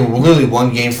were literally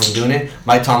one game from doing it.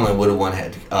 Mike Tomlin would have won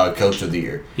head coach of the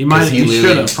year. He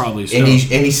should have probably. And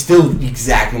he's still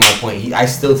exactly my point. I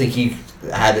still think he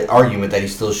had an argument that he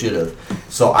still should have.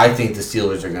 So I think the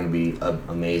Steelers are going to be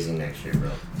amazing next year,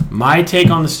 bro. My take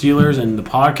on the Steelers and the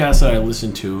podcast that I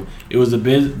listened to, it was a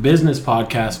business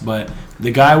podcast, but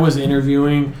the guy was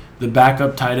interviewing the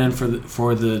backup tight end for the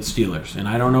Steelers, and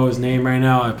I don't know his name right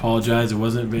now. I apologize. It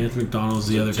wasn't Vance McDonald. It was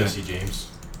the other guy. Jesse James.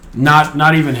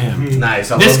 Not even him.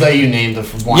 Nice. I love that you named the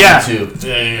 1 Yeah. and 2.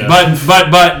 Yeah.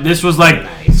 But this was like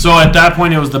Nice. so at that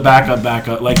point it was the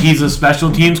backup. Like he's a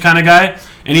special teams kind of guy,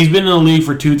 and he's been in the league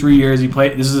for 2-3 years. He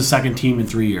played. This is his second team in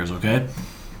 3 years. Okay.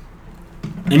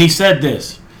 And he said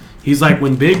this. He's like,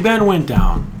 when Big Ben went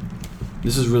down.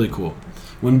 This is really cool.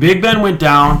 When Big Ben went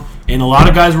down, and a lot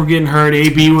of guys were getting hurt.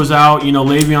 AB was out.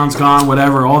 Le'Veon's gone.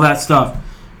 Whatever. All that stuff.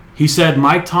 He said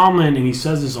Mike Tomlin, and he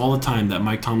says this all the time, that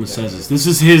Mike Tomlin says this. This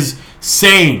is his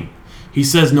saying. He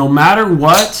says, no matter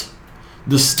what,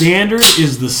 the standard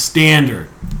is the standard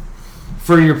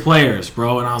for your players,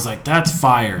 bro. And I was like, that's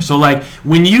fire. So, like,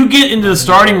 when you get into the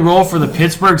starting role for the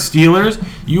Pittsburgh Steelers,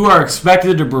 you are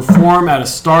expected to perform at a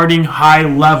starting high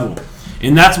level.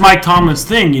 And that's Mike Tomlin's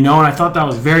thing, and I thought that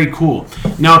was very cool.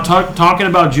 Now, talking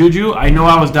about Juju, I know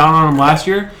I was down on him last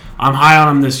year. I'm high on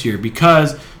him this year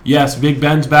because, yes, Big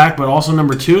Ben's back, but also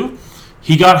number 2,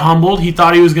 he got humbled. He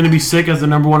thought he was going to be sick as the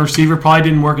number 1 receiver. Probably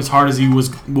didn't work as hard as he was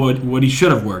what he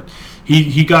should have worked.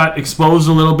 He got exposed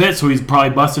a little bit, so he's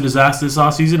probably busted his ass this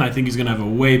offseason. I think he's going to have a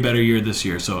way better year this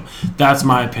year. So that's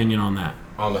my opinion on that.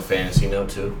 On the fantasy note,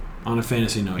 too. On a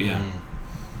fantasy note, yeah.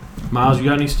 Miles, you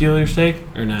got any Steelers take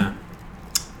or nah?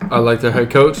 I like their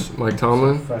head coach, Mike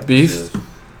Tomlin, beast.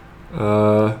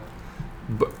 But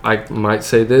I might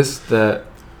say this, that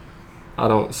I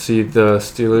don't see the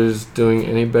Steelers doing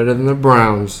any better than the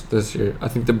Browns this year. I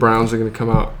think the Browns are going to come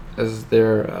out as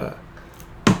their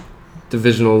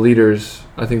divisional leaders.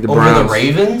 I think the Browns. Over the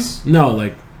Ravens? No,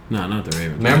 not the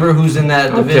Ravens. Remember who's in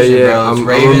that Okay, division, yeah, bro? It's I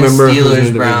Ravens, remember who's in the Steelers,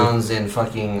 division. Browns, and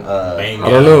fucking I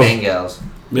don't know. Bengals.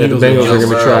 Yeah, the Bengals Bengals Joe are going to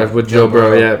be Burrow. tried with Joe Joe Burrow.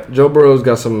 Burrow. Yeah, Joe Burrow's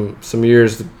got some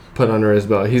years to put under his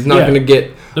belt. He's not Yeah. going to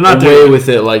get They're not away there. with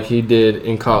it like he did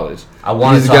in college. I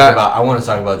want He's to got-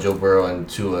 talk about Joe Burrow and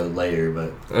Tua later,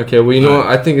 but Okay, well, you know what?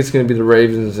 I think it's going to be the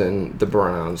Ravens and the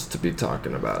Browns to be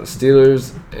talking about. The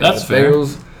Steelers and That's the fair.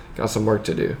 Bengals got some work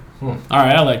to do. All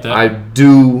right, I like that. I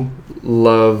do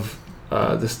love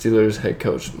the Steelers head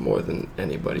coach more than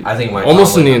anybody. I think Mike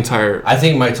Almost in Tomlin, the entire... I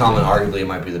think Mike Tomlin arguably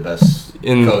might be the best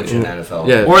coach in the NFL.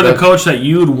 Yeah, or the that- coach that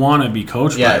you'd want to be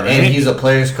coached Yeah, by, right? and he's a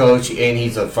player's coach, and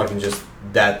he's a fucking just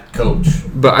that coach.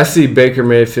 But I see Baker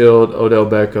Mayfield, Odell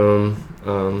Beckham,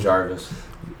 Jarvis,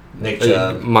 Nick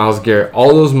Chubb. Miles Garrett, all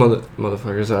those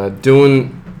motherfuckers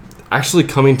actually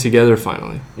coming together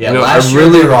finally. Yeah, You know, last I year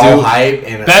really they were all do. hype.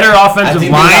 And Better I offensive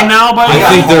think line now, by the I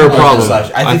way? think they're a humbled problem. this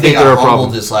last- I I think think they they're a got problem.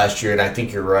 humbled this last year, and I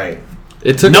think you're right.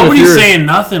 It took Nobody's them a few saying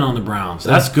nothing on the Browns.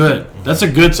 That's good. That's a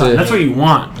good sign. Yeah. That's what you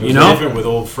want, It you was know? different with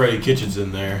old Freddie Kitchens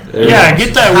in there. Yeah,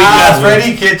 get that weak ass.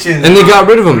 Freddie Kitchens. And they got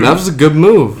rid of him. That was a good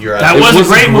move. You're right. That It was a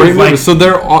great move. Like, So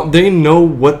they know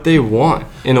what they want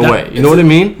in a That- way. You know what I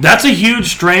mean? that's a huge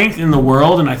strength in the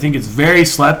world, and I think it's very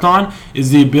slept on,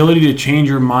 is the ability to change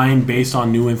your mind based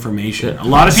on new information. A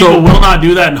lot of So- people will not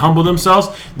do that and humble themselves.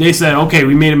 They said, okay,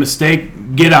 we made a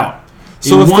mistake, get out.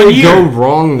 So In if 1 they year, go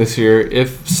wrong this year,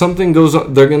 if something goes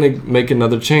on, they're gonna make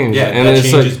another change. Yeah, and that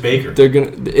it's changes like Baker. they're gonna.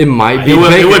 It might be It would-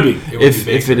 Baker. it would be. It would If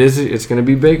be if Baker. it is, it's gonna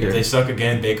be If Baker. they suck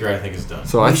again, Baker I think is done.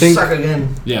 So I We think, suck again.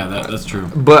 yeah, that's true.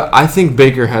 but I think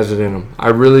Baker has it in him. I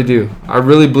really do. I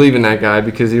really believe in that guy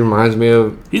because he reminds me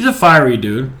of. He's a fiery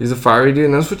dude. He's a fiery dude,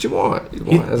 and that's what you want. You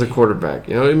want as a quarterback.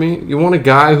 You know what I mean? You want a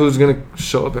guy who's gonna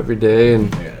show up every day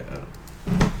and.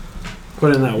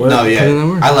 Put in that work. No, Put in the yeah,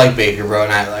 work. I like Baker, bro,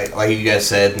 and I like you guys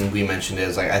said, and we mentioned it.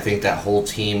 Is like I think that whole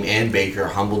team and Baker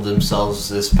humbled themselves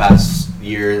this past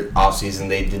year offseason.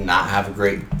 They did not have a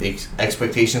great. The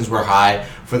expectations were high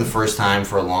for the first time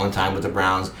for a long time with the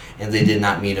Browns, and they did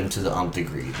not meet them to the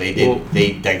degree. They did. Well-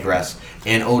 They digressed,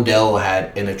 and Odell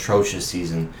had an atrocious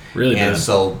season. Really and bad.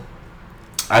 so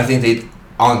I think they.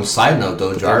 On a side note,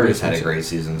 though, Jarvis had a great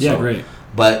season. Yeah, so. great.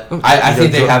 But Oh, I you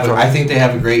think got they have. Jarvis. I think they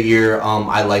have a great year.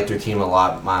 I like their team a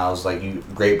lot, Miles. Like you,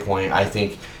 great point. I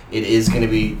think it is going to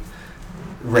be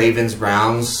Ravens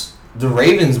Browns. The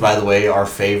Ravens, by the way, are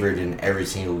favored in every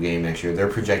single game next year. They're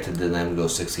projected to them go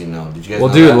 16-0. Did you guys Well,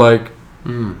 know dude, that? like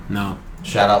No.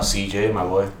 Shout out CJ, my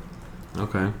boy.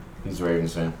 Okay. He's a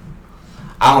Ravens fan.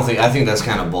 I think that's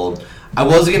kind of bold. I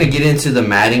was gonna get into the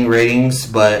Madden ratings,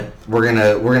 but we're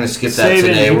gonna skip that Save it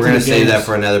and today. get We're to gonna the save that games.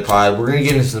 for another pod. We're gonna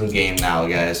get into some game now,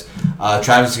 guys.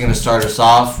 Travis is gonna start us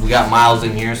off. We got Miles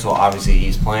in here, so obviously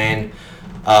he's playing.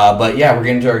 But yeah, we're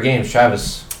getting into our games.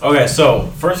 Travis. Okay,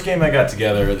 so first game I got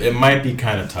together, it might be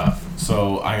kind of tough.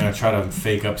 So I'm gonna try to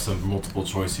fake up some multiple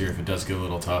choice here if it does get a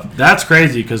little tough. That's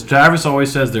crazy because Travis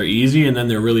always says they're easy and then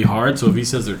they're really hard. So if he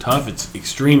says they're tough, it's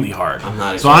extremely hard. I'm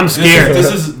not. So I'm scared.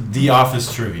 This is The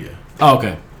Office trivia. Oh,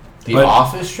 okay. The But-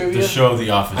 Office trivia. The show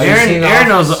The Office. Have you seen Aaron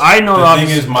The Office? knows. I know The The thing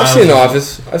Office. is, Miles. I've seen The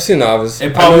Office. I've seen The Office. It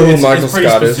I probably know who it's Michael pretty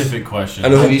Scott is. specific question. I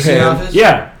know Have who you seen The Pam. Office?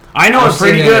 Yeah, I know I've it's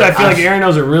pretty seen good. it. I feel like I've- Aaron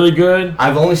knows it really good.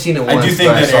 I've only seen it once. I do think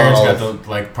but that saw Aaron's all got of-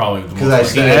 the probably the most. Because I've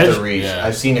seen The it Edge? the reach. Yeah.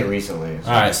 I've seen it recently. So.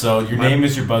 All right, so your name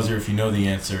is your buzzer if you know the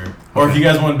answer, or if you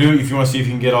guys want to do it, if you want to see if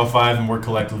you can get all 5 and work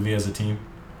collectively as a team.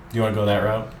 Do you want to go that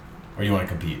route, or you want to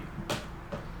compete?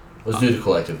 Let's do it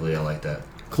collectively. I like that.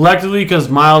 Collectively, because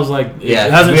Miles hasn't we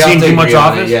have seen to too much agree on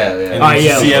Office. it. Yeah, And yeah. All right, then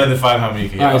yeah. see out of the 5 how many you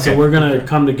can get. All right, Okay. so we're gonna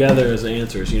come together as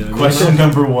answers. You know. What I mean? Question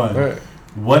number 1. All right.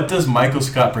 What does Michael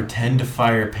Scott pretend to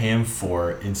fire Pam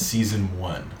for in season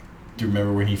 1? Do you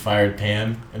remember when he fired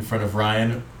Pam in front of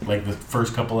Ryan, like the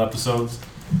first couple episodes?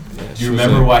 Yeah, Do you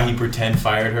remember why he pretend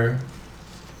fired her?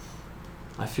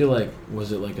 I feel like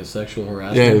was it like a sexual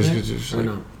harassment? Yeah, it was thing? just Or like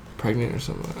no? pregnant or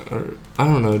something. Or, I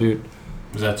don't know, dude.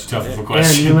 Was that too tough of a Aaron, do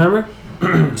question? you remember?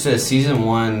 You said season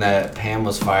 1 that Pam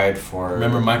was fired for.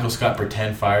 Remember Michael Scott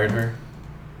pretend fired her?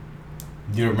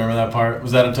 Do you remember that part?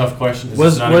 Was that a tough question? Is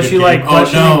Was- this not a was good she, game? like, Oh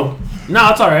questioning- no! No,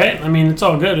 it's all right. I mean, it's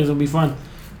all good. It'll be fun.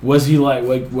 Was he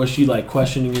was she like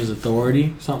questioning his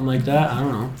authority, something like that? I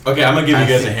don't know. Okay, I'm gonna give you I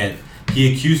guys a think- hint.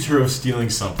 He accused her of stealing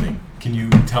something. Can you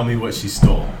tell me what she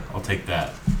stole? I'll take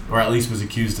that. Or at least was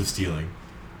accused of stealing.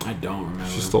 I don't remember.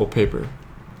 She stole paper.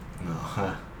 No,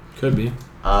 huh. Could be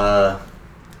Uh,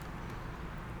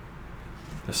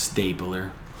 a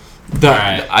stapler.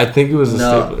 That, I think it was a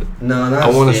no, stapler. no, not I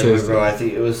wanna say stapler, it's bro. I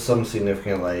think it was some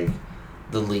significant, like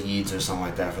the leads or something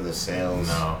like that for the sales.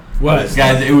 No. What?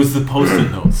 Guys, it was the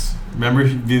post-it notes. Remember,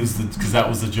 because that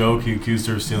was the joke. He accused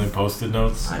her of stealing post-it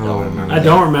notes. I don't remember. I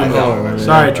don't remember. I don't remember.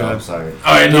 Sorry, that, bro. Trav. I'm sorry.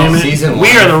 All right, Damn no. it. Season We 1,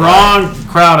 are the fine. wrong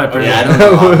crowd up here. Yeah, I don't know.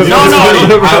 You know what's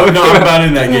No, funny? I'm not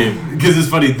in that game because it's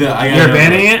funny. You're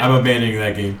abandoning it? I'm abandoning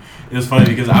that game. It was funny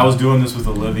because I was doing this with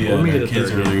Olivia Let and me her get a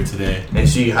kids third earlier today, And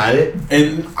she had it.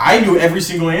 and I knew every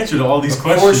single answer to all these Of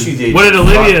questions. course she did. What did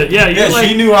Olivia? Yeah, Yeah, you like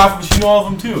she knew all of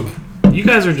them too. you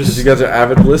guys are Because just. you guys are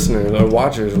avid listeners or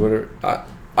watchers, whatever.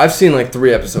 I've seen like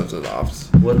 3 episodes of The Office.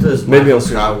 What does Maybe Michael I'll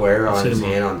Scott wear on his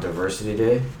Cinema. hand on Diversity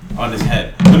Day? On his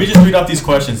head. Let me just read off these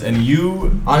questions, and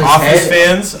you On his Office head?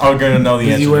 fans are gonna know the Does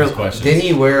he answer to wear- these questions. Didn't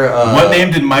he wear? What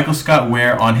name did Michael Scott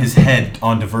wear on his head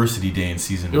on Diversity Day in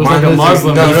season It was 1? like a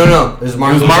Muslim. No. It was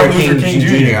Martin Luther King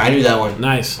Jr. I knew that one.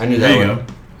 Nice. I knew There that you one.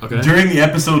 go. Okay. During the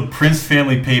episode Prince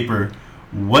Family Paper,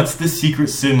 what's the secret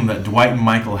signal that Dwight and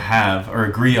Michael have or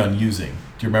agree on using?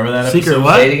 Do you remember that Secret episode?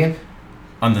 what? Say it again.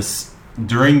 On this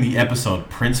during the episode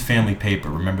Prince Family Paper,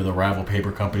 remember the rival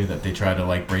paper company that they tried to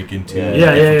like break into Yeah. and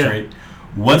Yeah, yeah, infiltrate?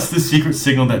 What's the secret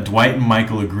signal that Dwight and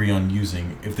Michael agree on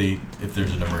using if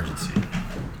there's an emergency?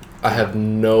 I have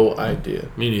no idea.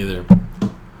 Me neither.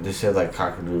 They said like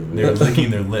cockadoodle. They're licking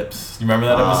their lips. You remember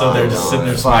that episode? They were just no. sitting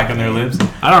there smacking their lips.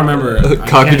 I don't remember. I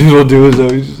can't- Cockadoodle doo is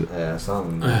always. Yeah,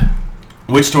 something.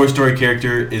 Which Toy Story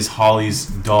character is Holly's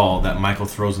doll that Michael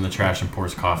throws in the trash and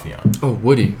pours coffee on? Oh,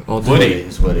 Woody. All day. Woody.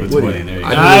 It's Woody. It's Woody. There you I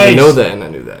go. didn't even Nice. know that, and I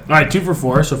knew that. All right, 2 for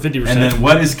 4, so 50%. And then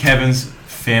what is Kevin's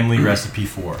family recipe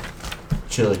for?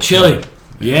 Chili. chili.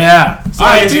 Yeah. So All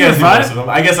I right, guess 2 you guys for do most 5. of them.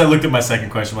 I guess I looked at my second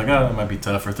question like, oh, that might be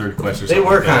tough for third question. Or They something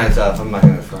were like that. kind of tough. I'm not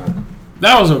gonna front.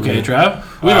 That was okay, Trav.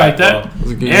 We All like right, that. well, It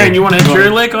was a good Aaron, game. you want to hit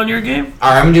your lick on your game? All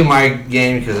right, I'm gonna do my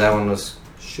game because that one was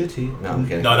shitty. No, I'm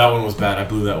kidding. No, that one was bad. I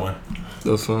blew that one.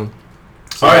 That was fun.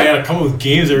 Sorry, I gotta come up with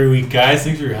games every week, guys.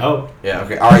 Thanks for your help. Yeah.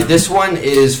 Okay. All right. This one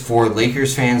is for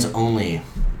Lakers fans only.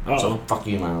 So Uh-oh. fuck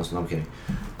you, Miles. No, I'm kidding.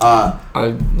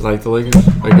 I like the Lakers,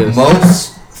 I guess.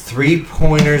 Most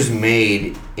 3-pointers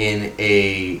made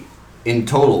in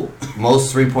total.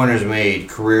 Most 3-pointers made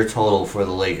career total for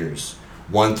the Lakers.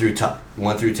 1 through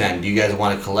 10. Do you guys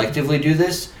want to collectively do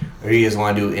this, or do you guys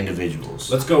want to do individuals?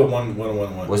 Let's go one.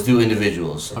 Let's do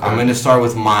individuals. Okay. I'm going to start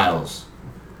with Miles.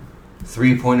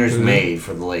 3-pointers Mhm. made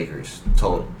for the Lakers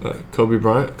total. Kobe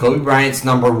Bryant. Kobe Bryant's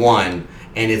number 1,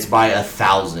 and it's by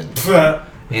 1,000.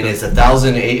 And it's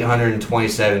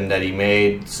 1,827 that he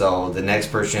made. So the next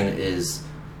person is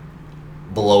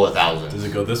below 1,000. Does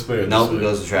it go this way or Nope, this it way?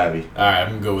 goes to Travi. All right, I'm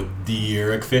gonna go with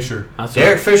Derek Fisher. That's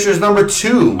Derek Fisher's number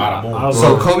 2. Bada boom. I'll-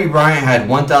 So Kobe Bryant had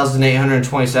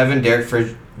 1,827.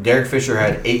 Derek Fisher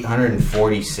had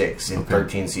 846 in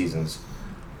 13 seasons.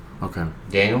 Okay.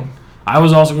 Daniel? I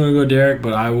was also going to go Derek,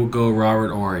 but I will go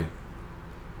Robert Horry.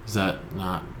 Is that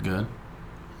not good?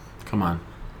 Come on.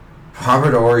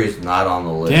 Robert Horry is not on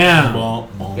the list. Damn.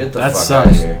 Get the That fuck sucks. out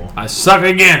of here. I suck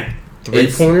again.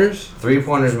 3-pointers.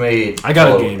 3-pointers made I got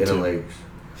a total game, in the too. Lakers.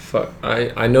 Fuck.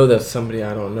 I know that's somebody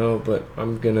I don't know, but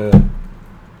I'm gonna.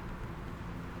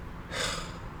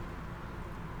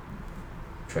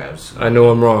 Travis. I know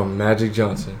I'm wrong. Magic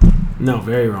Johnson. No,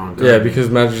 very wrong. Yeah, because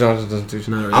Magic Johnson doesn't do shit.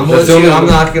 Not really. I'm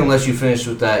not gonna let you finish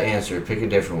with that answer. Pick a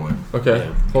different one. Okay,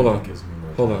 Yeah. hold on. Gives me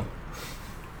more Hold time. on.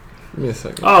 Give me a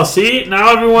second. Oh, see?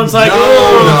 Now everyone's like, No,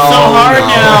 oh, it's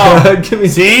so hard no. now. Give me.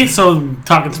 See? So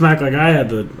talking smack like I had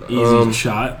the easy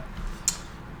shot.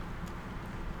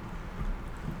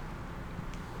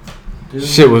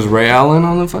 Shit, was Ray Allen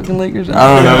on the fucking Lakers?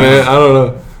 I don't know, man. I don't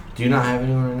know. Do you not have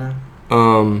anyone right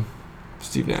now?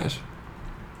 Steve Nash.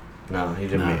 No, he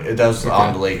didn't. No. That was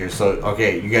on the Lakers. So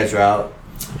okay, you guys are out.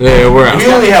 Yeah, we're out. We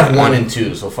only have 1 and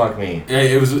 2, so fuck me. Yeah,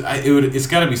 it's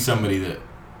got to be somebody that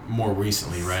more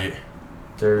recently, right?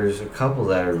 There's a couple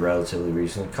that are relatively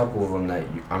recent. A couple of them that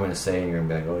I'm gonna say, and you're gonna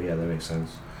be like, oh yeah, that makes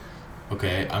sense.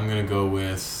 Okay, I'm gonna go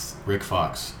with Rick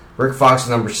Fox. Rick Fox,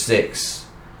 number 6,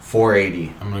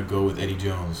 480. I'm gonna go with Eddie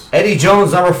Jones. Eddie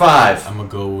Jones, number 5. I'm gonna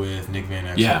go with Nick Van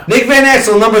Exel. Yeah. Nick Van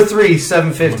Exel, number 3, I'm gonna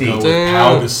 750. go with Damn.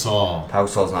 Pau Gasol. Pau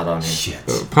Gasol's not on here.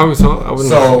 Shit. Probably so. I wouldn't.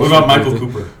 So- What about Michael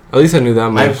Cooper? At least I knew that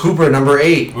Mike much. Cooper, number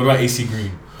 8. What about AC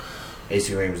Green?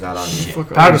 AC Graham's not on here.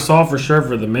 Fuck Pau are Gasol for sure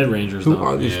for the mid-rangers, Who though.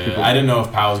 are these Yeah, people? I didn't know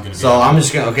if Pau was gonna be. So I'm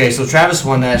just gonna. Okay, so Travis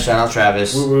won that. Shout out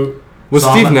Travis. Was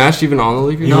So Steve I'm- Nash even on the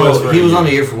Lakers? No, was for he a was year. on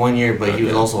the year for 1 year, but he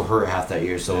was Okay. also hurt half that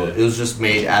year, so Yeah. it was just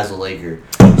made as a Laker.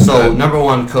 So number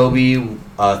 1, Kobe,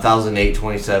 1008,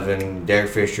 27, Derek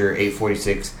Fisher,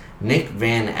 846, Nick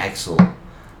Van Exel.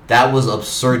 That was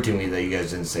absurd to me that you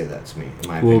guys didn't say that to me. In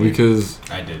my Well, opinion. because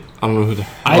I did. I don't know who the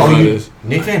I hell that think- is.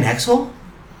 Nick Van Exel,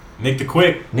 Nick the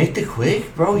Quick. Nick the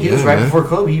Quick, bro. He was Yeah, right man. before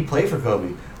Kobe. He played for Kobe,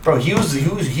 bro.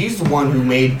 He's the one who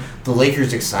made the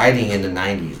Lakers exciting in the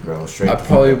 '90s, bro. Straight. I the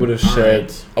probably fuck up. would have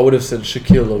said. I would have said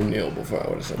Shaquille O'Neal before I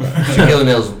would have said that. Shaquille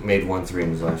O'Neal's made 1-3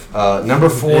 in his life. Number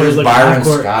 4 It was is like Byron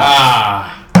half-court. Scott.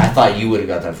 Ah. I thought you would have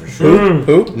got that for sure. Mm.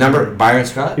 Who? Number Byron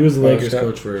Scott. He was the Byron Lakers Scott.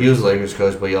 coach for. He was the Lakers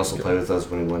coach, but he also played with us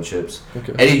when he won chips.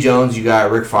 Okay. Eddie Jones, you got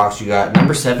Rick Fox, you got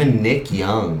number 7, Nick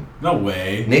Young. No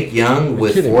way. Nick Young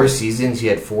with kidding 4 me. seasons, he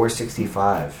had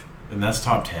 465. And that's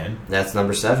top 10. That's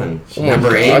number 7. Oh my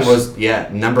number 8 gosh.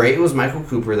 number 8 was Michael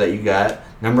Cooper that you got.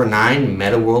 Number 9,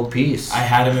 Meta World Peace. I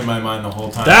had him in my mind the whole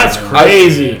time. That's I-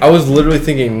 crazy. I was literally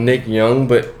thinking Nick Young,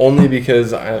 but only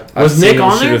because I've Was seen Nick him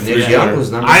on shoot there? a Nick three-pointer. Young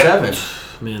was number 7.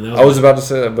 Man, that I was about to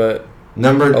say that, but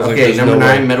Number I was like, okay, there's number no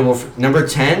 9, way. Meta World. Number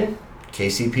 10,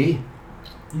 KCP.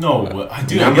 No,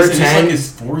 dude. Number I guess 10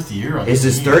 it's like his 4th year on It's the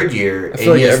his team. 3rd year, I and feel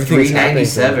like he has everything's happening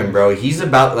for 397, him. bro. He's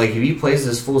about like if he plays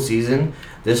this full season,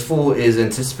 this fool is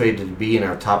anticipated to be in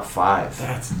our top 5.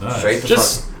 That's nuts. Straight the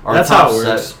Just fuck. Our that's top how it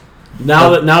works. set. Now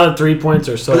that 3 points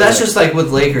are so. But that's just like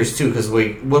with Lakers too, because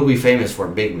what we famous for,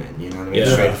 big men. You know what I mean?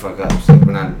 Yeah. Straight the fuck up. So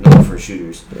we're not known for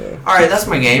shooters. yeah. All right, that's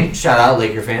my game. Shout out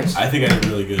Laker fans. I think I did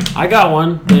really good. I got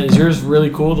one. Is yours really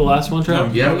cool? The last one,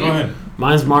 Trev? Yeah, go ahead.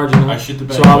 Mine's marginal. I shit the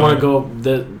bed. So I want to go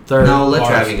the third. No, let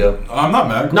Bars. Travi go. I'm not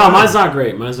mad. No, mine's not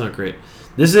great. Mine's not great.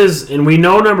 This is, and we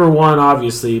know number 1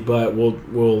 obviously, but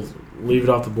we'll leave it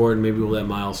off the board and maybe we'll let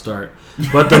Miles start.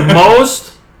 But the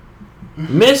most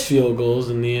missed field goals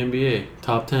in the NBA,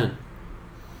 top 10.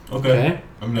 Okay. Okay.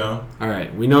 I'm down. All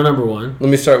right, we know number 1. Let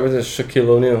me start with this Shaquille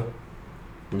O'Neal.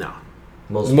 No.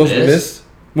 The most missed?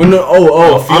 Well,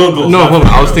 no, field I'm- goals, no, not hold on.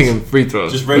 free I was throws. thinking free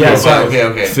throws. Just regular. Yeah, Sorry, balls.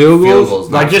 okay. Field goals?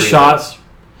 not Like just free throws. shots.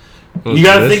 You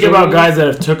got to think about guys that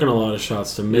have taken a lot of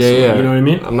shots to miss. Yeah, them, yeah. You know what I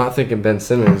mean? I'm not thinking Ben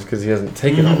Simmons because he hasn't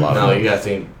taken a lot. No, of you gotta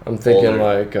think. I'm thinking older.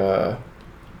 like,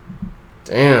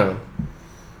 damn.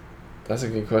 That's a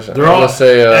good question. They're I'm all gonna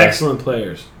say, excellent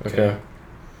players. Okay.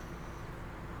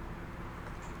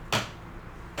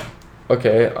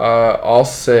 Okay, I'll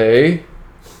say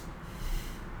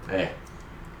Hey,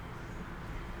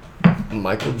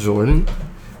 Michael Jordan.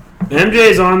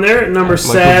 MJ's on there, number Michael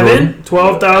 7, Jordan.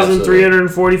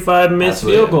 12,345 missed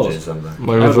absolutely, field I goals. did something.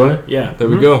 Michael Jordan. Yeah. There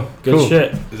we Mhm. go. Good Cool.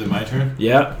 shit. Is it my turn?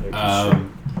 Yeah.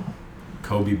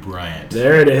 Kobe Bryant.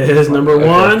 There it is. Number Okay.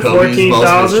 1, Kobe's most missed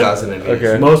 14,000. shots in the NBA.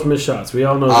 Okay. Most missed shots. We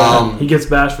all know Um, that. He gets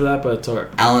bashed for that, but it's alright.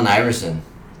 Allen Iverson.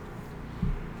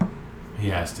 He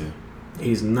has to.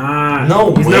 He's not.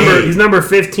 No he's way. He's number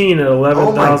 15 at Oh my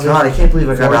 11,000. god, I can't believe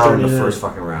I got Allen in the 439. first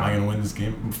fucking Am I round. gonna win this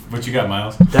game? What you got,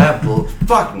 Miles? That bull.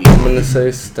 Fuck me. I'm gonna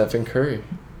say Stephen Curry.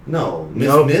 No,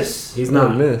 Nope. miss. He's No,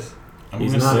 not. miss. I'm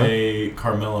He's gonna not. say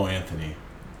Carmelo Anthony.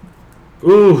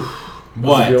 Ooh,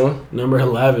 What's he What? doing? number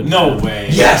 11. No way.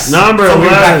 Yes. Number so we're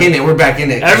 11. back in it. We're back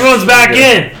in it. Everyone's back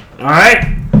in. All right.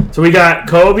 So we got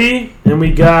Kobe and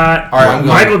we got All right, I'm going.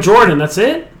 Michael Jordan. That's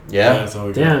it? Yeah. That's all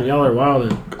we got. Damn, y'all are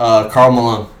wildin'. Karl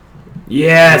Malone.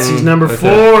 Yes, he's number okay.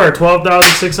 4,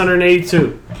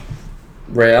 12,682.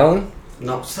 Ray Allen.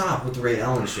 No, stop with the Ray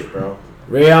Allen shit, bro.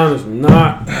 Ray Allen is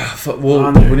not. Well,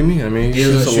 On what there. do you mean? I mean, he He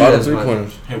shoots doesn't a shoot lot of as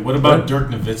 3-pointers. Hey, what about Dirk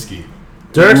Nowitzki?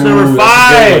 Dirk's number Ooh,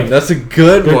 5. That's a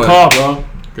good Good one. call, bro.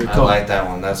 Good I call. like that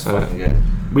one. That's fucking good.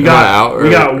 We Am got I out we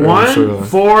or- got or 1, sort of?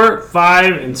 4,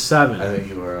 5, and 7. I think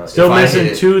you were. Still if I missing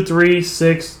hit it- 2, 3,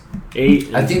 6, 8.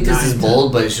 And I think this 9, is 10.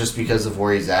 bold, but it's just because of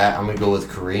where he's at. I'm gonna go with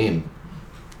Kareem.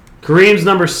 Kareem's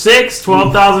number 6,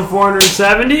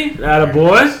 12,470.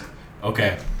 Attaboy.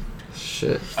 Okay.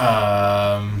 Shit.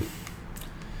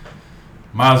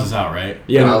 Miles is out, right?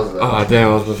 Yeah. Oh, damn,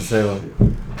 I was about to say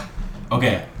one.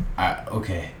 Okay.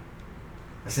 Okay.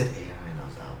 I said AI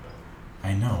knows out, but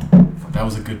I know. That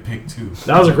was a good pick too.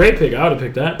 That was a great pick. I would have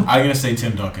picked that. I'm gonna say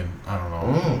Tim Duncan. I don't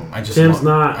know. I just Tim's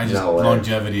not. I just No way.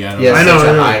 longevity. I don't yeah, know. I know, such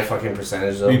I a know. high fucking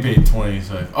percentage though. We paid 20.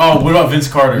 So. Oh, what about Vince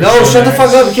Carter? No, shut the fuck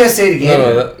up! You can't say it again.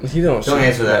 No, he don't. Don't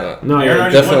answer that. No, Aaron yeah.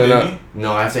 already Definitely won, not. didn't he?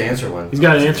 No, I have to answer one. He's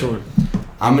got to answer one.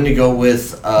 I'm gonna go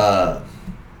with the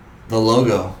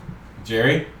logo.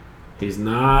 Jerry. He's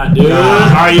not, dude. Nah. All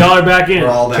right, y'all are back in. We're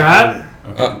all back. Trap?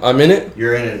 Okay. I'm in it.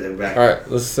 You're in it. Back. All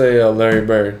right, let's say Larry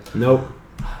Bird. Nope.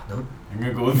 I'm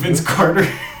gonna go with Vince Carter.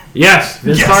 Yes,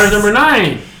 Vince Yes. Carter's number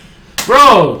 9.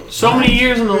 Bro, so many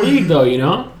years in the league, though, you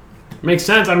know? Makes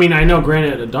sense. I mean, I know,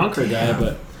 granted, a dunker guy,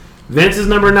 but Vince is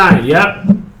number 9. Yep.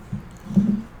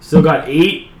 Still got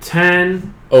 8,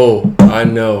 10, Oh, I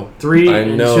know. 3, I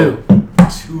and know. 2.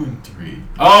 2 and 3.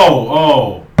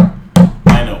 Oh.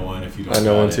 I know one. If you don't. I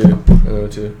know one got it. too. I know one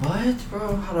too. What,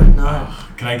 bro? How do I know?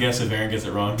 Can I guess if Aaron gets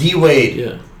it wrong? D Wade.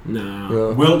 Yeah. No.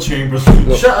 No. Wilt Chamberlain.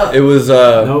 No, Shut up. It was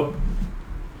Nope.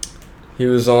 he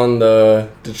was on the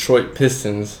Detroit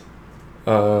Pistons.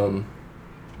 The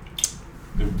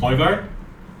point guard.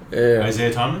 Yeah.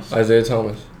 Isaiah Thomas. Isaiah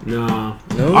Thomas. No.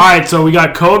 No. All right, so we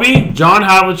got Kobe. John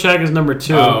Havlicek is number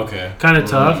 2. Oh, okay. Kind of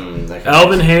tough. That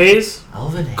Elvin Hayes.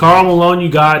 Elvin Hayes. Karl Malone, you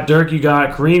got. Dirk, you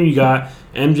got. Kareem, you got.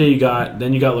 MJ, you got.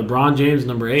 Then you got LeBron James,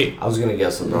 number 8. I was gonna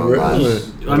guess LeBron Really?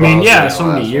 last. I mean, LeBron's yeah, the so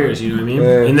many last years, one. you know what I mean?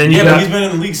 Yeah. And then you Yeah, but got. he's been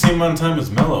in the league same amount of time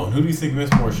as Melo. And who do you think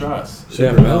missed more shots?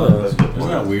 Yeah, Melo. Isn't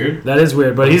that weird? That is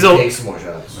weird, but he's Take a. some more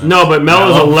shots. No, but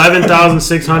Melo's Melo.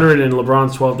 11,600 and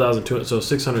LeBron's 12,200, so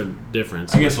 600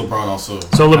 difference. I guess LeBron also.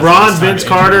 So that's LeBron, his time Vince to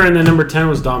Carter, injury. and then number 10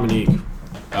 was Dominique.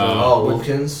 Oh,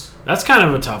 Wilkins. That's kind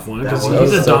of a tough one because That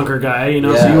he's was a tough. dunker guy, you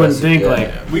know, so Yeah, you wouldn't that's- think,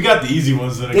 yeah. like. We got the easy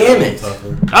ones that are Damn getting it. tougher.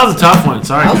 That was a tough one.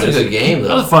 Sorry, That was a guys. good game, though.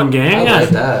 That was a fun game, I yeah. like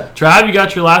that. Trav, you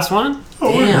got your last one?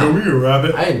 Oh, Damn. we can wrap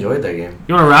it. I enjoyed that game.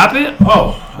 You want to wrap it?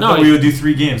 Oh, I No, thought you- we would do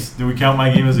 3 games. Do we count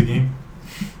my game as a game?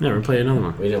 Never play another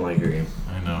one. We didn't like your game.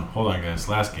 I know. Hold on, guys.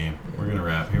 Last game. We're gonna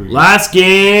wrap. Here we go. Last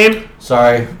game.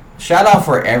 Sorry. Shout out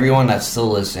for everyone that's still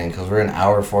listening because we're an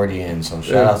hour 40 in. So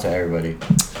shout out to everybody.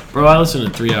 Bro, I listen to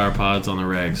 3-hour pods on the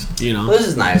regs, you know. This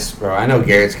is nice, bro. I know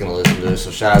Garrett's gonna listen to this,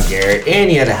 so shout out Garrett. And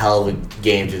he had a hell of a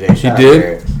game today. Shout out did?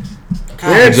 Garrett.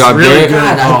 Garrett's job, really Garrett. good.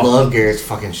 God, at I golf. love Garrett's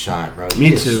fucking shot, bro. Me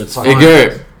He is too, it's fucking- Hey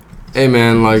Garrett. Hey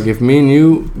man, like if me and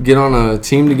you get on a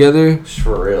team together,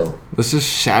 For real. let's just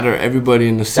shatter everybody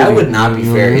in the city. That would not be You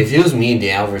know fair. what I mean? If it was me and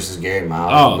Daniel versus Garrett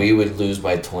Miles, Oh. we would lose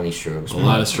by 20 strokes. A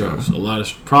lot of strokes.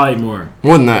 Probably more.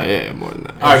 More than that, yeah, more than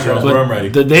that. All right, girls. But I'm ready.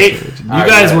 you Alright,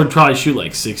 guys yeah. would probably shoot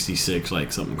like 66,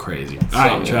 like something crazy. All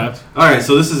right, Something. Trav. All right.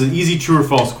 So this is an easy true or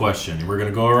false question. We're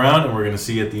gonna go around and we're gonna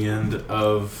see at the end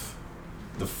of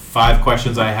the 5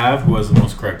 questions I have who has the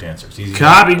most correct answers. Easy.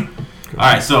 Copy. All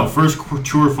right. So first,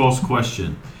 true or false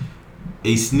question: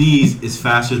 a sneeze is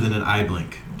faster than an eye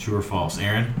blink. True or false?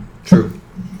 Aaron, True.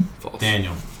 False.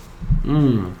 Daniel,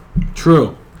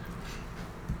 True.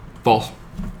 False.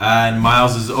 and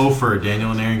Miles is over.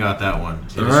 Daniel and Aaron got that one.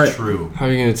 It is All right. true. How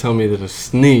are you gonna tell me that a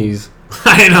sneeze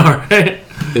I know, right?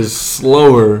 is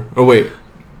slower? Or wait,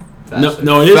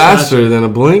 No, it is faster than a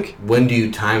blink? When do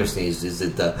you time sneeze? Is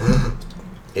it the?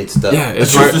 It's the. Yeah,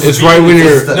 it's It's right. just the It's speed. right when It's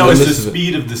you're. the- No, when it's the this is it.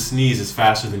 speed of the sneeze is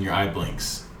faster than your eye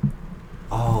blinks.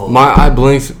 Oh. My eye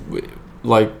blinks,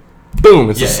 like, boom!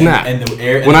 It's Yeah, a snap. And the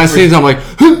air. When I sneeze, I'm like,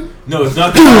 No, it's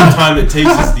not the amount of time it takes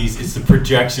to sneeze. It's the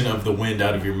projection of the wind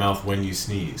out of your mouth when you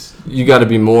sneeze. you got to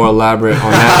be more elaborate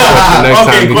on that question next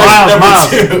Okay, time. cool. Because Miles, Number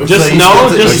Miles. two. Just So you know,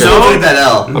 still just still know. took that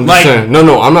L. I'm just Like- saying,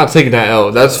 no, I'm not taking that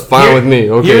L. That's fine Here- with me.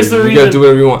 Okay, here's the you reason- gotta do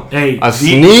whatever you want. Hey, A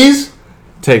sneeze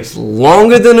takes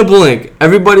longer than a blink.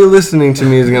 Everybody listening to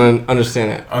me is gonna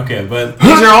understand that. Okay, but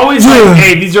These are always like,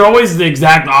 hey, these are always the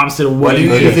exact opposite of what What do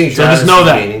you you think. think? So just Travis know is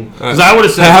that. meaning? Because I would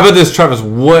have said. Hey, how about this, Travis?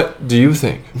 What do you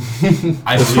think?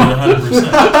 I believe 100%.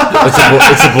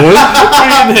 It's a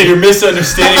boy? You're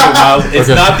misunderstanding it, Miles. It's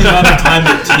Okay. not the amount of time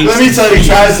it takes. Let me to tell you, sneeze.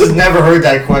 Travis has never heard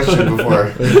that question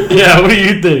before. Yeah, what do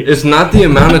you think? It's not the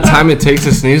amount of time it takes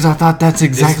to sneeze. I thought that's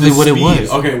It's exactly the what it speed.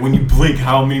 was. Okay, when you blink,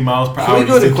 how many miles per Can hour we do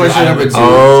go you to think your question number eyelids two?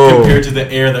 Oh. compared to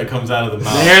the air that comes out of the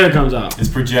mouth? The air that comes out. It's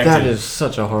projected. That is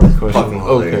such a hard question. Fucking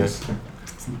Okay. hilarious.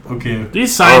 Okay.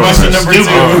 These scientists Question are number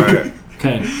stupid. 2.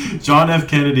 Okay. John F.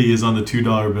 Kennedy is on the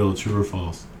 $2 bill. True or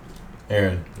false?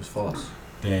 Aaron. It's false.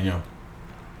 Daniel.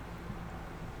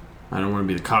 I don't want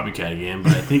to be the copycat again,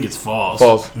 but I think it's false.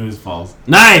 False. It is false.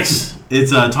 Nice.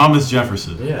 It's Thomas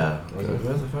Jefferson. Yeah. What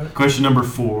the fuck? Question number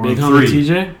 4. Big homie 3.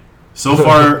 TJ. So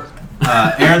far,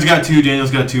 Aaron's got 2,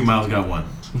 Daniel's got 2, Miles got 1.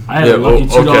 I had a lucky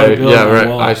 $2 okay. bill. Yeah, on my right.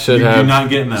 wallet. I should You're have not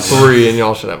getting that 3, and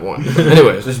y'all should have 1.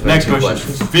 Anyways, Just Next two question.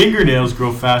 questions. Fingernails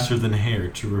grow faster than hair.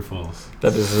 True or false?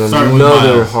 that is Starting with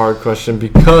another Miles. hard question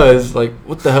because, like,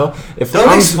 what the hell? If Don't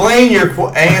I'm explain your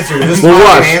answer. Just Well,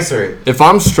 fucking watch. answer it. if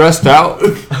I'm stressed out,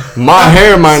 my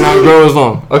hair might not grow as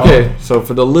long. Okay, so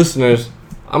for the listeners,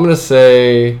 I'm gonna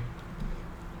say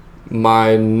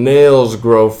my nails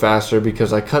grow faster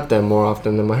because I cut them more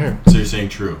often than my hair. So you're saying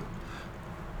true.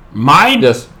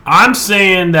 Yes. I'm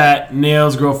saying that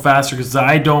nails grow faster because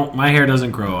my hair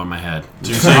doesn't grow on my head. So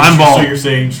you're saying, I'm bald. So you're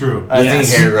saying true. I Yes.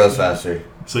 think hair grows faster.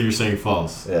 So you're saying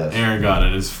false. Yes. Aaron got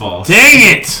it. It's false.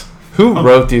 Dang it! Who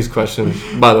wrote these questions,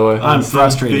 by the way? I'm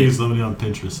frustrated. Somebody on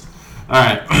Pinterest. All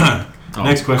right.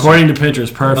 Next question. According to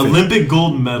Pinterest, perfect. Olympic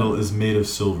gold medal is made of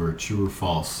silver. True or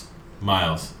false?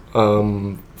 Miles.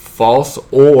 False,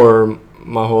 or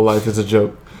my whole life is a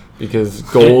joke because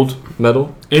gold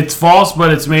medal. It's false,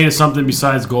 but it's made of something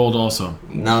besides gold also.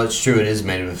 No, it's true. It is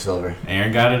made of silver.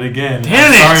 Aaron got it again.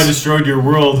 Damn I'm sorry it. I destroyed your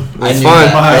world. I knew fine.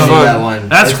 that. I It's knew fine. that one.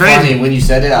 That's It's crazy. Funny. When you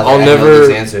said it, I was I'll like, I know never- this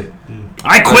answer.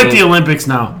 I quit mean- the Olympics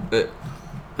now.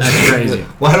 That's crazy.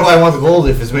 Why do I want the gold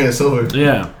if it's made of silver?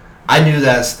 Yeah. I knew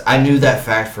that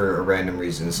fact for a random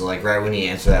reason. So like right when you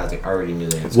answered that, I think I already knew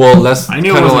the answer. Well, that's I kind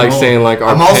knew it of wasn't like gold. saying like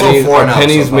I'm also pennies, four are now,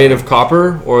 pennies so made fuck of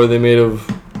copper or are they made of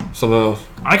something else?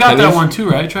 I got that Pennies? one too,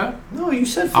 right, Trav? No, you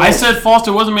said false. I said false.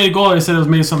 It wasn't made of gold. I said it was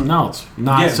made of something else.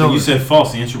 Not Yeah, silver. but you said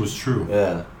false. The answer was true.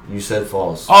 Yeah, you said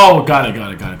false. Oh, got it. All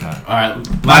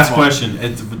right, last question.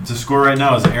 The score right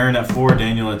now is Aaron at 4,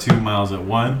 Daniel at 2, Miles at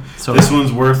 1. So- this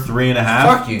one's worth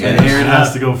 3.5. Fuck you And guys. Aaron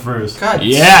has to go first. God,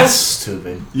 Yes! so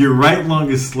stupid. Your right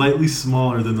lung is slightly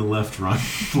smaller than the left lung.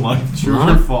 True or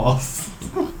What? false?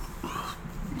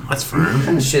 That's firm. What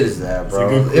kind of shit is that, bro?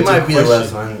 It's a It might be the question.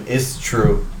 left one. It's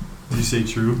true. Did you say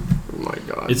true? Oh my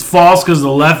god. It's false because the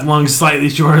left lung's slightly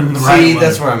shorter than the right See, lung.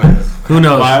 that's where I'm at. Who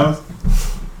knows? Miles?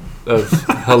 That's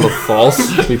hella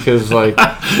false because like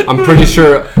I'm pretty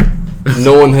sure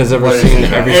no one has ever What is seen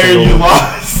it? every Aaron, you single.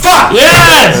 lost. Fuck!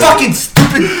 Yes! Fucking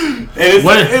stupid! And it's,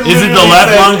 What? Is it the literally left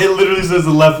says- lung? It literally says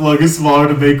the left lung is smaller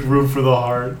to make room for the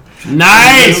heart. Literally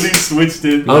Nice! switched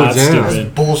it. Oh, That's damn.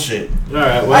 stupid. Bullshit. All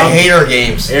right, I well, hate our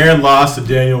games. Aaron lost and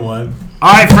Daniel won.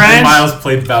 All right, And friends. Miles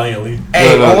played valiantly.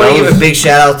 Hey, No, I want that to give was- a big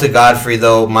shout out to Godfrey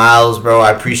though, Miles, bro.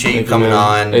 I appreciate you coming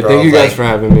on. Hey, bro. thank you guys Like, for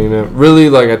having me, man. Really,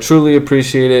 like I truly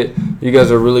appreciate it. You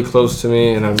guys are really close to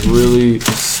me, and I'm really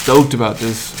stoked about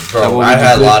this. That Bro, what we I just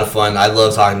had a did. lot of fun. I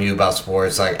love talking to you about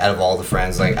sports. Like out of all the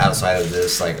friends, like outside of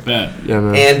this, like. Bet. Yeah,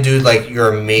 man. And dude, like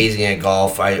you're amazing at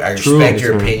golf. I True. respect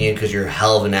your Thanks, man. opinion because you're a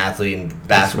hell of an athlete in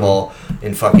basketball,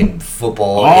 in fucking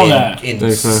football, All in, that. in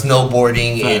Thanks, man.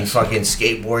 snowboarding, in Thanks. fucking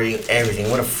skateboarding,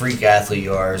 everything. What a freak athlete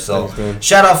you are. So Thanks, man.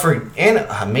 shout out for and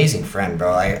amazing friend,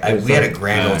 bro. We had a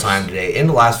grand old Thanks. time today in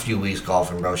the last few weeks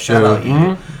golfing, bro. Shout Yeah. out you.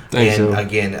 Mhm. Thanks, and yo.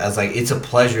 again, I was like, it's a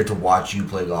pleasure to watch you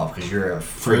play golf because you're a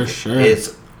freak. sure.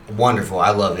 It's wonderful. I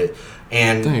love it.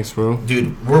 And Thanks, bro.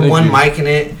 dude, we're Thank one you. micing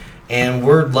it, and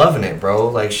we're loving it, bro.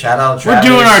 Like shout out We're Travis.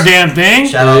 doing our damn thing.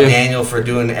 Shout out Yeah. Daniel for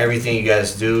doing everything you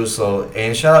guys do. So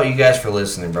and shout out you guys for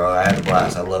listening, bro. I had a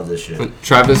blast. I love this shit.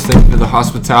 Travis, thank you for the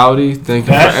hospitality. Thank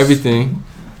you Yes. for everything.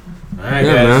 All right,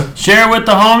 Yeah, guys. man. Share it with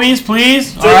the homies,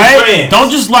 please. All your right. friends. Don't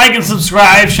just like and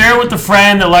subscribe. Share it with a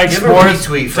friend that likes Give a sports.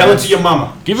 retweet. Tell it friends. to your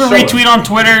mama. Give a Show her. retweet on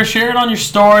Twitter. Share it on your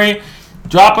story.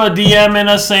 Drop a DM in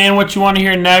us saying what you want to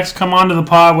hear next. Come on to the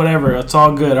pod, whatever. It's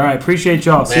all good. All right. Appreciate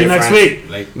y'all. See you Later, next friends.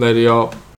 week. Like, Later, y'all.